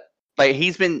announced, but like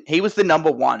he was the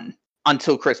number one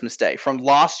until Christmas Day. From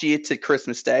last year to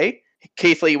Christmas Day,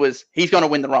 Keith Lee he's going to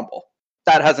win the Rumble.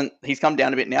 He's come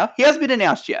down a bit now. He hasn't been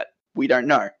announced yet. We don't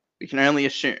know. We can only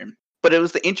assume. But it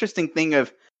was the interesting thing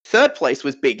of third place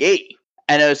was Big E.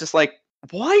 And it was just like,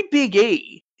 why Big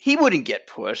E? He wouldn't get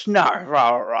pushed. No, rah,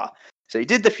 rah, rah. So he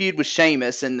did the feud with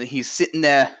Sheamus, and he's sitting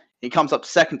there. He comes up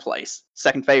second place,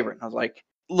 second favorite. And I was like,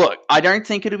 look, I don't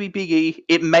think it'll be Big E.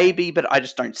 It may be, but I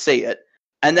just don't see it.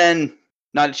 And then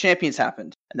Night of Champions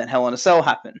happened, and then Hell in a Cell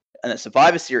happened, and then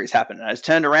Survivor Series happened. And I just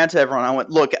turned around to everyone and I went,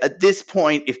 look, at this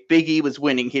point, if Big E was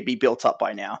winning, he'd be built up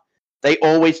by now. They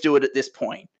always do it at this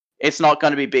point. It's not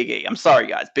going to be Big E. I'm sorry,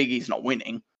 guys. Big E's not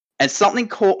winning. And something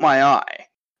caught my eye.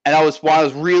 And I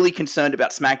was really concerned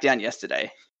about SmackDown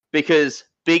yesterday. Because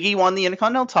Big E won the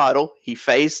Intercontinental title. He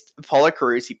faced Apollo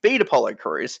Crews. He beat Apollo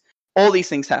Crews. All these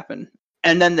things happened.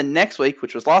 And then the next week,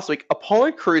 which was last week,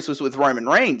 Apollo Crews was with Roman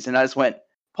Reigns. And I just went,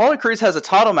 Apollo Crews has a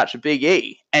title match with Big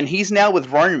E. And he's now with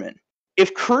Roman.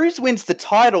 If Crews wins the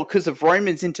title because of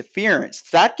Roman's interference,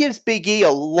 that gives Big E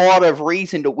a lot of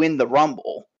reason to win the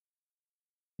Rumble.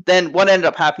 Then what ended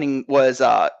up happening was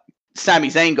Sami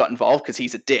Zayn got involved because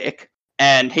he's a dick.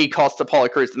 And he cost Apollo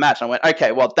Crews the match. And I went,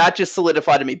 okay, well, that just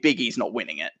solidified to me Big E's not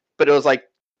winning it. But it was like,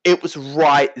 it was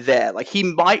right there. Like, he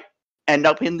might end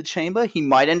up in the chamber. He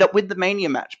might end up with the Mania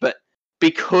match. But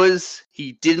because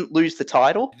he didn't lose the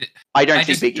title, I don't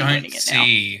see Big E winning it now. I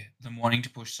see them wanting to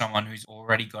push someone who's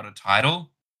already got a title.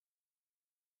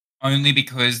 Only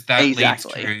because that leads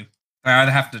to they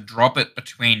either have to drop it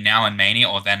between now and Mania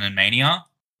or then and Mania.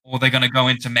 Or they're going to go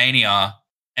into Mania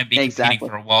and be competing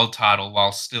for a world title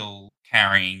while still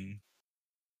carrying.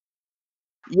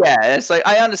 Yeah, it's like,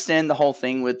 I understand the whole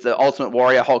thing with the Ultimate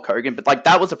Warrior Hulk Hogan, but like,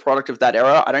 that was a product of that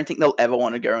era. I don't think they'll ever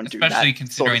want to go and do that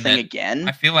sort of thing again.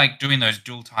 I feel like doing those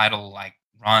dual title like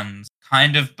runs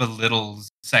kind of belittles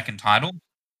second title.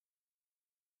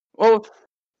 Well,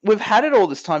 we've had it all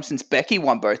this time since Becky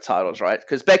won both titles, right?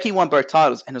 Because Becky won both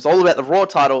titles, and it was all about the Raw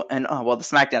title, and the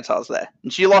SmackDown title's there,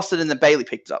 and she lost it, and then Bayley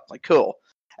picked it up. Like, cool.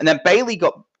 And then Bayley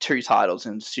got 2 titles,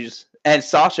 and and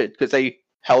Sasha, because they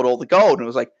held all the gold, and it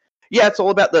was like, yeah, it's all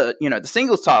about the the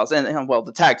singles titles, and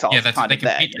the tag titles. Yeah, that's kind they of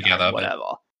there, compete together, whatever.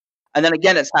 But... And then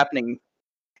again, it's happening.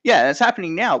 Yeah, it's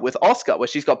happening now with Asuka, where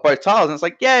she's got both titles, and it's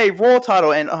like, yay, Raw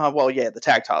title, and the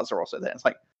tag titles are also there. It's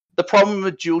like, the problem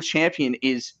with dual champion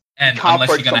is, and unless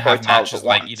you're going to have matches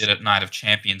like you did at Night of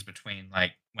Champions between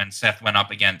like when Seth went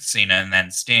up against Cena and then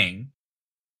Sting,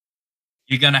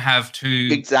 you're going to have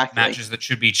 2 matches that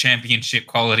should be championship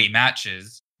quality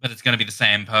matches, but it's going to be the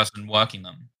same person working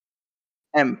them.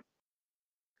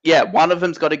 Yeah, one of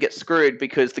them's got to get screwed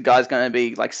because the guy's going to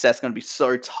be like, Seth's going to be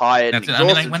so tired and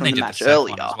exhausted when from they the did match the Seth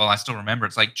earlier. One as well, I still remember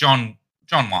it's like John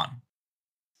won,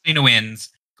 Cena wins,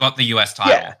 got the US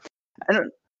title,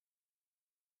 and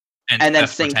then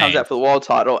Sting comes out for the world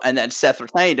title, and then Seth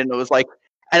retained, and it was like,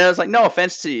 no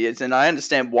offense to you, and I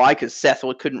understand why, because Seth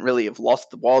couldn't really have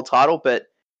lost the world title, but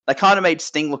they kind of made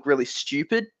Sting look really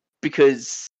stupid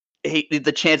because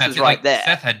the chance was right there.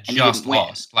 Seth had just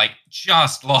lost.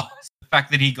 The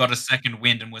fact that he got a second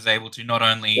win and was able to not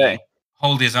only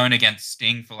hold his own against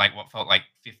Sting for like what felt like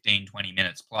 15, 20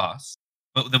 minutes plus,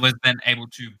 but was then able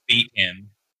to beat him.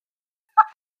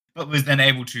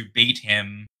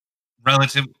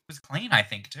 Relatively was clean, I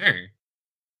think, too.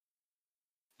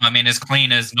 I mean, as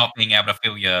clean as not being able to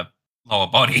feel your lower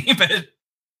body, but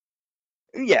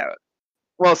yeah.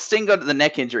 Well, Sting got the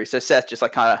neck injury, so Seth just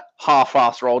like kind of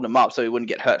half-ass rolled him up so he wouldn't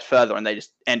get hurt further, and they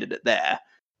just ended it there.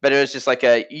 But it was just like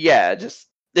it's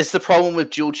the problem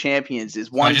with dual champions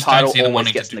is one title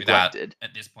always gets neglected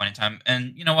at this point in time.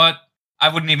 And you know what?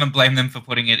 I wouldn't even blame them for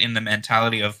putting it in the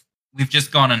mentality of we've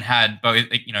just gone and had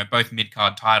both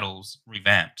mid-card titles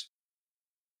revamped.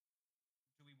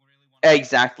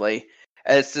 Exactly.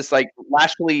 It's just like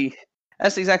Lashley.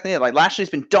 That's exactly it. Like,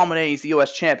 Lashley's been dominating the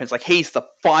US champions. Like, he's the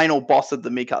final boss of the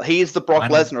mid-card. He is the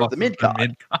Brock Lesnar of the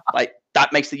mid-card. Like,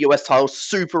 that makes the US title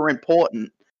super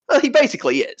important. Well, he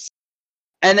basically is.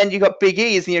 And then you got Big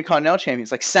E as the Intercontinental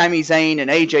champions. Like, Sami Zayn and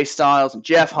AJ Styles and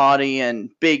Jeff Hardy and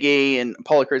Big E and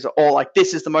Apollo Crews are all like,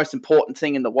 this is the most important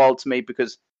thing in the world to me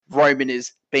because Roman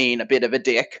is being a bit of a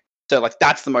dick. So, like,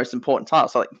 that's the most important title.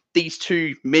 So, like, these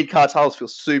 2 mid-card titles feel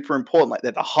super important. Like,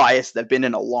 they're the highest they've been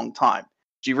in a long time.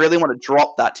 Do you really want to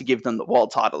drop that to give them the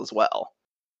world title as well?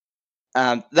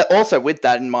 That also, with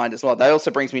that in mind as well, that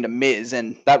also brings me to Miz,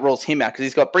 and that rules him out because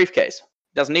he's got briefcase.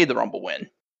 Doesn't need the Rumble win.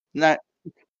 No,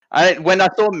 when I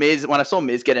saw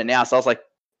Miz get announced, I was like,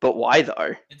 but why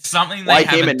though? It's something they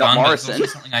haven't done, but it's also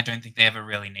something I don't think they ever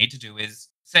really need to do. Is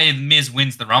say Miz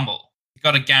wins the Rumble, you've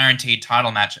got a guaranteed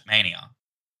title match at Mania.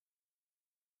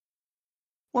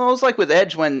 Well, it was like with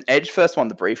Edge when Edge first won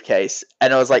the briefcase,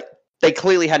 and it was like, they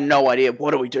clearly had no idea,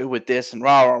 what do we do with this, and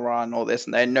rah, rah, rah, and all this,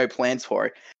 and they had no plans for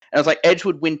it. And it was like, Edge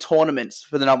would win tournaments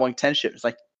for the number 1 contendership. It's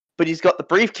like, but he's got the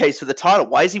briefcase for the title.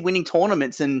 Why is he winning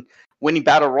tournaments and winning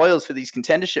battle royals for these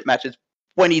contendership matches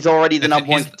when he's already the number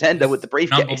 1 contender with the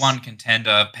briefcase? Number 1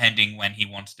 contender pending when he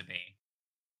wants to be.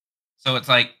 So it's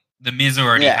like, the Miz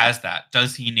already has that.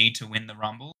 Does he need to win the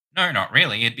Rumble? No, not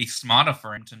really. It'd be smarter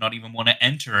for him to not even want to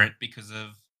enter it because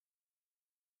of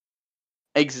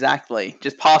Exactly.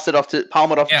 Just palm it off to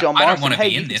Yeah, John I don't Morrison. want to Hey,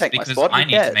 be you in can this take my because spot. I Who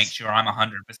need to make cares? sure I'm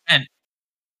 100%, And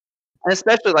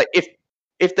especially like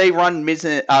if they run Miz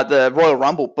the Royal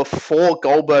Rumble before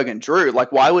Goldberg and Drew,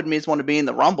 like why would Miz want to be in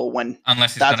the Rumble when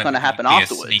unless he's that's going going to to happen be a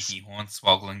afterwards? sneaky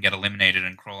hornswoggle and get eliminated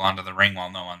and crawl under the ring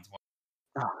while no one's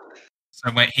watching. Oh,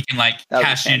 So when he can like that would be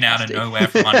cash in out of fantastic. nowhere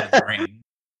from under the ring.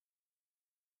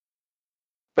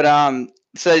 But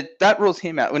so that rules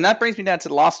him out. And that brings me down to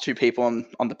the last two people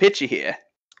on the picture here.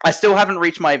 I still haven't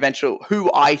reached my eventual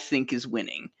who I think is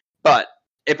winning, but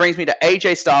it brings me to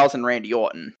AJ Styles and Randy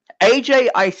Orton. AJ,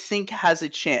 I think, has a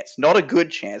chance. Not a good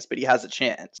chance, but he has a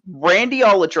chance. Randy,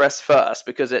 I'll address first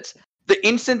because it's the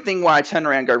instant thing where I turn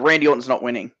around and go, Randy Orton's not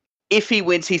winning. If he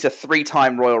wins, he's a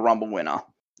 3-time Royal Rumble winner.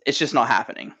 It's just not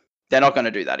happening. They're not going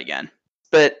to do that again.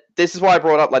 But this is why I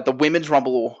brought up like the women's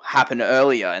rumble will happen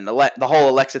earlier, and the whole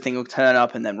Alexa thing will turn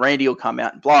up, and then Randy will come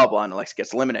out and blah blah, and Alexa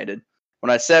gets eliminated. What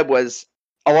I said was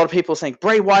a lot of people saying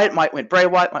Bray Wyatt might win. Bray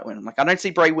Wyatt might win. I'm like, I don't see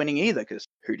Bray winning either because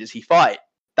who does he fight?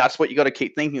 That's what you got to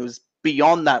keep thinking. It was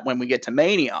beyond that when we get to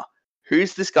Mania.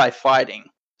 Who's this guy fighting?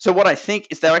 So what I think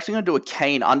is they're actually going to do a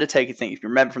Kane Undertaker thing. If you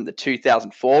remember from the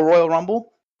 2004 Royal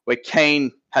Rumble, where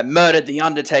Kane had murdered the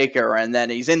Undertaker, and then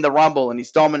he's in the Rumble and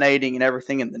he's dominating and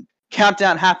everything, and then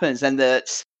countdown happens, and the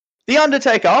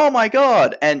Undertaker, oh my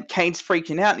god, and Kane's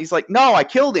freaking out, and he's like, no, I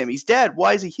killed him, he's dead,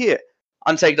 why is he here?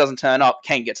 Undertaker doesn't turn up,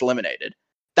 Kane gets eliminated.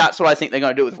 That's what I think they're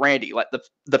going to do with Randy. Like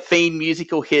the Fiend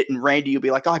musical hit, and Randy will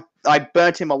be like, I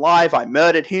burnt him alive, I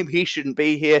murdered him, he shouldn't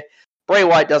be here. Bray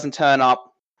Wyatt doesn't turn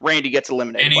up, Randy gets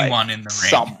eliminated Anyone by in the ring.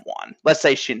 someone. Let's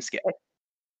say Shinsuke.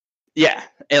 Yeah,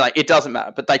 like it doesn't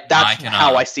matter, but like that's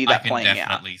how I see that playing out. I can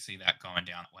definitely see that going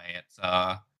down that way. It's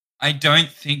I don't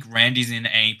think Randy's in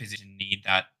any position to need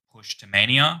that push to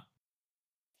Mania.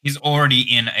 He's already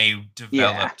in a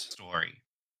developed story.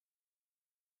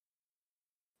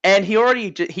 And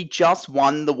he just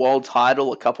won the world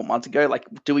title a couple months ago. Like,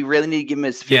 do we really need to give him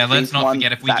his 15th one? Yeah, let's not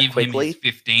forget if we give quickly? him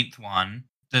his 15th one,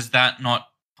 does that not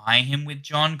tie him with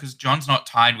John? Because John's not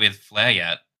tied with Flair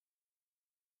yet.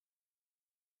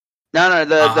 No,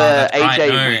 the AJ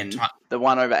win, the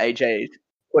one over AJ,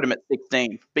 put him at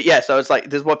 16. But yeah, so it's like,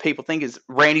 this is what people think is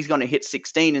Randy's going to hit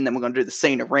 16, and then we're going to do the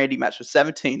Cena Randy match with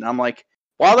 17. And I'm like,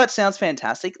 while that sounds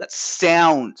fantastic, that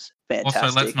sounds fantastic.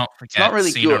 Also, let's not forget it's not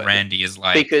really Cena good Randy is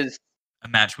like because a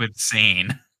match we've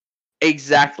seen.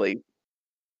 Exactly.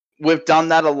 We've done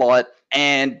that a lot,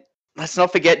 and let's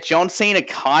not forget John Cena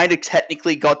kind of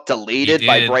technically got deleted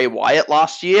by Bray Wyatt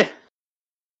last year.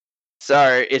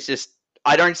 So it's just,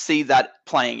 I don't see that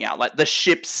playing out. Like the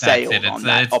ship sailed on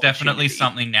that. It's definitely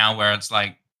something now where it's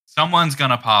like someone's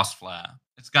gonna pass Flair.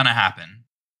 It's gonna happen,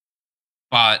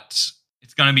 but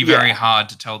it's gonna be very hard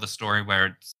to tell the story where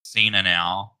it's Cena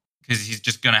now because he's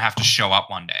just gonna have to show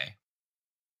up one day.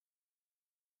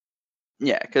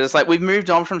 Yeah, because it's like we've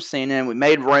moved on from Cena, and we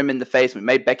made Roman the face, we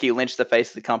made Becky Lynch the face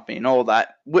of the company, and all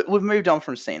that. We've moved on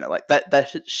from Cena. Like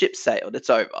that ship sailed. It's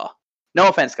over. No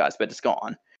offense, guys, but it's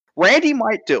gone. Randy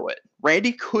might do it.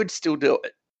 Randy could still do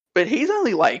it, but he's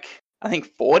only like, I think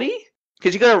 40.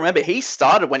 Because you got to remember, he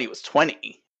started when he was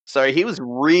 20, so he was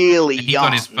really young. He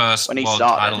got his first world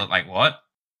title at like what?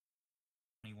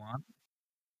 21. I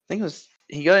think it was.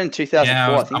 He got it in 2004.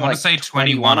 Yeah, I want to say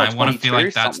 21. I want to feel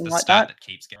like that's the stat that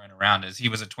keeps going around. Is he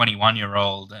was a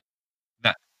 21-year-old.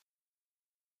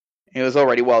 He was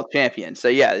already world champion. So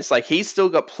yeah, it's like he's still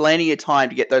got plenty of time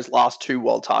to get those last 2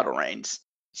 world title reigns.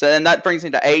 So then that brings me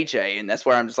to AJ, and that's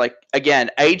where I'm just like, again,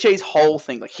 AJ's whole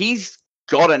thing, like he's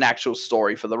got an actual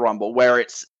story for the Rumble where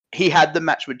he had the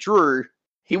match with Drew.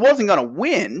 He wasn't going to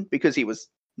win because he was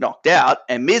knocked out,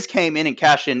 and Miz came in and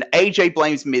cashed in. AJ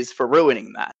blames Miz for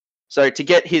ruining that. So to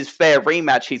get his fair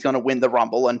rematch, he's going to win the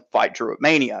Rumble and fight Drew at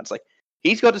Mania. It's like,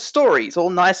 he's got a story. It's all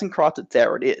nice and crafted.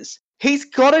 There it is. He's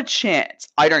got a chance.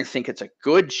 I don't think it's a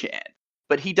good chance,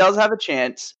 but he does have a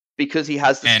chance because he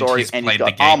has the story and he's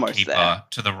got almost there.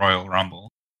 To the Royal Rumble.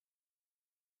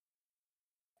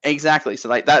 Exactly. So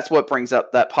like that's what brings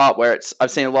up that part where I've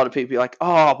seen a lot of people be like,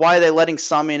 oh, why are they letting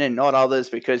some in and not others?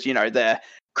 Because, they're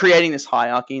creating this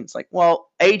hierarchy. And it's like, well,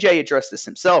 AJ addressed this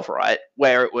himself, right?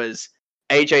 Where it was,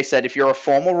 AJ said, if you're a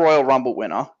former Royal Rumble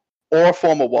winner or a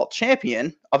former world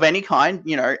champion of any kind,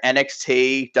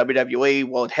 NXT, WWE,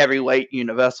 World Heavyweight,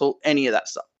 Universal, any of that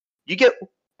stuff, you get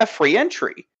a free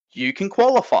entry. You can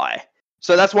qualify.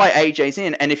 So that's why AJ's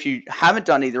in. And if you haven't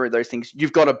done either of those things,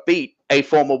 you've got to beat a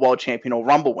former world champion or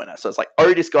Rumble winner. So it's like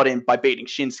Otis got in by beating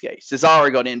Shinsuke.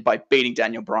 Cesaro got in by beating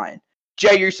Daniel Bryan.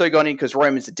 Jey Uso got in because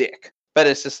Roman's a dick. But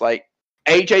it's just like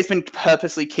AJ's been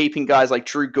purposely keeping guys like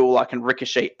Drew Gulak and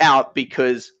Ricochet out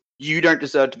because you don't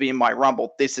deserve to be in my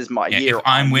Rumble. This is my year. If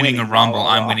I'm winning a Rumble, blah,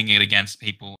 blah, I'm blah. winning it against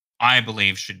people I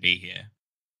believe should be here.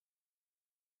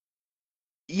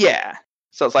 Yeah.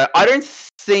 So it's like, I don't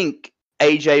think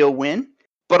AJ will win,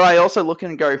 but I also look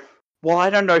and go, well, I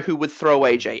don't know who would throw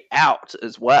AJ out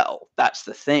as well. That's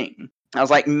the thing. I was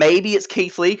like, maybe it's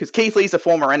Keith Lee, because Keith Lee's a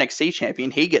former NXT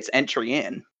champion. He gets entry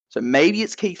in. So maybe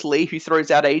it's Keith Lee who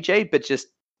throws out AJ, but just,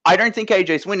 I don't think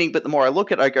AJ's winning, but the more I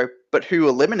look at it, I go, but who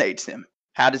eliminates him?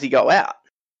 How does he go out?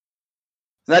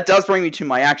 And that does bring me to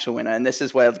my actual winner, and this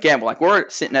is where, again, we're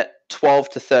sitting at 12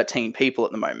 to 13 people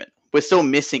at the moment. We're still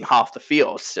missing half the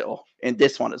field still in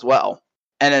this one as well.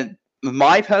 And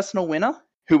my personal winner,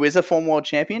 who is a former world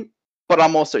champion, but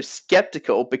I'm also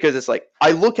skeptical because it's like,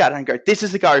 I look at it and go, this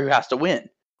is the guy who has to win.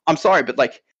 I'm sorry, but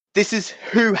like, this is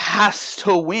who has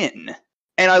to win.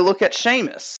 And I look at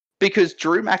Sheamus, because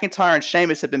Drew McIntyre and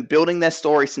Sheamus have been building their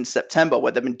story since September,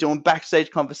 where they've been doing backstage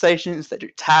conversations, they do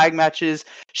tag matches.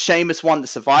 Sheamus won the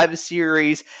Survivor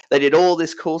Series. They did all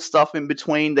this cool stuff in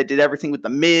between. They did everything with The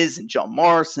Miz and John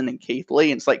Morrison and Keith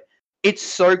Lee. And it's like, it's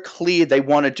so clear they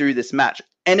want to do this match.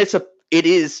 And it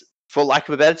is, for lack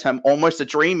of a better term, almost a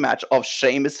dream match of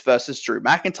Sheamus versus Drew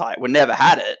McIntyre. We never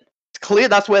had it. It's clear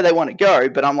that's where they want to go,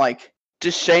 but I'm like,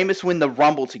 does Sheamus win the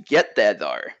Rumble to get there,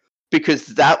 though? Because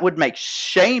that would make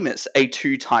Sheamus a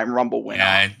 2-time Rumble winner.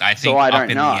 Yeah, I think so I up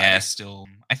don't in know. the air still.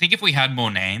 I think if we had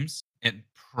more names, it'd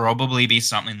probably be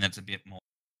something that's a bit more,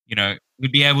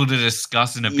 we'd be able to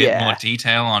discuss in a bit more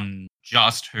detail on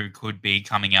just who could be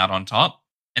coming out on top.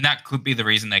 And that could be the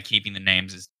reason they're keeping the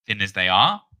names as thin as they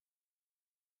are.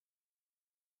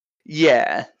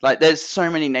 Yeah, like there's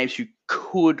so many names who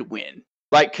could win.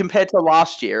 Like compared to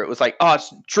last year, it was like, oh,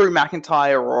 it's Drew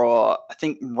McIntyre or I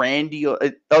think Randy or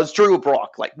it was Drew or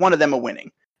Brock. Like one of them are winning.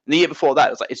 And the year before that, it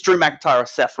was like it's Drew McIntyre or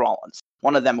Seth Rollins.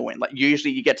 One of them will win. Like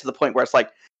usually you get to the point where it's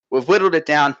like we've whittled it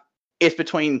down. It's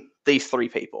between these 3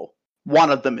 people.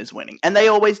 One of them is winning, and they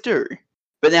always do.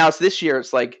 But now it's this year.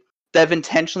 It's like they've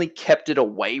intentionally kept it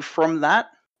away from that,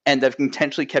 and they've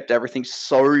intentionally kept everything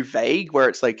so vague where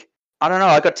it's like, I don't know.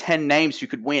 I got 10 names who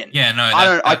could win. Yeah,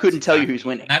 no, I couldn't tell you who's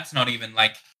winning. And that's not even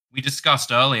like we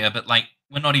discussed earlier, but like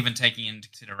we're not even taking into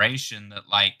consideration that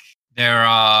like there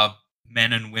are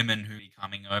men and women who are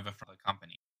coming over from the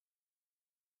company.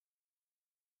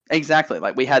 Exactly.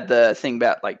 Like we had the thing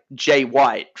about like Jay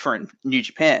White from New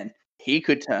Japan. He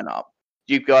could turn up.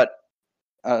 You've got,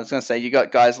 I was going to say, you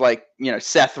got guys like,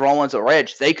 Seth Rollins or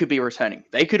Edge. They could be returning.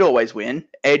 They could always win.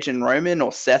 Edge and Roman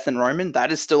or Seth and Roman.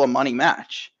 That is still a money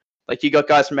match. Like you got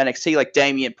guys from NXT like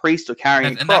Damian Priest or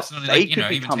Karrion Kross. That's not, they like, could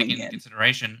be even coming taking in. into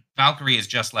consideration, Valkyrie has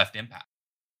just left Impact.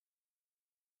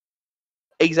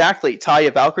 Exactly.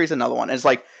 Taya Valkyrie's another one. It's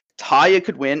like Taya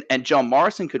could win and John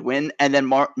Morrison could win, and then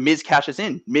Miz cashes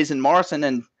in. Miz and Morrison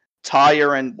and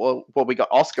Taya and we got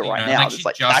Oscar right now. It's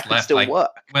like that could still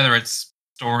work. Whether it's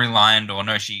storyline or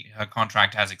no, her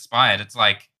contract has expired. It's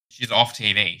like she's off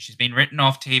TV. She's been written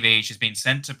off TV. She's been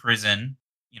sent to prison.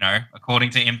 According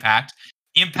to Impact.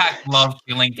 Impact loves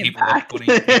killing people or putting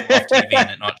people off TV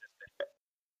and it not just.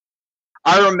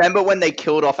 I remember when they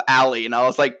killed off Ali, and I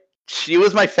was like, she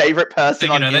was my favorite person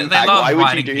on Impact. They love Why would you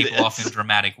writing do people this? off in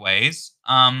dramatic ways.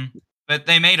 But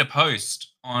they made a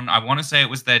post on, I want to say it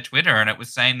was their Twitter, and it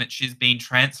was saying that she's been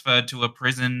transferred to a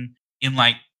prison in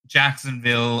like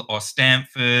Jacksonville or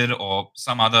Stanford or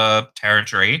some other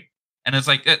territory. And it's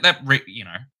like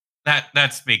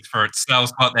that speaks for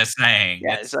itself. What they're saying.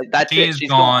 Yeah, it's like that's she it. is She's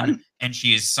gone, and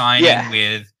she is signing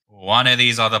with one of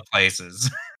these other places.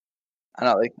 I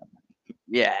know,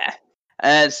 yeah.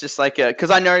 And it's just like,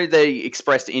 because I know they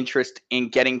expressed interest in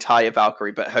getting Taya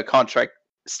Valkyrie, but her contract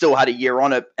still had a year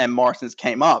on it, and Morrison's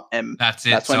came up, and that's it.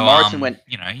 That's when Morrison went.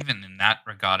 Even in that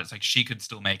regard, it's like she could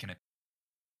still make it.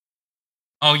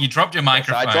 Oh, you dropped your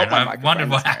microphone. I dropped my microphone. Wondered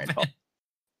what happened.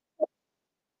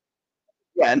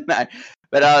 Yeah, no.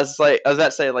 But I was about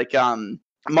to say, like,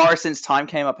 Morrison's time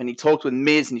came up, and he talked with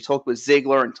Miz, and he talked with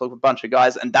Ziggler, and talked with a bunch of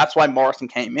guys, and that's why Morrison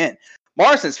came in.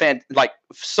 Morrison's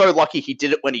so lucky he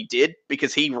did it when he did,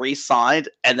 because he re-signed,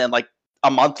 and then like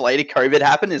a month later, COVID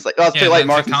happened. It's like, oh, it's too late.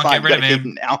 Morrison signed. You got to keep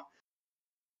him now.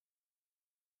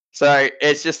 So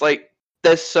it's just like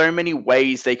there's so many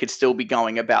ways they could still be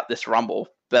going about this Rumble,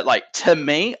 but like to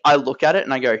me, I look at it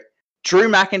and I go, Drew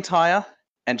McIntyre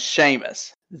and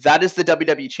Sheamus. That is the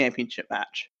WWE Championship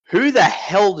match. Who the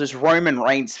hell does Roman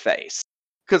Reigns face?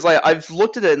 Because like I've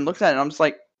looked at it and I'm just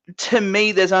like, to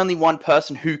me, there's only one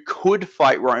person who could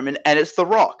fight Roman, and it's The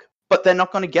Rock. But they're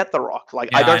not going to get The Rock. Like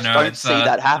I don't see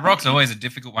that happening. The Rock's always a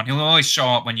difficult one. He'll always show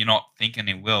up when you're not thinking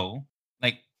he will.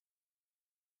 Like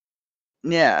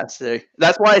Yeah, so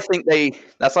that's why I think they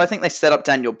set up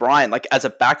Daniel Bryan like as a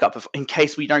backup in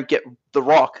case we don't get The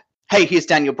Rock. Hey, here's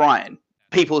Daniel Bryan.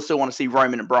 People still want to see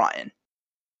Roman and Bryan.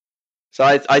 So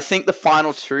I think the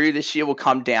final two this year will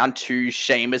come down to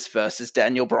Sheamus versus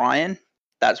Daniel Bryan.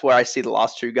 That's where I see the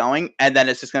last two going, and then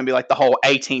it's just going to be like the whole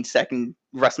 18-second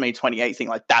WrestleMania 28 thing.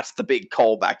 Like that's the big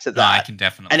callback to No, I that, can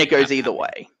definitely. and it see goes that either happening.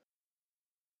 way.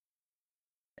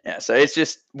 Yeah, so it's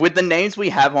just with the names we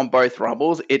have on both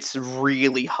Rumbles, it's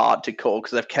really hard to call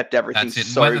because they've kept everything That's it. And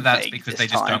so whether that's vague because this they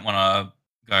just time. don't want to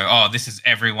go, oh, this is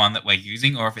everyone that we're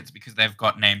using, or if it's because they've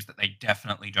got names that they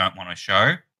definitely don't want to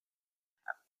show.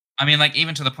 I mean, like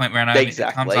even to the point where I know it comes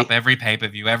up Exactly. every pay per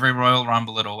view, every Royal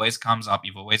Rumble. It always comes up.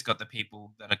 You've always got the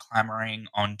people that are clamoring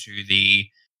onto the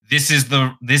this is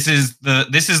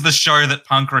the show that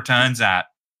Punk returns at.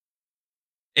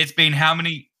 It's been how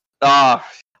many?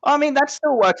 I mean that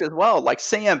still works as well. Like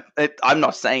CM, I'm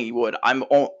not saying he would.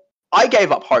 I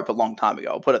gave up hope a long time ago.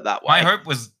 I'll put it that way. My hope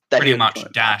was That he pretty would be much coming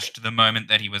back. dashed the moment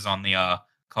that he was on the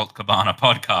Colt Cabana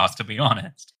podcast. To be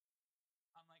honest,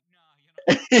 I'm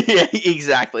like, no, you're not. Yeah,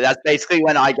 exactly. That's basically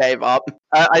when I gave up.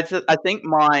 I think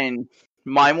mine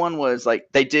one was like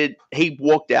he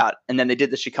walked out and then they did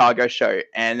the Chicago show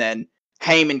and then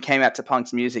Heyman came out to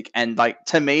Punk's music and like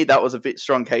to me that was a bit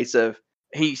strong case of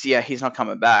he's not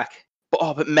coming back.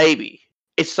 But maybe.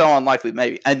 It's so unlikely,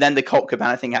 maybe. And then the Colt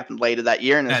Cabana thing happened later that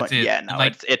year and it's That's like, it. yeah, And no,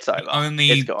 like it's the over. It's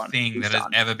only gone. thing He's that has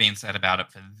done. ever been said about it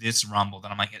for this Rumble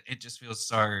that I'm like, it just feels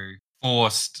so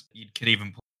forced. You could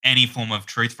even pull any form of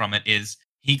truth from it. Is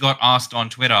he got asked on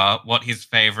Twitter what his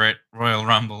favorite Royal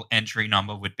Rumble entry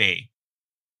number would be,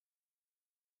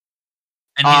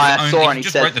 and I saw and he he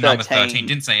just said wrote the number 13. 13.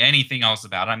 Didn't say anything else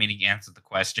about it. I mean, he answered the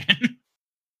question.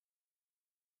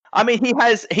 I mean, he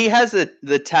has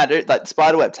the tattoo, like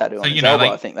spiderweb tattoo So on his elbow. I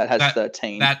like think that has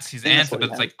 13. that's his I think that's answer. what But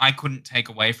he it's has. like I couldn't take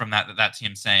away from that that's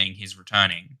him saying he's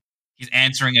returning. He's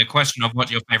answering a question of what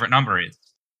your favorite number is.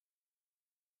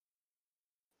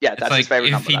 Yeah, It's that's his like favorite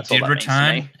if number. he That's all did that means to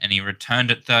return me. and he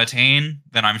returned at 13,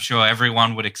 then I'm sure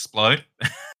everyone would explode.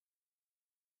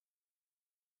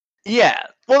 Yeah.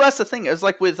 Well, that's the thing. It was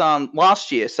like with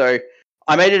last year. So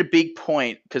I made it a big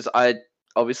point because I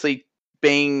obviously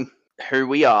being who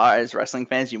we are as wrestling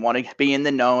fans, you want to be in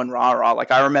the know and rah rah. Like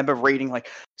I remember reading like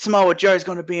Samoa Joe's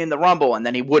going to be in the Rumble and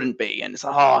then he wouldn't be, and it's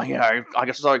like I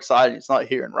get so excited it's not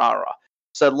here in rah rah.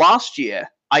 So last year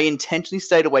I intentionally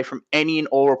stayed away from any and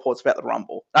all reports about the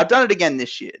Rumble. I've done it again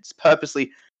this year. It's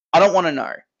purposely I don't want to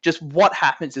know. Just what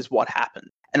happens is what happens.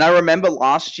 And I remember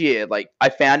last year, like I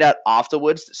found out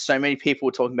afterwards that so many people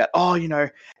were talking about, oh,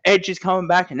 Edge is coming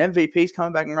back and MVP's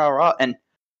coming back and rah rah. And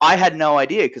I had no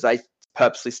idea because I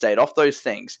purposely stayed off those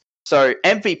things. So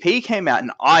MVP came out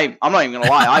and I'm not even gonna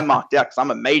lie, I marked out because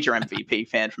I'm a major MVP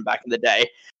fan from back in the day.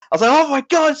 I was like, oh my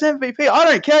god, it's MVP. I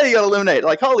don't care you got eliminated.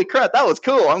 Like, holy crap, that was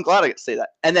cool. I'm glad I got to see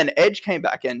that. And then Edge came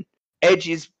back and Edge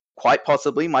is quite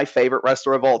possibly my favorite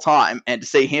wrestler of all time. And to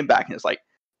see him back and it's like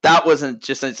that wasn't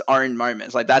just its own moment.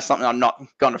 It's like that's something I'm not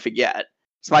gonna forget.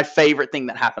 It's my favorite thing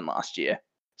that happened last year.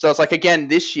 So it's like again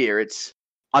this year,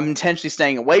 I'm intentionally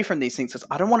staying away from these things because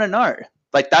I don't want to know.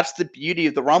 Like that's the beauty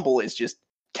of the Rumble is just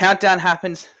countdown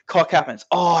happens, clock happens.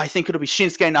 Oh, I think it'll be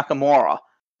Shinsuke Nakamura.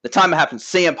 The time it happens,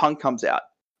 CM Punk comes out.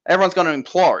 Everyone's going to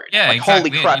implode. Yeah, like holy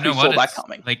exactly. crap, You know who what? saw that It's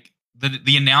coming? like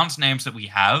the announced names that we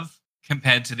have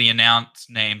compared to the announced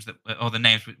names or the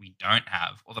names that we don't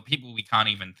have, or the people we can't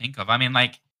even think of. I mean,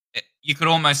 like you could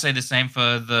almost say the same for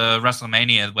the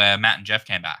WrestleMania where Matt and Jeff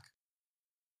came back.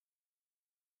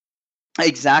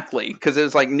 Exactly, because it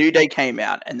was like New Day came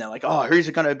out, and they're like, "Oh, who's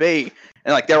it going to be?"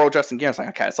 And like they're all dressed in gear. It's like,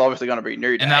 okay, it's obviously going to be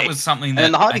New Day. And that was something and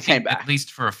then that the I Hardys came think, back. at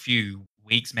least for a few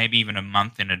weeks, maybe even a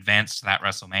month in advance to that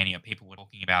WrestleMania, people were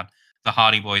talking about the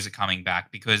Hardy Boys are coming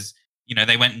back because,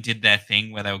 they went and did their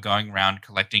thing where they were going around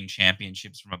collecting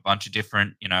championships from a bunch of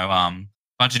different,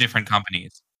 bunch of different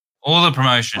companies, all the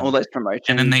promotions. All those And then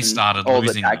promotions they and started all the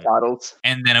losing tag them. titles.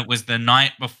 And then it was the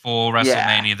night before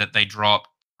Yeah. WrestleMania that they dropped,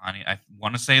 I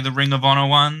want to say the Ring of Honor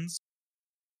ones.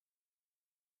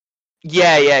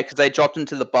 Yeah, because they dropped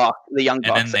into the Young And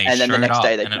then Bucks, they and then the showed next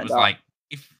day up, they and it turned was up. like,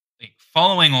 if like,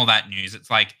 following all that news, it's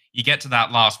like you get to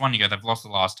that last one, you go, they've lost the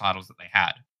last titles that they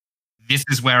had. This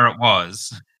is where it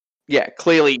was. Yeah,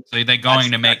 clearly. So they're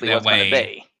going to make exactly their what's gonna way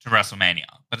be. to WrestleMania.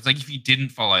 But it's like if you didn't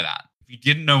follow that, if you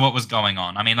didn't know what was going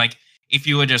on, I mean, like if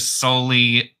you were just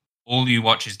solely all you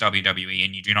watch is WWE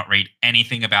and you do not read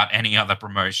anything about any other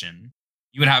promotion,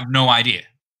 you would have no idea.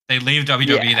 They leave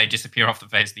WWE, Yeah. they disappear off the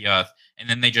face of the earth, and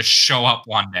then they just show up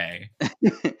one day.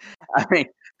 I mean,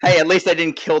 hey, at least they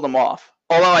didn't kill them off.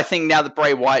 Although I think now that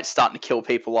Bray Wyatt's starting to kill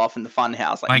people off in the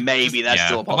Funhouse, like maybe just, that's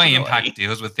still a the way possibility. Impact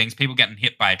deals with things, people getting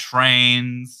hit by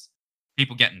trains,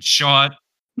 people getting shot.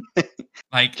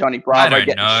 Like, Johnny I Bravo don't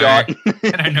getting know. shot.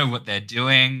 I don't know what they're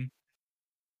doing.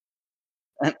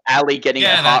 And Ali getting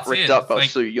her heart ripped up by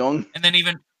Su Yung. And then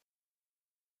even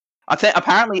I think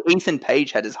apparently Ethan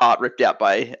Page had his heart ripped out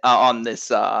by on this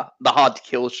the Hard to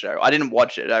Kill show. I didn't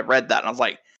watch it. I read that and I was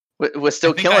like, we're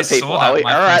still killing people. Are we?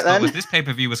 All right then. Was this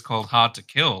pay-per-view was called Hard to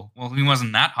Kill. Well, he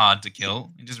wasn't that hard to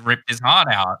kill. He just ripped his heart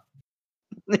out.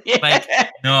 Yeah. Like,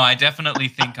 no, I definitely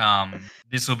think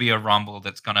this will be a Rumble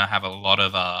that's gonna have a lot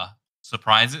of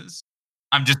surprises.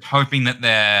 I'm just hoping that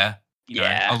they're you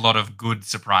know a lot of good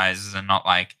surprises and not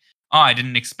like, oh, I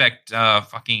didn't expect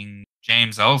fucking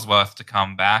James Ellsworth to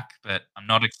come back, but I'm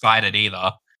not excited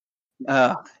either.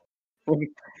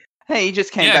 Hey, he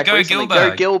just came back recently. Gilbert.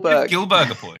 Go Gilbert. Give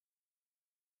Gilbert a push.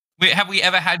 Have we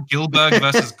ever had Gilbert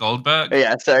versus Goldberg?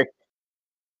 Yeah, so I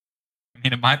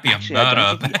mean, it might be actually, a murder.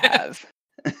 I don't think we have.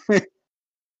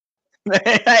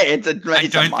 Hey, it's a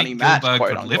money match,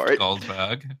 quote unquote. Lift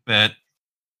Goldberg, but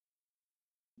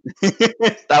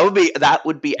that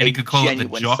would be a could call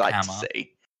genuine it the sight hammer. to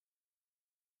see.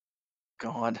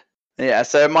 God, yeah.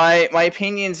 So my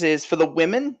opinions is for the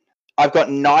women, I've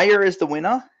got Nia as the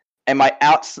winner, and my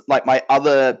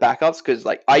other backups because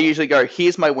like I usually go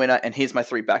here's my winner and here's my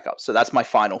 3 backups, so that's my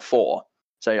final 4.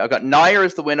 So I've got Nia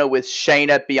as the winner with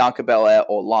Shayna, Bianca Belair,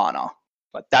 or Lana.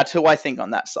 Like that's who I think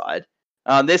on that side.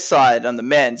 On this side, on the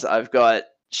men's, I've got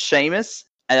Sheamus,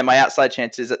 and then my outside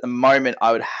chances at the moment,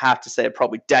 I would have to say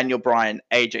probably Daniel Bryan,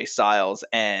 AJ Styles,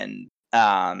 and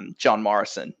John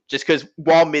Morrison. Just because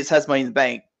while Miz has Money in the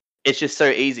Bank, it's just so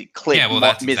easy. Click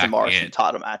Miz and Morrison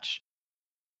title match.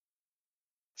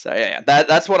 So yeah,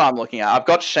 that's what I'm looking at. I've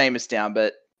got Sheamus down,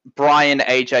 but Bryan,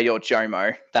 AJ, or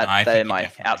Jomo, they're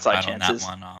my outside chances.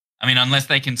 On that one. I mean, unless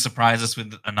they can surprise us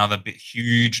with another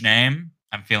huge name,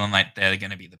 I'm feeling like they're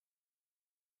going to be the.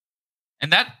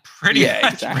 And that pretty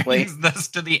much brings us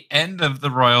to the end of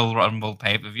the Royal Rumble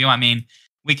pay-per-view. I mean,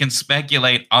 we can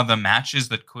speculate other matches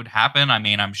that could happen. I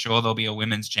mean, I'm sure there'll be a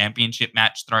women's championship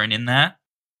match thrown in there.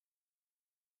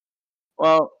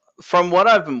 Well, from what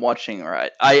I've been watching,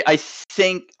 right, I don't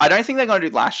think they're going to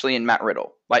do Lashley and Matt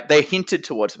Riddle. Like, they hinted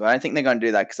towards it, but I don't think they're going to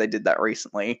do that because they did that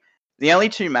recently. The only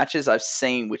 2 matches I've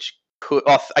seen which could,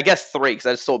 I guess 3, because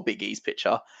I just saw Big E's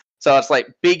picture. So it's like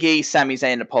Big E, Sami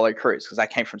Zayn, and Apollo Crews, because that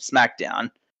came from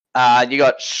SmackDown. You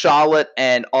got Charlotte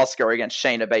and Asuka against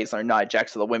Shayna Baszler and Nia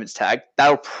Jax for the women's tag.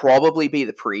 That'll probably be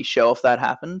the pre-show if that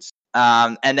happens.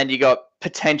 And then you got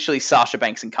potentially Sasha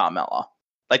Banks and Carmella.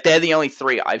 Like, they're the only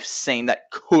 3 I've seen that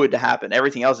could happen.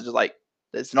 Everything else is just like,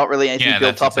 there's not really anything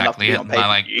built up enough to be on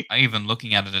pay-per-view. Even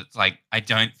looking at it, it's like, I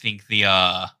don't think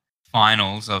the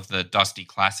finals of the Dusty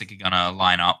Classic are going to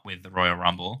line up with the Royal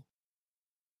Rumble.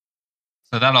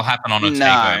 So that'll happen on a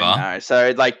takeover. No.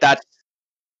 So like that's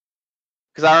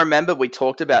because I remember we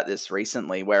talked about this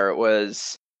recently where it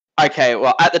was okay.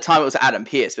 Well, at the time it was Adam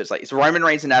Pearce, but it's Roman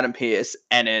Reigns and Adam Pearce,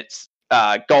 and it's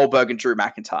Goldberg and Drew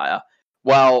McIntyre.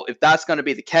 Well, if that's going to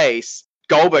be the case,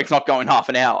 Goldberg's not going half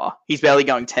an hour. He's barely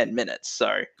going 10 minutes.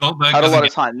 So Goldberg had a lot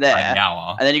of time there. An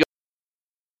hour. And then you got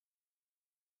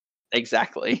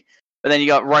exactly. But then you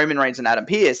got Roman Reigns and Adam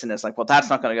Pearce, and it's like, well, that's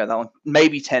not going to go that long.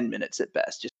 Maybe 10 minutes at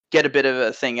best. Just get a bit of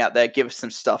a thing out there, give us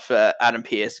some stuff for Adam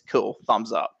Pearce. Cool,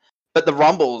 thumbs up. But the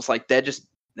Rumbles, like, they're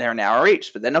an hour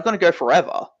each, but they're not going to go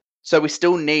forever. So we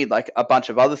still need, like, a bunch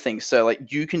of other things. So,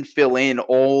 like, you can fill in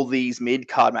all these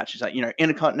mid-card matches, like,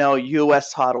 Intercontinental,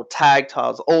 US title, tag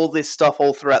titles, all this stuff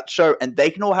all throughout the show, and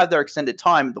they can all have their extended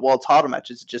time. The world title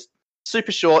matches are just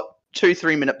super short,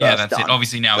 2-3 minute bursts. Yeah, that's it.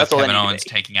 Obviously now with Kevin Owens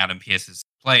taking Adam Pearce's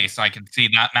place, I can see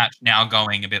that match now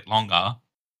going a bit longer.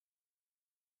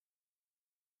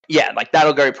 Yeah, like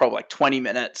that'll go probably like 20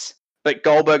 minutes. But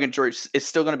Goldberg and Drew is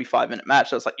still going to be 5-minute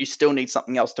match. So it's like you still need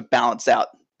something else to balance out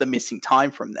the missing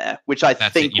time from there, which I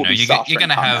think will be Sasha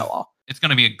and Carmella. It's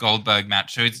going to be a Goldberg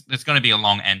match, so it's going to be a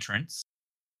long entrance.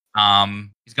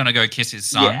 He's going to go kiss his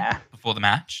son before the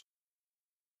match.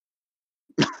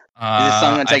 Is his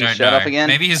son going to take his shirt off again?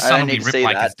 Maybe his son will be ripped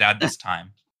like his dad this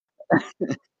time.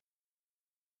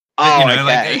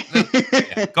 Okay.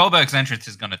 Goldberg's entrance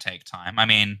is going to take time. I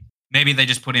mean, maybe they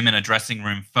just put him in a dressing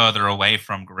room further away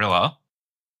from Gorilla,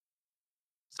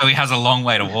 so he has a long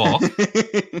way to walk.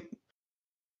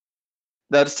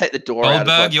 They'll just take the door out.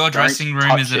 Goldberg, your dressing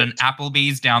room is at an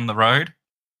Applebee's down the road.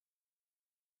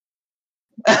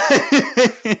 We'll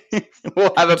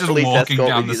have a just police walking escort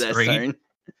down with the you street. there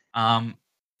soon.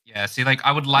 Yeah, see, like,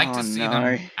 I would like to see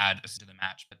them add to the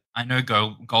match, but I know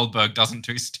Goldberg doesn't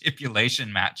do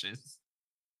stipulation matches.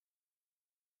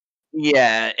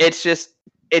 Yeah, it's just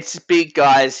it's big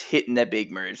guys hitting their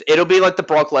big moves. It'll be like the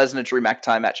Brock Lesnar Drew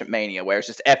McIntyre match at Mania, where it's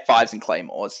just F5s and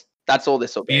Claymores. That's all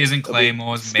this will be. Spears and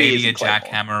Claymores, maybe a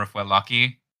jackhammer if we're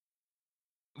lucky.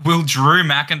 Will Drew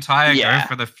McIntyre go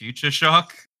for the future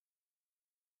shock?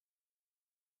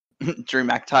 Drew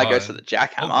McIntyre goes for the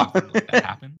jackhammer. Let that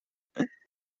happen.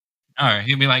 No,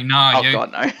 he'll be like, "No,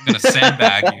 God, no. I'm gonna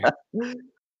sandbag you."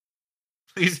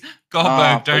 Please,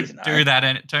 Goldberg, don't do that,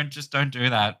 and don't do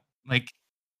that. Like,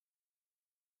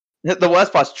 the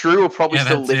worst part's Drew will probably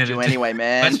still lift you anyway,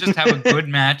 man. Let's just have a good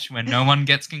match where no one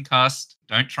gets concussed.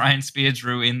 Don't try and spear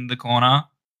Drew in the corner,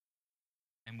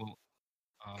 and we'll.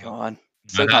 God.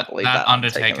 No, that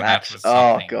Undertaker match was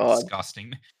something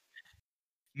disgusting.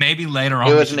 Maybe later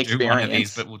on we should do one of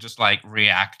these, but we'll just like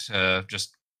react to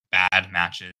just bad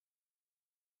matches.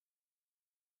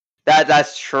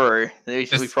 That's true. We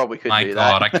probably could do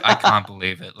that. My God, I can't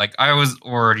believe it. Like, I was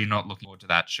already not looking forward to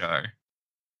that show.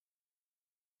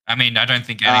 I mean, I don't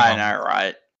think anyone... I know,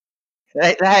 right?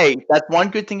 Hey, that's one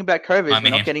good thing about COVID. We're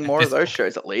not getting more of those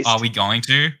shows, at least. Are we going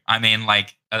to? I mean,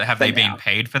 like, have they been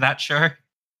paid for that show?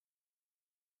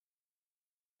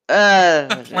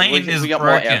 The plane is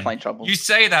broken. You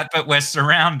say that, but we're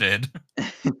surrounded.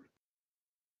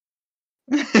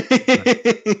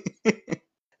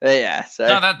 Yeah, so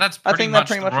no, that's pretty much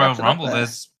the Royal Rumble.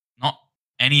 There's not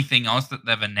anything else that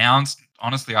they've announced.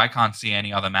 Honestly, I can't see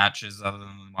any other matches other than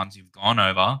the ones you've gone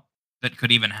over that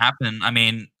could even happen. I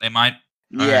mean, they might.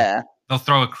 They'll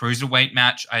throw a cruiserweight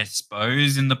match, I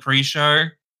suppose, in the pre-show,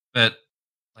 but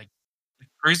like the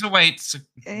cruiserweights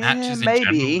matches in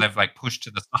general, they've like pushed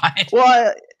to the side.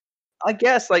 Well, I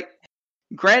guess like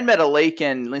Grand Metalik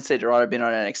and Lindsay Dorado have been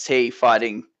on NXT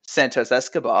fighting Santos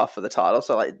Escobar for the title,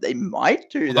 so like they might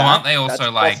do that. Aren't they also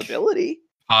That's like possibility.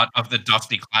 Part of the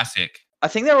Dusty Classic? I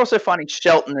think they're also fighting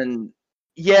Shelton and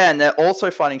they're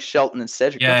also fighting Shelton and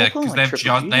Cedric. Yeah, because they've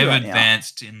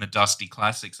advanced in the Dusty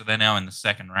Classic, so they're now in the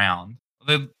second round.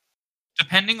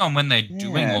 Depending on when they're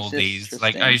doing all these,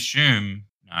 like I assume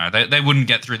they wouldn't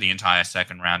get through the entire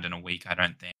second round in a week. I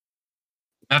don't think.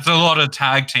 That's a lot of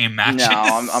tag team matches.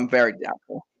 No, I'm very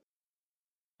doubtful.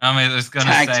 I mean, it's going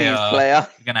to say you're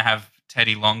going to have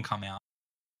Teddy Long come out.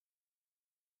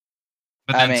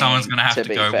 But then someone's going to have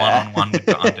to go one-on-one with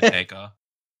The Undertaker.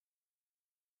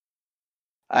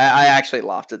 I actually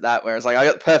laughed at that, where it's like, I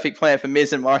got the perfect plan for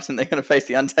Miz and Morrison. They're going to face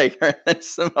The Undertaker. And then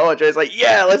Samoa Joe's like,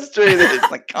 yeah, let's do this.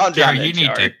 Like, calm down, you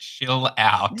need to chill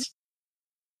out.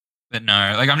 But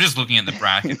no, like, I'm just looking at the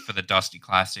bracket for the Dusty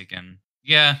Classic. And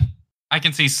yeah, I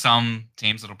can see some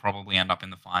teams that'll probably end up in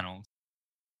the finals.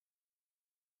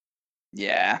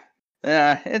 Yeah,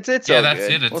 it's all that's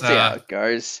good. it. We'll see how it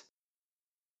goes.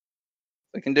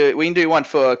 We can do one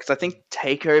for, because I think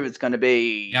Takeover is going to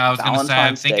be. Yeah, I was going to say,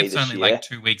 I think it's only like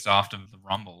 2 weeks after the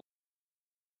Rumble.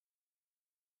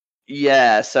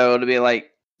 Yeah, so it'll be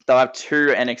like they'll have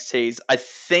 2 NXTs. I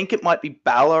think it might be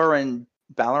Balor and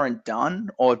Dunn,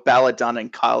 or Balor, Dunn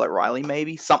and Kyle O'Reilly,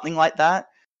 maybe something like that.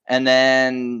 And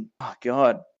then, oh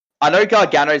god, I know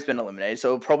Gargano's been eliminated, so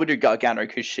we'll probably do Gargano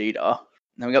Kushida.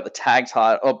 And then we got the tag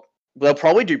title. Oh, they'll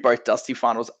probably do both Dusty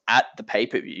finals at the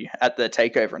pay-per-view, at the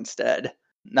Takeover instead.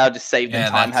 And they'll just save them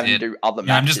time having to do other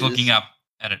matches. I'm just looking up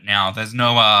at it now. There's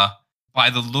no, by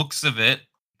the looks of it,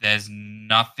 there's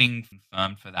nothing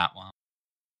confirmed for that one.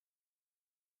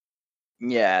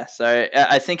 Yeah, so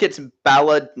I think it's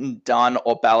Balor Dunn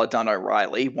or Balor Dunn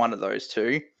O'Reilly, one of those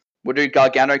two. We'll do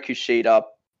Gargano Kushida,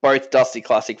 both Dusty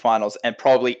Classic finals, and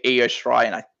probably Io Shirai,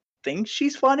 and I think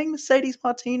she's fighting Mercedes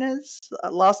Martinez,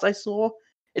 last I saw.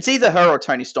 It's either her or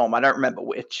Toni Storm. I don't remember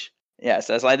which. Yeah,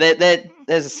 so it's like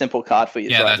there's a simple card for you.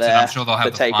 Yeah, right that's there. it. I'm sure they'll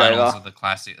have the finals of the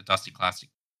Dusty Classic.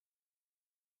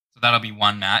 So that'll be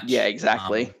one match. Yeah,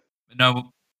 exactly.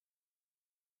 No,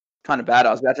 kind of bad.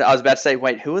 I was about to say,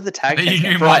 wait, who are the tag teams? You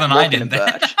knew more than I did.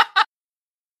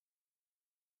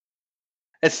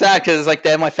 It's sad because it's like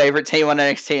they're my favorite team on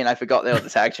NXT, and I forgot they were the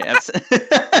tag champs.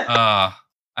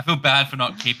 I feel bad for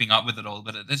not keeping up with it all,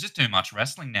 but there's just too much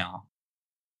wrestling now.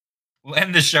 We'll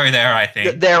end the show there, I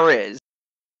think. There is.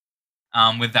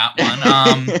 With that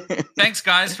one. Thanks,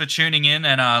 guys, for tuning in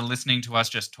and listening to us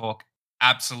just talk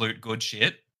absolute good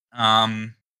shit.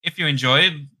 If you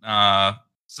enjoyed,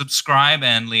 subscribe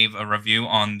and leave a review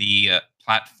on the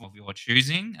platform of your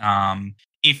choosing.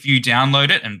 If you download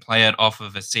it and play it off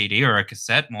of a CD or a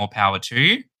cassette, more power to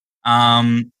you.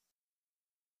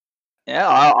 Yeah,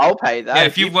 I'll pay that. Yeah,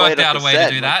 if you've worked out a way to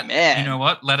do that, you know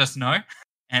what? Let us know.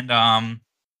 And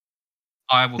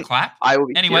I will clap. I will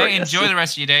be anyway, curious. Enjoy the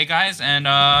rest of your day, guys, and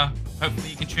hopefully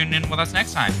you can tune in with us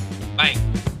next time. Bye.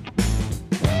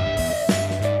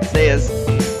 See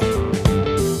yous.